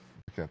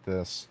 Look at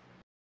this.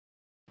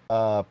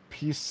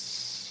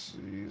 PCs.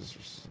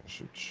 I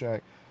should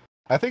check.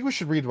 I think we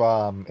should read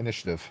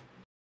initiative.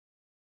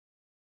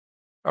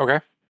 Okay.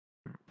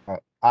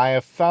 I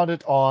have found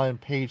it on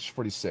page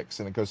 46,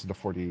 and it goes into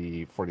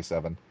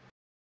 47.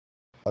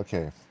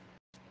 Okay.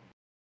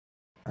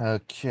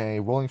 Okay,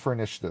 rolling for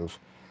initiative.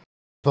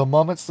 The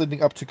moments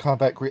leading up to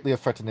combat greatly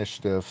affect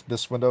initiative.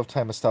 This window of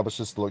time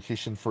establishes the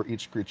location for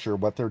each creature,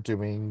 what they're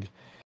doing,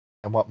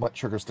 and what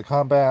triggers the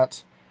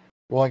combat.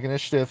 Rolling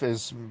initiative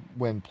is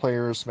when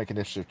players make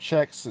initiative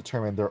checks to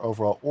determine their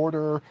overall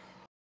order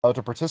of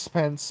the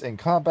participants in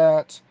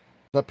combat.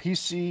 The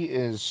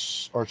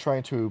PC are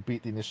trying to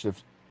beat the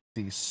initiative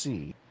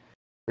DC.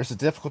 There's a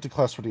difficulty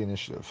class for the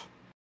initiative.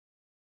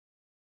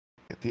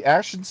 The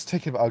actions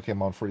taken... Okay,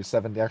 I'm on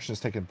 47. The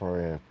actions taken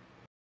by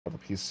the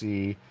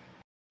PC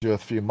do a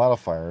few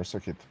modifiers.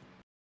 Okay,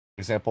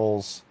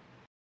 examples.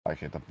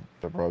 Okay,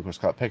 the rogue was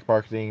caught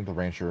pickpocketing. The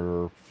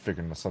ranger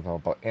figuring something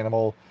out about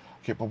animal.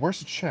 Okay, but where's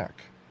the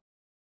check?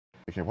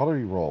 Okay, what do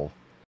we roll?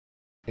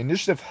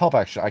 Initiative help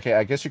action. Okay,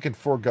 I guess you can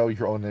forego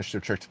your own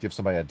initiative check to give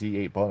somebody a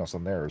D8 bonus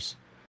on theirs.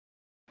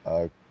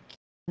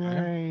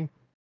 Okay.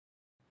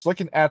 So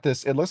looking at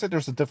this, it looks like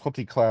there's a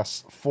difficulty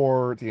class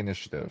for the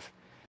initiative.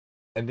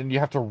 And then you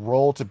have to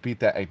roll to beat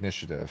that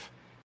initiative.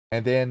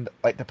 And then,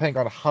 like, depending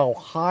on how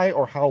high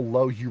or how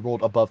low you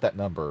rolled above that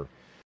number,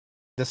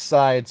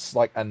 decides,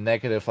 like, a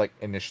negative, like,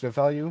 initiative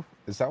value.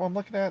 Is that what I'm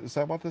looking at? Is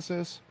that what this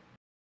is?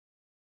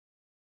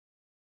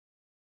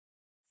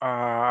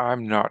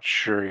 I'm not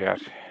sure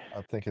yet.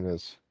 I think it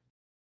is.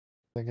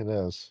 I think it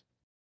is.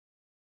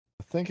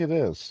 I think it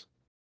is.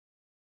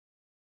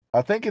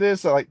 I think it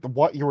is like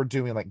what you were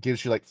doing like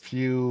gives you like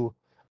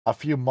a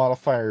few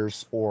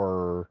modifiers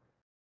or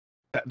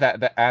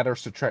that add or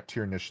subtract to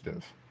your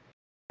initiative,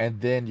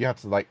 and then you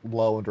have to like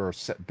load or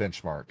set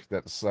benchmark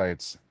that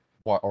decides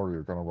what order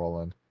you're going to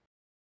roll in.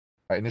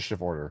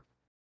 Initiative order.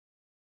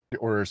 The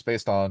order is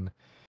based on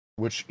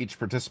which each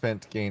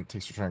participant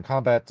takes return in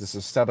combat. This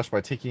is established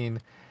by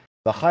taking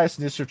the highest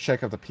initiative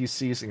check of the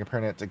PCs and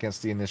comparing it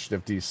against the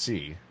initiative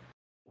DC,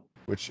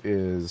 which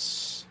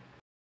is.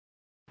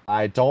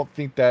 I don't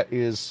think that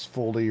is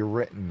fully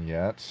written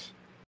yet.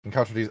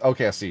 Encounter DC.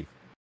 Okay, I see.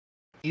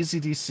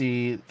 Easy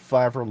DC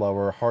 5 or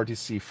lower, hard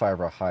DC 5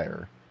 or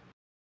higher.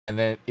 And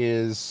then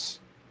is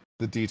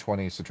the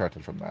D20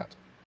 subtracted from that.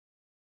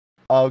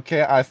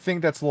 Okay, I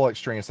think that's a little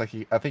extraneous. Like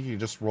I think you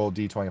just roll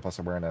D20 plus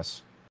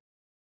awareness.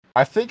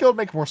 I think it would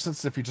make more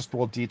sense if you just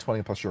roll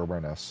D20 plus your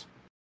awareness.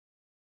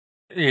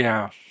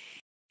 Yeah.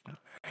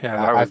 Yeah,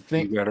 that would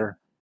be better.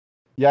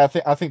 Yeah,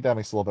 I think that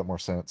makes a little bit more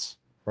sense.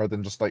 Rather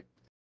than just like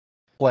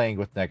playing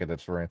with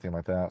negatives or anything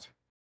like that.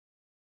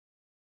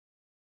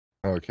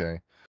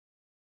 Okay.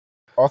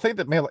 I think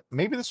that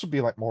maybe this would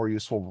be like more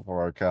useful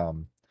for like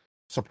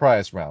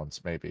surprise rounds,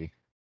 maybe.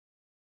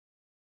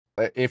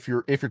 If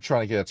you're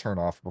trying to get a turn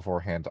off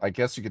beforehand, I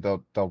guess you could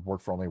they'll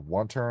work for only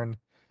one turn.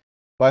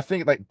 But I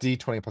think like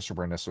D20 plus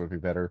awareness would be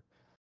better.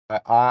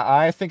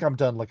 I think I'm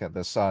done looking at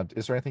this.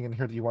 Is there anything in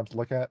here that you want to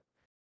look at?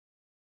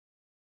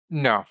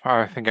 No,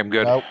 I think I'm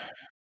good. Nope.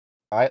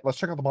 All right, let's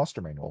check out the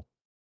monster manual.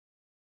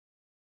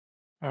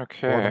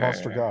 Okay. Or the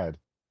monster guide.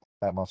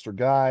 That monster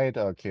guide.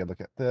 Okay,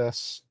 look at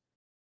this.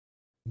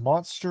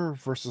 Monster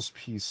versus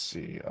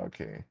PC.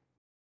 Okay.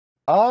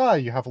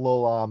 You have a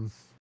little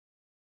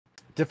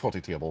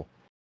difficulty table.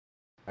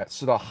 Right,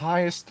 so the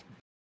highest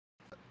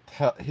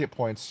hit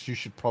points you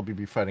should probably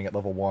be fighting at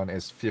level 1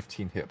 is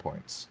 15 hit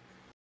points.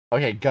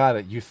 Okay, got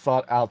it. You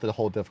thought out the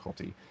whole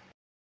difficulty.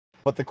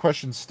 But the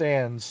question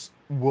stands,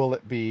 will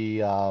it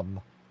be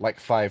like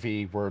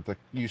 5e where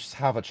you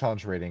have a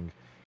challenge rating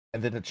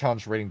and then the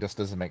challenge rating just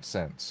doesn't make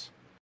sense?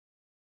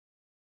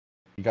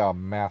 You gotta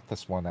math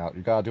this one out.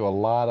 You gotta do a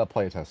lot of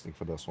playtesting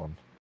for this one.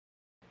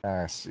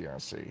 I see.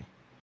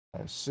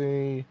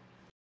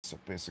 So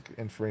basic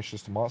information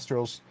to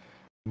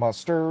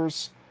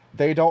monsters.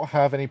 They don't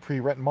have any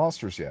pre-written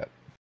monsters yet.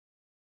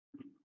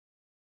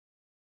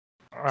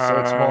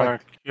 So it's more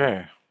like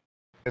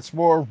it's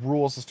more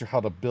rules as to how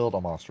to build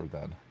a monster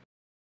then.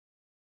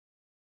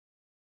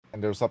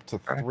 And there's up to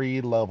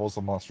 3 levels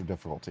of monster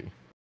difficulty.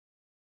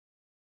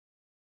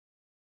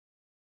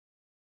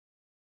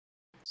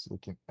 So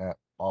looking at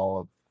all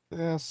of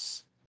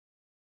this.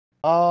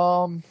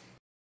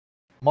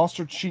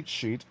 Monster cheat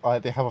sheet.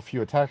 They have a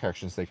few attack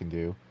actions they can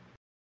do.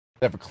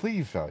 They have a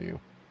cleave value.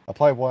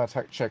 Apply 1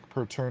 attack check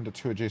per turn to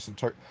 2 adjacent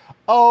targets.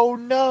 Oh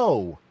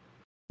no!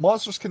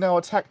 Monsters can now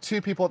attack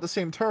 2 people at the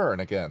same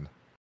turn again.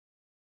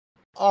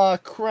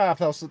 Crap.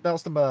 That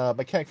was the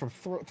mechanic from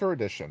 3rd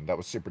edition. That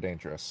was super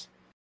dangerous.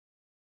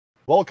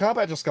 Well,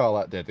 combat just got a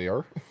lot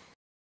deadlier.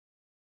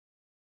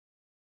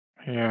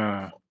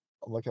 Yeah.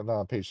 I'm looking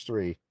on page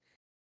 3.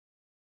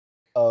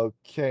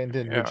 Okay, and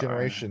then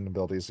regeneration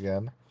abilities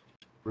again.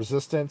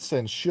 Resistance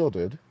and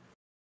shielded.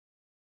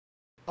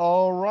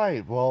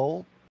 Alright,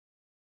 well,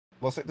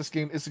 looks like this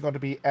game isn't going to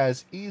be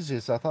as easy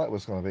as I thought it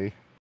was going to be.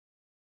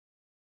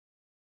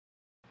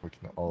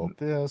 Looking at all of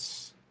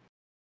this.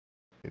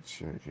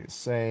 It's your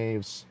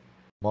saves.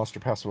 Monster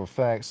passive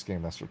effects,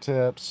 game master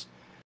tips.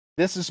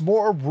 This is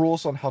more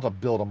rules on how to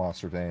build a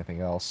monster than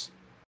anything else.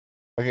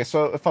 Okay,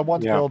 so if I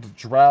want to build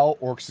drow,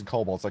 orcs, and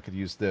kobolds, I could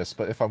use this,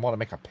 but if I want to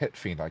make a pit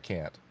fiend, I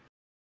can't.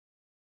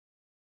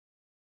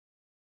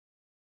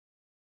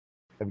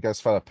 Have you guys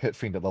found a pit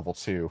fiend at level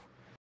 2?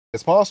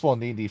 It's possible in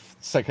D&D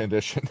 2nd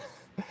edition.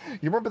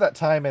 You remember that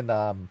time in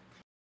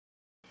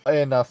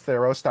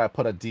Theros that I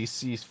put a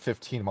DC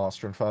 15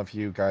 monster in front of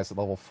you guys at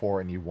level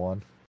 4 and you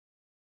won?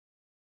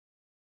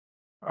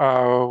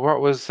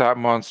 What was that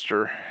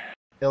monster?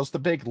 It was the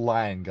big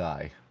lion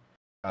guy.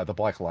 The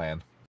black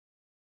lion.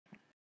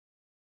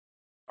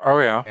 Oh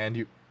yeah. And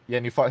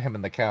you fought him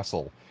in the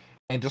castle.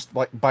 And just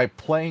like by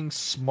playing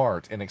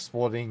smart and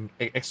exploiting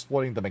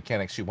the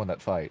mechanics, you won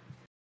that fight.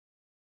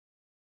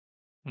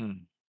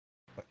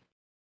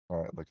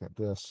 Alright, look at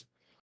this.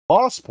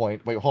 Boss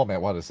point. Wait, hold on,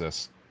 man. What is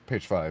this?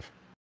 Page 5.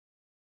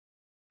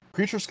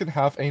 Creatures can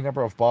have a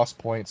number of boss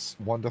points,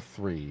 1 to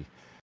 3,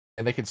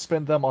 and they can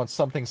spend them on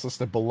some things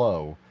listed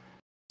below.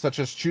 such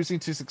as choosing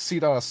to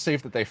succeed on a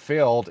save that they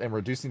failed and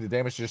reducing the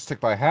damage you just took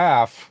by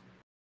half.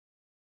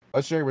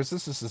 Legendary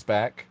Resistance is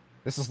back.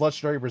 This is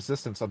Legendary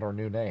Resistance under a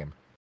new name.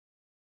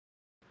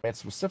 Made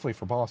specifically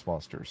for boss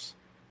monsters.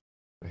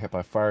 Hit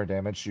by fire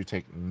damage, you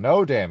take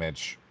no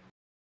damage.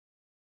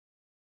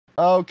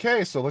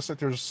 Okay, so it looks like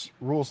there's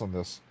rules on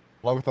this.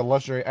 Along with the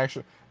legendary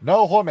action.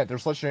 No, hold on a minute.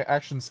 There's legendary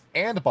actions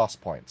and boss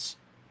points.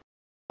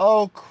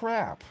 Oh,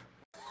 crap.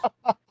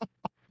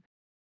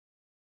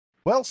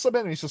 Well, some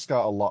enemies just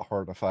got a lot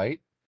harder to fight.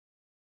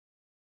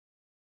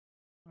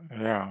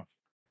 Yeah.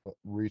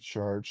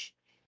 Recharge.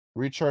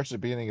 Recharge at the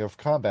beginning of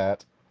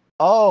combat.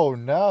 Oh,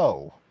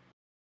 no.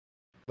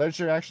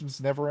 Legendary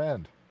actions never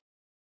end.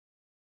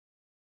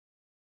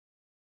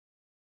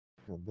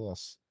 Look at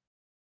this.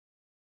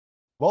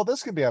 Well,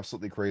 this could be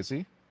absolutely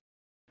crazy.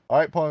 All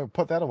right,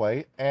 put that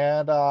away.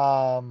 And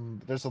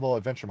there's a little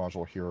adventure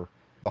module here.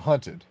 The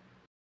Hunted.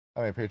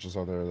 How many pages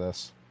are there of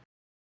this?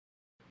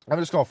 I'm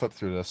just going to flip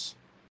through this.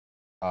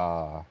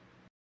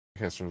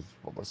 Okay, so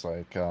what looks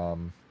like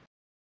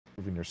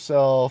proving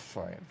yourself,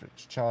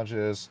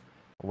 challenges,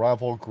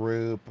 rival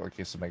group.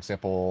 Okay, some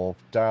example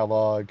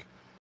dialogue,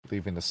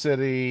 leaving the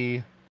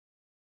city.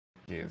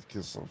 Yeah, it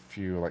gives a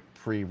few like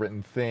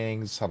pre-written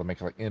things, how to make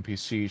like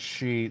NPC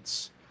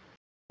sheets,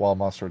 wild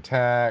monster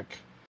attack.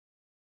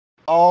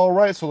 All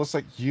right, so it looks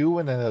like you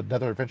and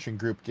another adventuring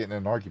group get in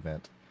an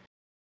argument,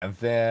 and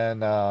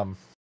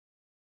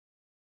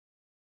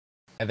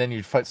then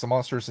you fight some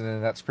monsters, and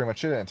then that's pretty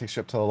much it. And it takes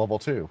you up to level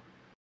 2.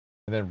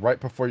 And then right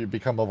before you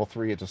become level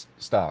 3, it just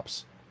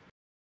stops.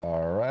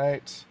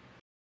 Alright.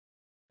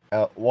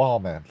 Wow,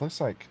 man.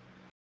 Looks like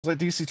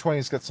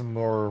DC20's got some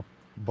more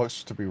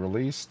books to be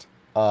released.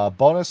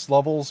 Bonus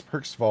levels,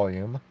 perks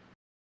volume.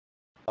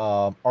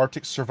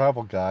 Arctic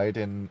Survival Guide,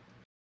 and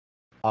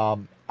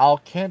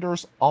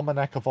Alcander's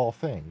Almanac of All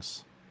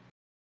Things.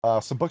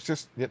 Some books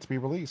just yet to be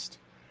released.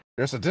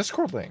 There's a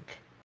Discord link.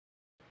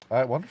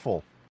 Alright,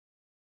 wonderful.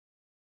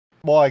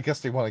 Well, I guess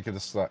they want to give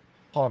us that.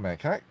 Hold on a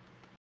minute.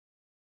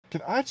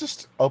 Can I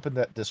just open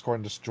that Discord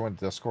and just join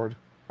the Discord?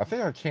 I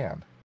think I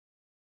can.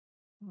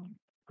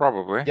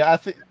 Probably. Yeah,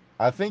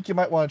 I think you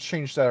might want to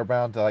change that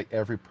around to like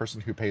every person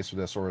who pays for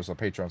this or is a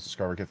Patreon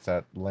subscriber gets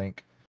that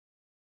link.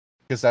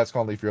 Because that's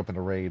going to leave you open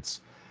to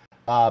raids.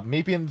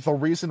 Meepian, the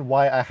reason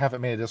why I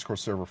haven't made a Discord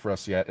server for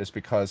us yet is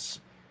because,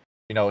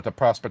 you know, the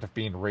prospect of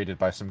being raided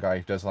by some guy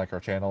who doesn't like our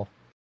channel.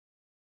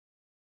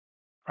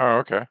 Oh,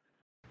 okay.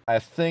 I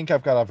think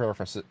I've got a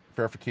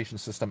verification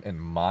system in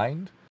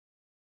mind,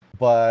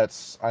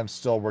 but I'm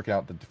still working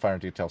out the finer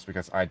details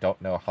because I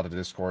don't know how to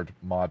Discord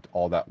mod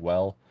all that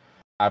well.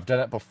 I've done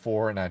it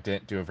before and I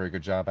didn't do a very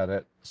good job at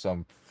it, so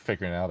I'm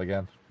figuring it out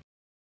again.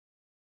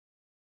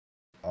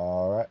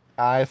 Alright.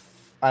 I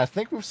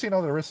think we've seen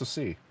all there is to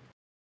see.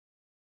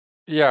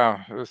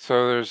 Yeah,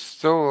 so there's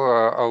still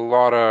a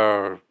lot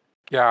of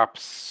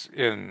gaps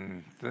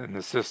in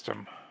the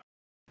system.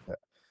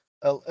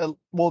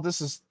 Well,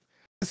 this is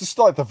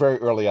still at the very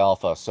early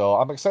alpha, so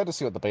I'm excited to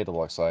see what the beta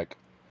looks like.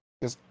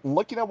 Because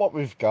looking at what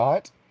we've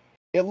got,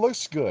 it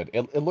looks good.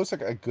 It looks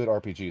like a good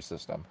RPG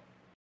system.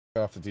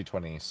 Off the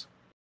D20s.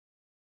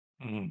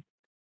 Mm-hmm.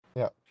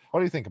 Yeah. What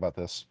do you think about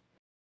this?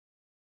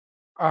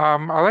 I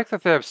like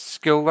that they have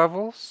skill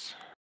levels.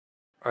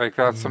 Like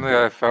that's something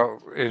I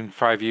felt in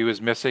 5e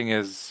was missing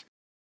is,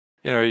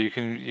 you know, you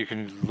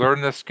can learn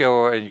the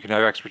skill and you can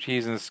have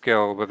expertise in the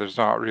skill, but there's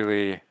not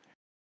really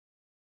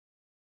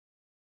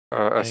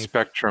a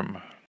spectrum.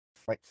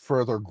 Like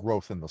further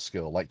growth in the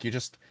skill. Like you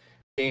just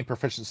gain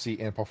proficiency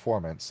in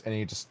performance and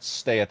you just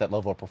stay at that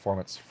level of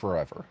performance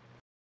forever.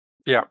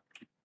 Yeah.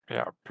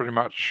 Yeah, pretty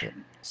much. Yeah.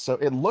 So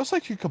it looks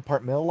like you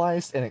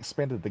compartmentalized and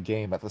expanded the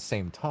game at the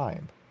same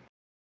time.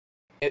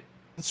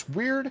 It's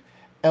weird.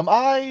 Am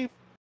I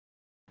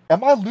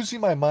losing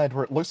my mind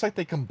where it looks like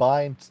they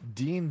combined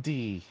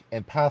D&D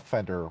and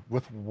Pathfinder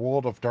with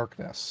World of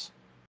Darkness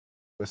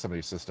with some of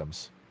these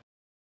systems?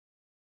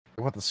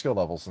 With the skill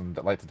levels and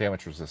like the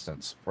damage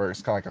resistance, or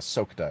it's kind of like a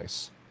soak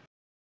dice.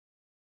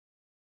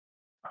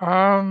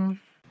 Yeah,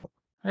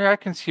 I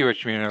can see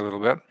what you mean a little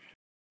bit.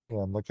 Yeah,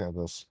 I'm looking at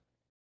this.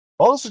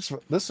 Oh, this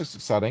looks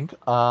exciting.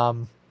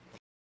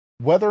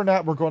 Whether or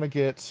not we're going to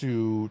get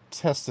to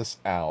test this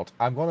out,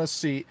 I'm going to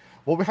see.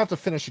 Well, we have to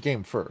finish the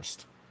game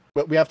first.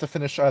 But we have to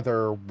finish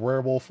either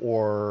Werewolf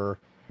or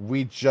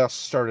we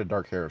just started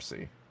Dark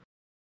Heresy.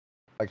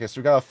 Okay, so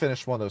we gotta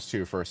finish one of those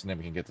two first, and then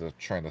we can get to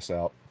trying this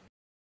out.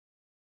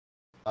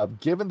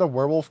 Given the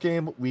Werewolf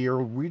game, we are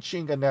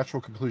reaching a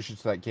natural conclusion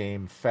to that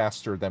game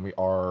faster than we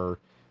are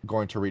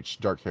going to reach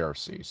Dark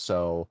Heresy.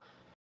 So,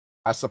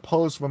 I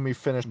suppose when we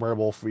finish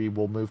Werewolf, we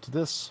will move to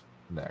this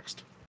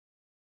next.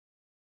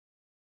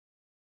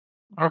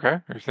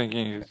 Okay, you're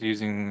thinking of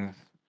using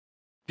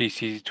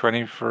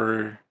DC20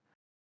 for...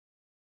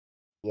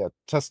 Yeah,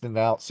 testing it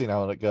out, seeing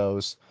how it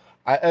goes.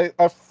 I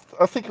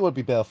think it would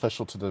be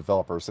beneficial to the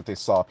developers if they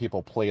saw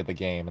people play the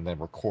game and then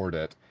record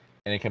it,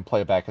 and it can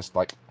play back as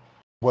like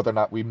whether or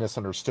not we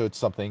misunderstood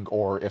something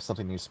or if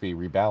something needs to be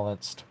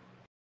rebalanced.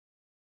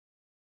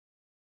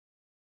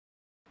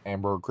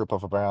 And we're a group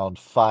of around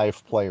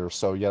 5 players,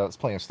 so yeah, that's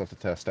plenty of stuff to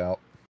test out.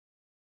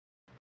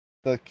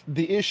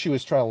 The issue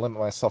is trying to limit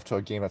myself to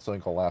a game that's only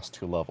going to last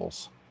 2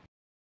 levels.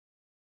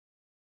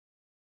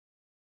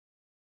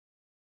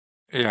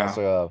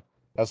 Yeah.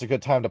 That's a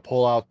good time to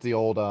pull out the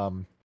old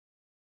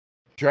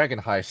Dragon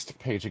Heist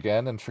page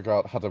again and figure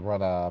out how to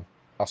run a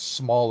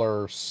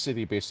smaller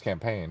city-based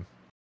campaign.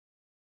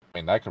 I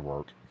mean, that could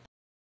work.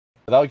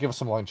 But that would give us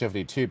some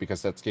longevity too,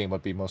 because that game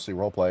would be mostly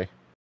roleplay.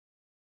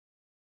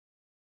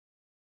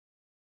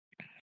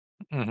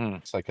 Mm-hmm.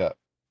 It's like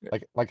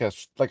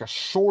a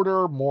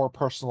shorter, more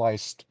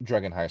personalized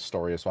Dragon Heist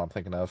story is what I'm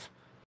thinking of.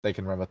 They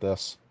can run with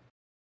this,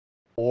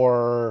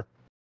 or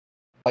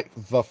like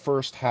the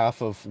first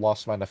half of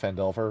Lost Mine of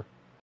Phandelver,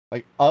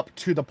 like up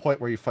to the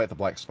point where you fight the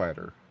Black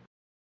Spider.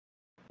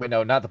 Wait,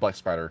 no, not the Black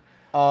Spider.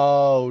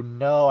 Oh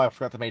no, I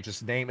forgot the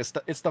mage's name. It's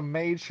the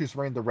mage who's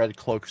wearing the red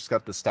cloak who's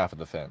got the staff of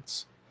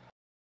defense.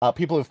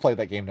 People who've played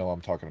that game know what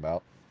I'm talking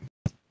about.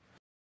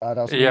 That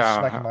was me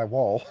smacking Yeah. my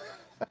wall.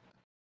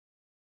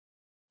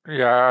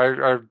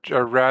 Yeah, I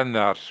ran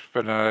that,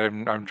 but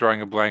I'm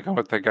drawing a blank on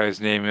what that guy's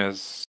name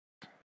is.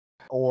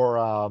 or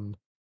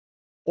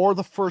or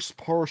the first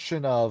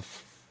portion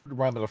of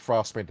Run of the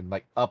Frost Maiden,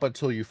 like up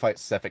until you fight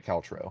Sephic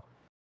Caltro.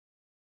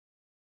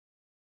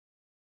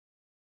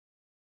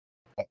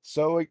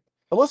 So it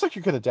looks like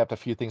you could adapt a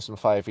few things from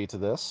 5e to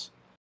this,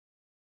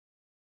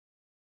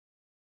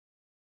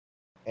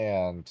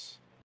 and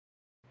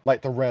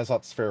like the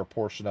Renaissance Fair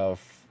portion of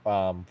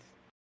Bog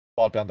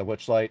Down the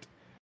Witchlight.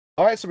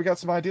 All right, so we got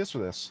some ideas for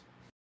this.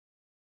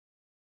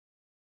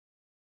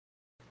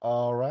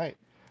 All right.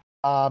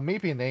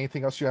 Maybe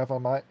anything else you have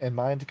in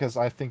mind? Because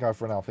I think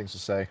I've run out of things to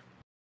say.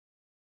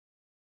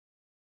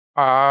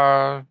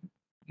 Uh,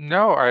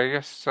 no, I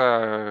guess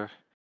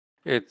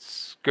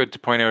it's good to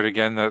point out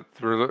again that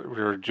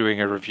we're doing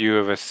a review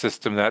of a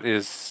system that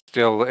is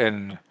still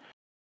in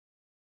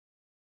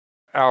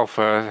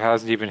alpha. It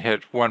hasn't even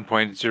hit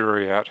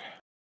 1.0 yet.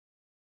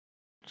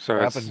 So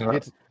Yeah, but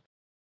it's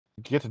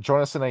you get to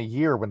join us in a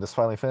year when this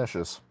finally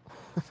finishes,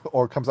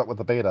 or comes out with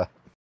the beta.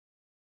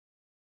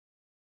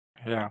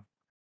 yeah.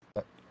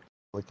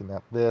 Looking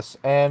at this,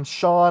 and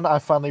Shaun, I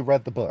finally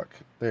read the book.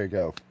 There you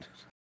go.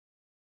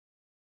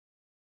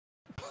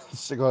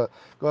 So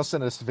go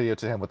send this video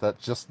to him with that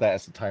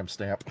as a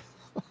timestamp.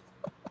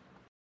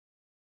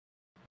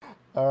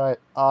 All right.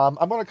 I'm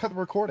gonna cut the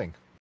recording.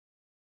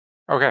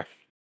 Okay.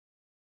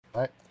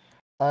 All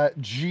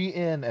right.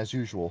 GN as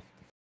usual.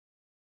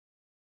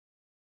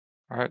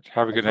 All right.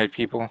 Have a good night,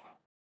 people.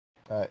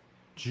 All right.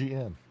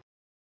 GN.